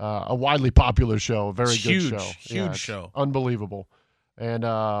 A widely popular show, a very good show. Huge show. Unbelievable. And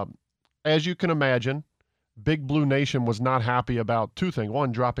as you can imagine, Big Blue Nation was not happy about two things.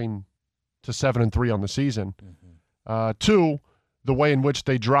 One, dropping to 7-3 on the season. Mm-hmm. Two, the way in which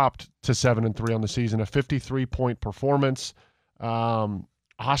they dropped to 7-3 on the season, a 53-point performance.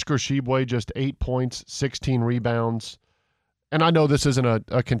 Oscar Tshiebwe, just 8 points, 16 rebounds. And I know this isn't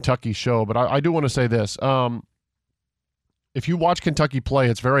a Kentucky show, but I do want to say this. If you watch Kentucky play,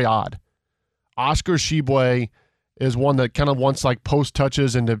 it's very odd. Oscar Tshiebwe is one that kind of wants like post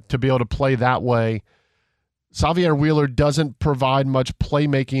touches and to be able to play that way. Xavier Wheeler doesn't provide much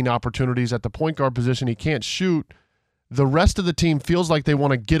playmaking opportunities at the point guard position. He can't shoot. The rest of the team feels like they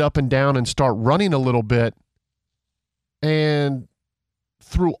want to get up and down and start running a little bit. And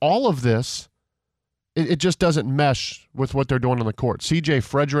through all of this, it just doesn't mesh with what they're doing on the court. CJ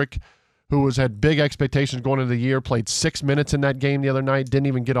Frederick, who had big expectations going into the year, played 6 minutes in that game the other night, didn't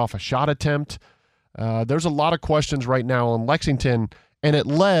even get off a shot attempt. There's a lot of questions right now in Lexington, and it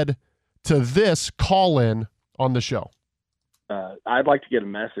led to this call-in on the show. I'd like to get a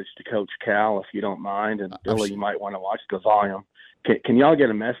message to Coach Cal, if you don't mind, and Billy, you might want to watch the volume. Can y'all get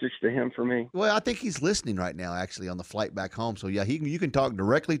a message to him for me? Well, I think he's listening right now, actually, on the flight back home. So, yeah, you can talk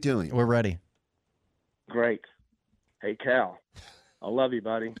directly to him. We're ready. Great. Hey, Cal, I love you,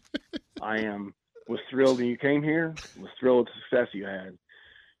 buddy. Was thrilled when you came here, was thrilled with the success you had.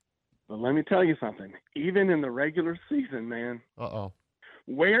 But let me tell you something. Even in the regular season, man,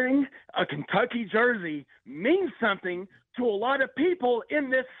 wearing a Kentucky jersey means something to a lot of people in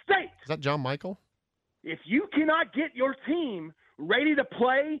this state. Is that John Michael? If you cannot get your team ready to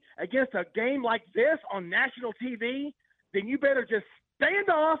play against a game like this on national TV, then you better just stand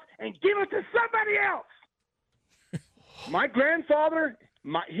off and give it to somebody else. My grandfather,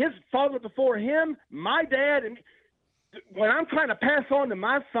 his father before him, my dad, and when I'm trying to pass on to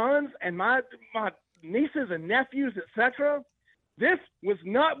my sons and my nieces and nephews, etc., this was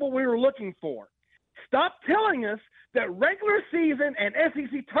not what we were looking for. Stop telling us that regular season and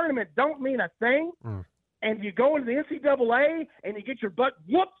SEC tournament don't mean a thing, and you go into the NCAA and you get your butt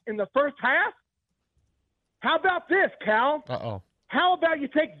whooped in the first half. How about this, Cal? Uh-oh. How about you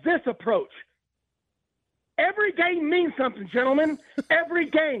take this approach? Every game means something, gentlemen. Every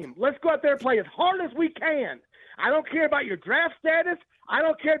game. Let's go out there and play as hard as we can. I don't care about your draft status. I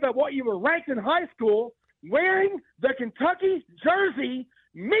don't care about what you were ranked in high school. Wearing the Kentucky jersey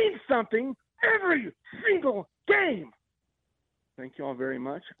means something every single game. Thank you all very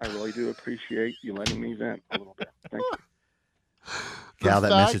much. I really do appreciate you letting me vent a little bit. Thank you. Cal, that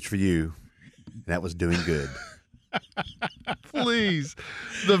message for you. That was doing good. Please.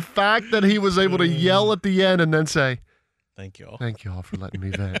 The fact that he was able to yell at the end and then say, thank you all. Thank you all for letting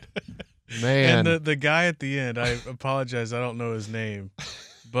me vent. Man. And the guy at the end, I apologize, I don't know his name.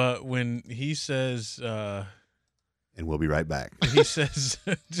 But when he says and we'll be right back. He says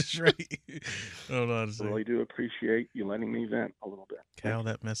just right. Hold on a second. I really do appreciate you letting me vent a little bit. Cal,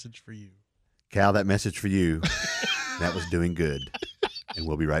 that message for you. Cal, that message for you. That was doing good. And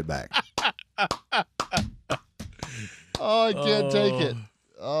we'll be right back. Oh, I can't take it.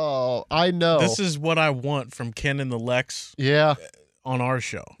 Oh, I know. This is what I want from Ken and the Lex. Yeah. On our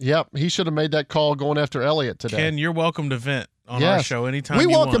show. Yep. He should have made that call going after Elliott today. Ken, you're welcome to vent on our show anytime we you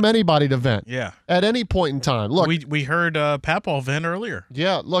welcome want. anybody to vent. Yeah. At any point in time. Look, we heard Papaw vent earlier.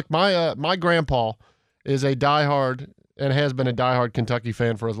 Yeah. Look, my grandpa is a diehard and has been a diehard Kentucky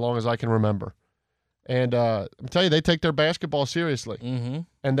fan for as long as I can remember. And I'm telling you, they take their basketball seriously. Mm-hmm.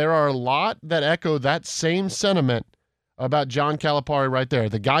 And there are a lot that echo that same sentiment about John Calipari right there.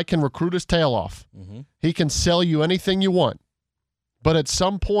 The guy can recruit his tail off. Mm-hmm. He can sell you anything you want. But at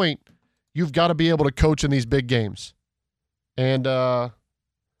some point, you've got to be able to coach in these big games. And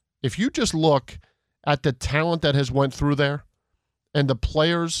if you just look at the talent that has went through there and the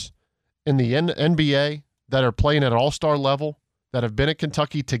players in the NBA that are playing at all-star level that have been at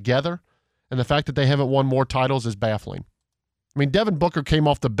Kentucky together, and the fact that they haven't won more titles is baffling. I mean, Devin Booker came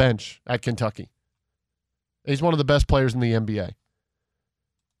off the bench at Kentucky. He's one of the best players in the NBA.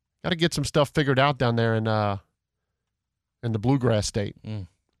 Got to get some stuff figured out down there in the Bluegrass State.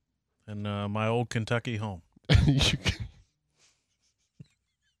 And my old Kentucky home.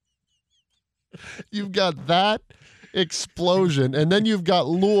 You've got that explosion, and then you've got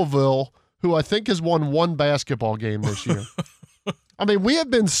Louisville, who I think has won one basketball game this year. I mean, we have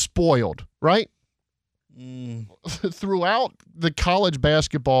been spoiled, right? Throughout the college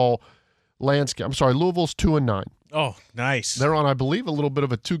basketball landscape. I'm sorry, Louisville's 2-9. Oh, nice. They're on, I believe, a little bit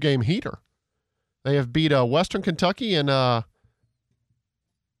of a 2-game heater. They have beat Western Kentucky and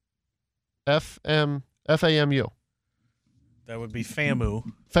FAMU. That would be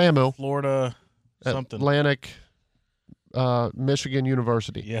FAMU. FAMU. Florida something. Atlantic Michigan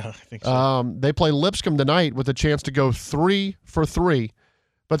University. Yeah, I think so. They play Lipscomb tonight with a chance to go 3 for 3.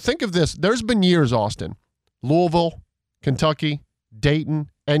 But think of this. There's been years, Austin. Louisville, Kentucky, Dayton,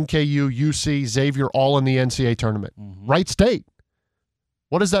 NKU, UC, Xavier, all in the NCAA tournament. Wright State.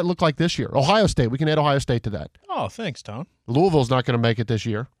 What does that look like this year? Ohio State. We can add Ohio State to that. Oh, thanks, Tom. Louisville's not going to make it this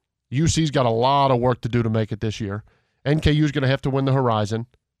year. UC's got a lot of work to do to make it this year. NKU's going to have to win the Horizon.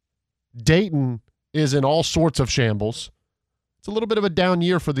 Dayton is in all sorts of shambles. It's a little bit of a down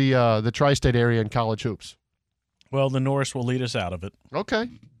year for the tri-state area in college hoops. Well, the Norris will lead us out of it. Okay.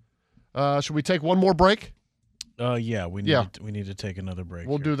 Should we take one more break? Yeah, we need to take another break.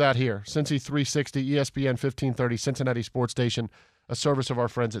 We'll do that here. Cincy 360, ESPN 1530, Cincinnati Sports Station, a service of our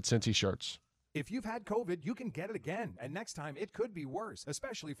friends at Cincy Shirts. If you've had COVID, you can get it again, and next time it could be worse,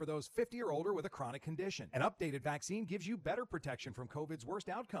 especially for those 50 or older with a chronic condition. An updated vaccine gives you better protection from COVID's worst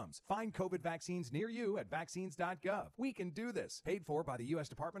outcomes. Find COVID vaccines near you at vaccines.gov. We can do this. Paid for by the U.S.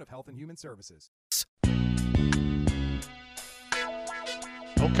 Department of Health and Human Services.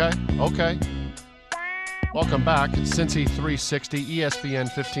 Okay. Welcome back. Cincy 360, ESPN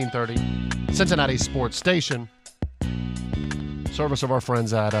 1530, Cincinnati Sports Station, service of our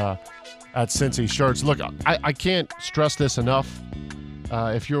friends at Cincy Shirts. Look, I can't stress this enough.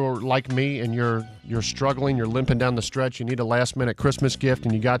 If you're like me and you're struggling, you're limping down the stretch, you need a last-minute Christmas gift,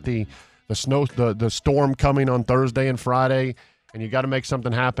 and you got the storm coming on Thursday and Friday, and you got to make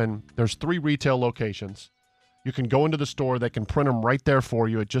something happen, there's 3 retail locations. You can go into the store. They can print them right there for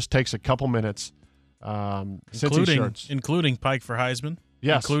you. It just takes a couple minutes. Cincy shirts. Including Pike for Heisman.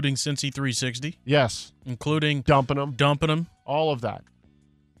 Yes. Including Cincy 360. Yes. Including dumping them. All of that.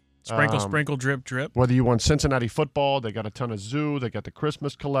 Sprinkle, drip, drip. Whether you want Cincinnati football, they got a ton of Zoo. They got the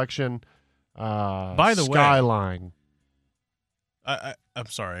Christmas collection. By the Skyline. I'm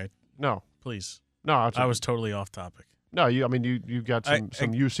sorry. No. Please. No. I was totally off topic. No, you got some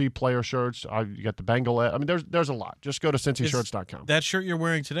UC player shirts. You got the Bengal. I mean, there's a lot. Just go to CincyShirts.com. That shirt you're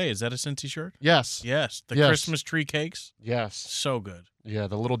wearing today, is that a Cincy shirt? Yes. Yes. The Christmas tree cakes? Yes. So good. Yeah,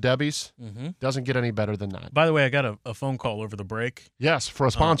 the Little Debbie's. Doesn't get any better than that. By the way, I got a phone call over the break. Yes, for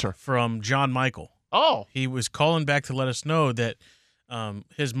a sponsor. From John Michael. Oh. He was calling back to let us know that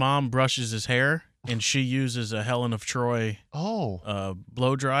his mom brushes his hair, and she uses a Helen of Troy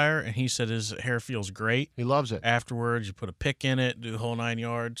blow dryer, and he said his hair feels great. He loves it. Afterwards, you put a pick in it, do the whole 9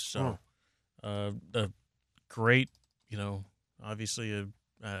 yards. So, a great, obviously,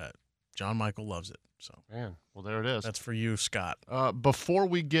 John Michael loves it. So, man, well, there it is. That's for you, Scott. Before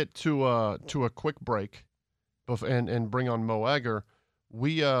we get to a quick break, and bring on Mo Egger,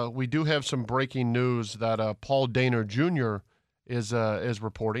 we do have some breaking news that Paul Dehner Jr. is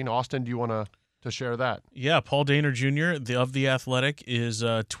reporting. Austin, do you want to share that? Yeah, Paul Dehner Jr. of The Athletic is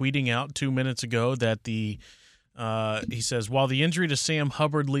tweeting out 2 minutes ago that he says, while the injury to Sam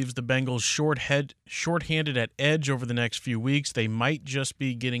Hubbard leaves the Bengals shorthanded at edge over the next few weeks, they might just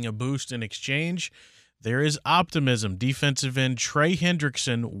be getting a boost in exchange. There is optimism. Defensive end Trey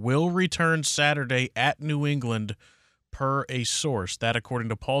Hendrickson will return Saturday at New England, per a source. That according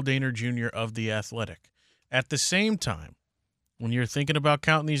to Paul Dehner Jr. of The Athletic. At the same time, when you're thinking about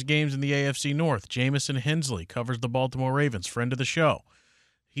counting these games in the AFC North, Jamison Hensley covers the Baltimore Ravens, friend of the show.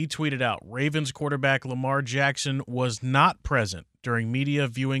 He tweeted out, Ravens quarterback Lamar Jackson was not present during media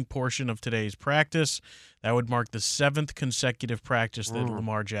viewing portion of today's practice. That would mark the 7th consecutive practice that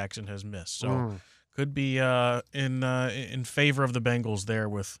Lamar Jackson has missed. So could be in favor of the Bengals there,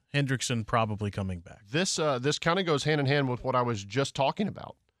 with Hendrickson probably coming back. This kind of goes hand in hand with what I was just talking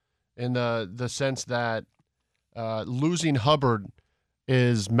about, in the sense that losing Hubbard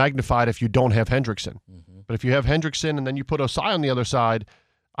is magnified if you don't have Hendrickson. But if you have Hendrickson and then you put Osai on the other side,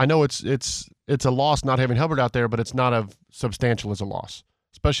 I know it's a loss not having Hubbard out there, but it's not as substantial as a loss,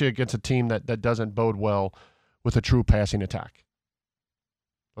 especially against a team that doesn't bode well with a true passing attack.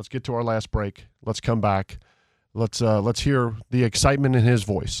 Let's get to our last break. Let's come back. Let's hear the excitement in his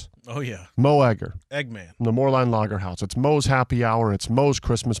voice. Oh, yeah. Mo Egger. Eggman. From the Moorline Lager House. It's Mo's happy hour. It's Mo's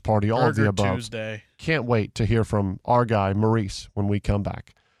Christmas party. All of the above. Tuesday. Can't wait to hear from our guy, Maurice, when we come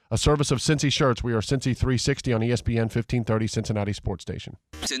back. A service of Cincy Shirts. We are Cincy 360 on ESPN 1530, Cincinnati Sports Station.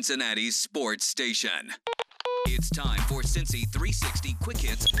 Cincinnati's Sports Station. It's time for Cincy 360 Quick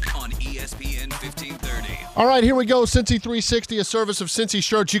Hits on ESPN 1530. All right, here we go. Cincy 360, a service of Cincy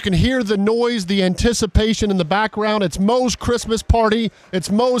Shirts. You can hear the noise, the anticipation in the background. It's Mo's Christmas party.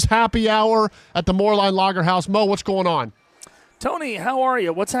 It's Mo's happy hour at the Moorline Lager House. Mo, what's going on? Tony, how are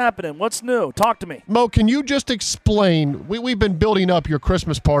you? What's happening? What's new? Talk to me. Mo, can you just explain? We've been building up your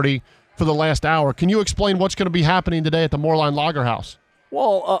Christmas party for the last hour. Can you explain what's going to be happening today at the Moorline Lager House?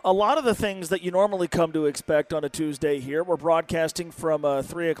 Well, a lot of the things that you normally come to expect on a Tuesday here, we're broadcasting from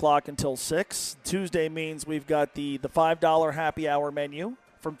 3 o'clock until 6. Tuesday means we've got the $5 happy hour menu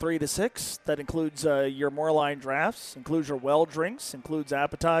from 3 to 6. That includes your Moorline drafts, includes your well drinks, includes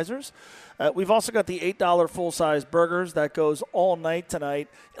appetizers. We've also got the $8 full-size burgers. That goes all night tonight.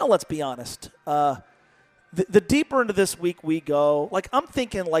 Let's be honest. The deeper into this week we go, I'm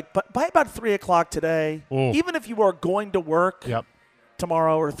thinking by about 3 o'clock today, even if you are going to work –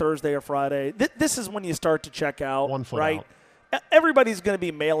 tomorrow or Thursday or Friday, this is when you start to check out. 1 foot right? out. Everybody's going to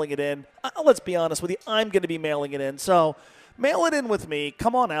be mailing it in. Let's be honest with you. I'm going to be mailing it in. So mail it in with me.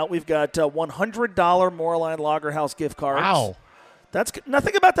 Come on out. We've got $100 Moorline Lager House gift cards. Wow. That's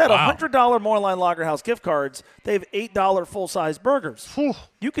nothing about that. Wow. $100 Moorline Lager House gift cards. They have $8 full-size burgers. Whew.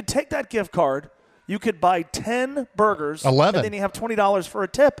 You could take that gift card. You could buy 10 burgers. 11. And then you have $20 for a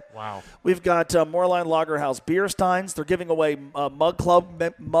tip. Wow. We've got Moorline Lager House beer steins. They're giving away Mug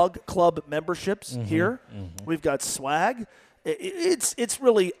Club memberships here. We've got swag. It's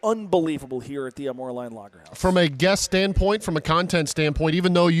really unbelievable here at the Moorline Lager House. From a guest standpoint, from a content standpoint,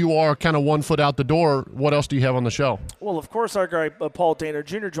 even though you are kind of 1 foot out the door, what else do you have on the show? Well, of course, our guy Paul Dehner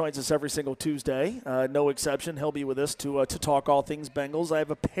Jr. joins us every single Tuesday. No exception. He'll be with us to talk all things Bengals. I have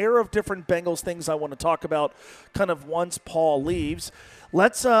a pair of different Bengals things I want to talk about kind of once Paul leaves.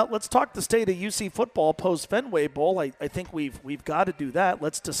 Let's talk the state of UC football post Fenway Bowl. I think we've got to do that.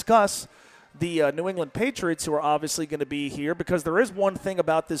 Let's discuss the New England Patriots, who are obviously going to be here, because there is one thing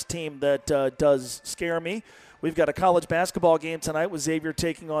about this team that does scare me. We've got a college basketball game tonight with Xavier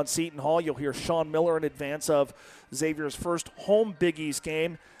taking on Seton Hall. You'll hear Sean Miller in advance of Xavier's first home Big East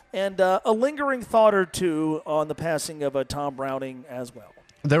game. And a lingering thought or two on the passing of Tom Browning as well.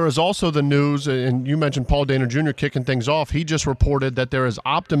 There is also the news, and you mentioned Paul Dehner Jr. kicking things off. He just reported that there is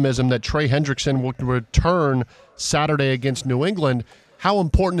optimism that Trey Hendrickson will return Saturday against New England. How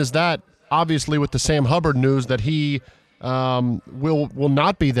important is that, obviously, with the Sam Hubbard news that he will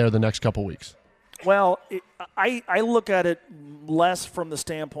not be there the next couple weeks? Well, I look at it less from the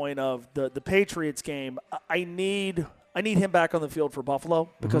standpoint of the Patriots game. I need him back on the field for Buffalo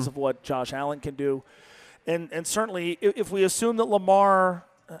because of what Josh Allen can do. And certainly if we assume that Lamar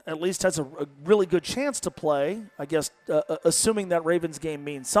at least has a really good chance to play, I guess assuming that Ravens game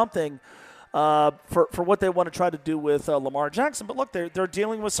means something for what they want to try to do with Lamar Jackson. But look, they're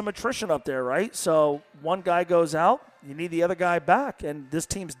dealing with some attrition up there, right? So one guy goes out, you need the other guy back, and this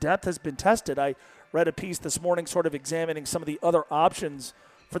team's depth has been tested. I read a piece this morning sort of examining some of the other options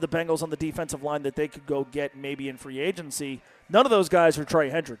for the Bengals on the defensive line that they could go get maybe in free agency. None of those guys are Trey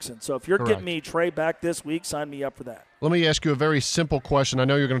Hendrickson. So if you're getting me Trey back this week, sign me up for that. Let me ask you a very simple question. I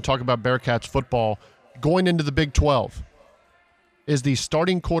know you're going to talk about Bearcats football. Going into the Big 12, is the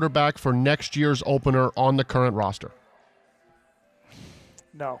starting quarterback for next year's opener on the current roster?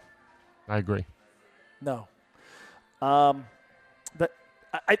 No. I agree. No. But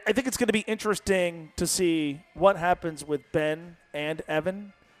I think it's going to be interesting to see what happens with Ben and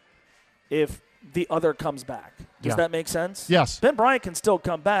Evan if the other comes back. Does that make sense? Yes. Ben Bryant can still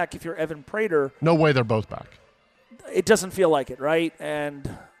come back if you're Evan Prater. No way they're both back. It doesn't feel like it, right?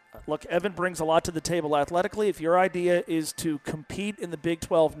 And look, Evan brings a lot to the table athletically. If your idea is to compete in the Big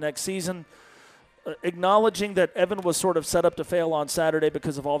 12 next season, acknowledging that Evan was sort of set up to fail on Saturday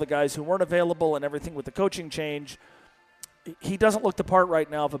because of all the guys who weren't available and everything with the coaching change, he doesn't look the part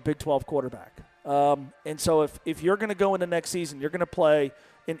right now of a Big 12 quarterback. And so if you're going to go into next season, you're going to play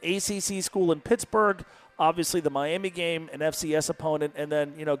an ACC school in Pittsburgh, obviously the Miami game, an FCS opponent, and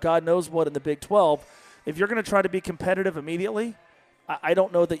then, God knows what in the Big 12. If you're going to try to be competitive immediately, I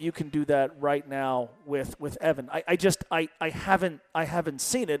don't know that you can do that right now with Evan. I haven't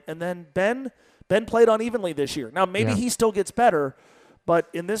seen it. And then Ben played unevenly this year. Now, maybe he still gets better, but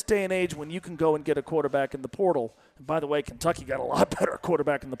in this day and age when you can go and get a quarterback in the portal, and by the way, Kentucky got a lot better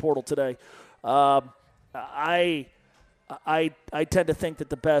quarterback in the portal today, I tend to think that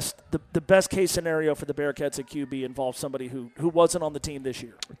the best case scenario for the Bearcats at QB involves somebody who wasn't on the team this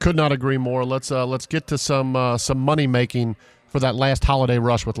year. Could not agree more. Let's get to some money making for that last holiday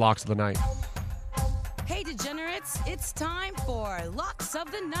rush with Locks of the Night. Hey, degenerates, it's time for Locks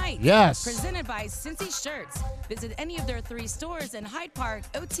of the Night. Yes. Presented by Cincy Shirts. Visit any of their 3 stores in Hyde Park,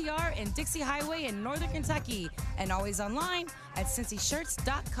 OTR, and Dixie Highway in Northern Kentucky. And always online at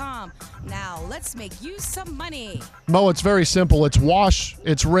cincyshirts.com. Now, let's make you some money. Mo, it's very simple. It's wash,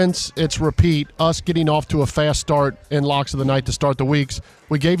 it's rinse, it's repeat. Us getting off to a fast start in Locks of the Night to start the weeks.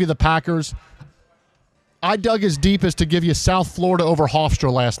 We gave you the Packers. I dug as deep as to give you South Florida over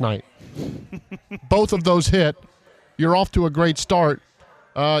Hofstra last night. Both of those hit. You're off to a great start.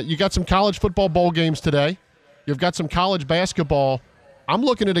 You got some college football bowl games today. You've got some college basketball. I'm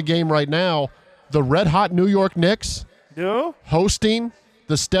looking at a game right now. The red-hot New York Knicks hosting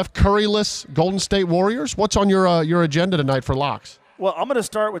the Steph Curry-less Golden State Warriors. What's on your agenda tonight for Locks? Well, I'm going to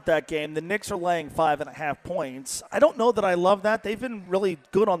start with that game. The Knicks are laying 5.5 points. I don't know that I love that. They've been really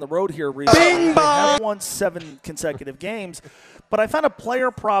good on the road here recently. They have won 7 consecutive games. But I found a player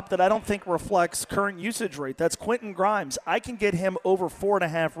prop that I don't think reflects current usage rate. That's Quentin Grimes. I can get him over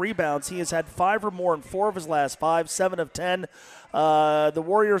 4.5 rebounds. He has had 5 or more in 4 of his last 5, 7 of 10. The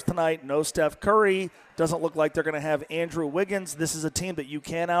Warriors tonight, no Steph Curry. Doesn't look like they're going to have Andrew Wiggins. This is a team that you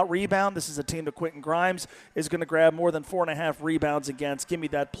can out-rebound. This is a team that Quentin Grimes is going to grab more than 4.5 rebounds against. Give me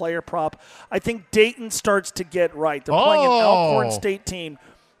that player prop. I think Dayton starts to get right. They're playing an Alcorn State team.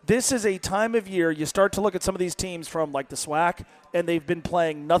 This is a time of year you start to look at some of these teams from like the SWAC, and they've been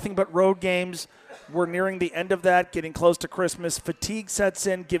playing nothing but road games. We're nearing the end of that, getting close to Christmas. Fatigue sets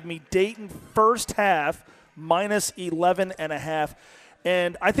in. Give me Dayton first half minus 11.5.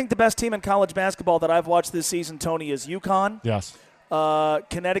 And I think the best team in college basketball that I've watched this season, Tony, is UConn. Yes.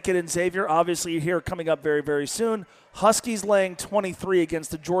 Connecticut and Xavier, obviously here coming up very, very soon. Huskies laying 23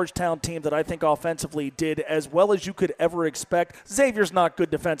 against the Georgetown team that I think offensively did as well as you could ever expect. Xavier's not good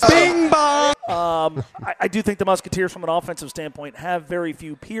defensively. Bing bong! I do think the Musketeers from an offensive standpoint have very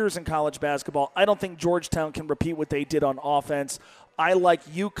few peers in college basketball. I don't think Georgetown can repeat what they did on offense. I like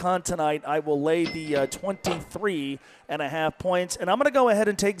UConn tonight. I will lay the 23.5 points. And I'm going to go ahead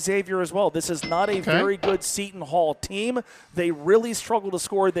and take Xavier as well. This is not a very good Seton Hall team. They really struggle to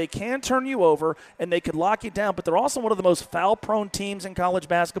score. They can turn you over, and they could lock you down. But they're also one of the most foul-prone teams in college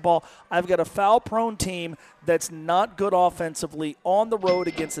basketball. I've got a foul-prone team that's not good offensively on the road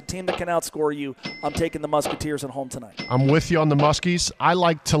against a team that can outscore you. I'm taking the Musketeers at home tonight. I'm with you on the Muskies. I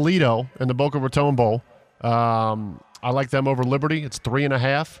like Toledo in the Boca Raton Bowl. I like them over Liberty. It's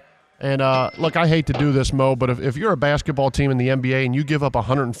 3.5. And, look, I hate to do this, Mo, but if you're a basketball team in the NBA and you give up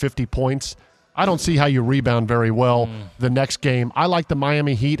 150 points, I don't see how you rebound very well the next game. I like the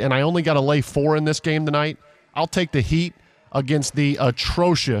Miami Heat, and I only got to lay 4 in this game tonight. I'll take the Heat against the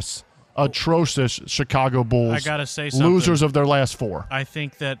atrocious Chicago Bulls. I got to say something. Losers of their last 4. I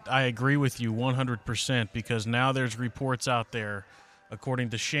think that I agree with you 100% because now there's reports out there, according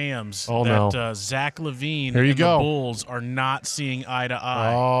to Shams, Zach LaVine and the Bulls are not seeing eye to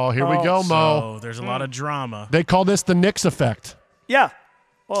eye. Oh, here we go, Mo. So there's a lot of drama. They call this the Knicks effect. Yeah.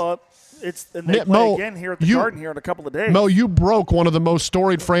 Well, they play again here at the Garden here in a couple of days. Mo, you broke one of the most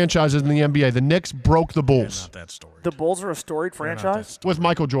storied franchises in the NBA. The Knicks broke the Bulls. Not that storied. The Bulls are a storied franchise? With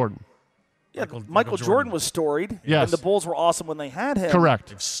Michael Jordan. Yeah, Michael Jordan was storied. Yes. And the Bulls were awesome when they had him.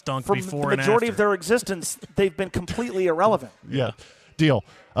 Correct. They've stunk From before the and majority after. of their existence, they've been completely irrelevant. Yeah. Deal.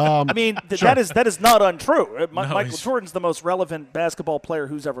 I mean, sure. that is not untrue. Michael he's- Jordan's the most relevant basketball player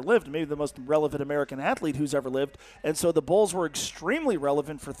who's ever lived, maybe the most relevant American athlete who's ever lived. And so the Bulls were extremely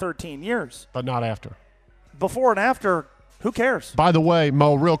relevant for 13 years. But not after. Before and after, who cares? By the way,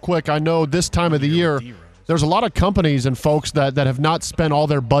 Mo, real quick, I know this time of the year, there's a lot of companies and folks that have not spent all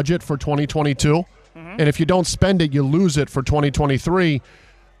their budget for 2022. And if you don't spend it, you lose it for 2023.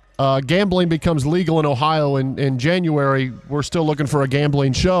 Gambling becomes legal in Ohio in January. We're still looking for a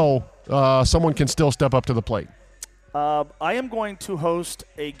gambling show. Someone can still step up to the plate. I am going to host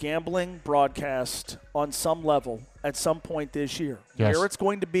a gambling broadcast on some level at some point this year. Yes. Where it's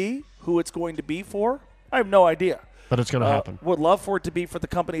going to be, who it's going to be for, I have no idea. But it's going to happen. Would love for it to be for the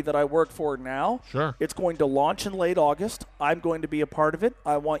company that I work for now. Sure. It's going to launch in late August. I'm going to be a part of it.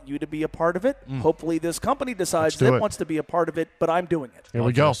 I want you to be a part of it. Hopefully this company decides it wants to be a part of it, but I'm doing it. Here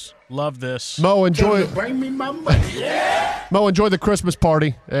we go. Love this. Mo, enjoy. Bring me my money. Yeah. Mo, enjoy the Christmas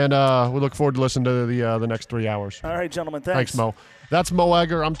party, and we look forward to listening to the next 3 hours. All right, gentlemen. Thanks. Thanks, Mo. That's Mo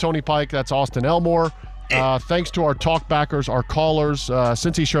Egger. I'm Tony Pike. That's Austin Elmore. Thanks to our talk backers, our callers,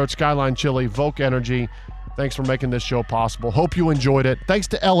 Cincy Shirt, Skyline Chili, Voke Energy. Thanks for making this show possible. Hope you enjoyed it. Thanks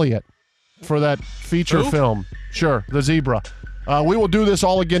to Elliot for that feature film. Sure, the zebra. We will do this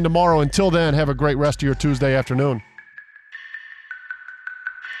all again tomorrow. Until then, have a great rest of your Tuesday afternoon.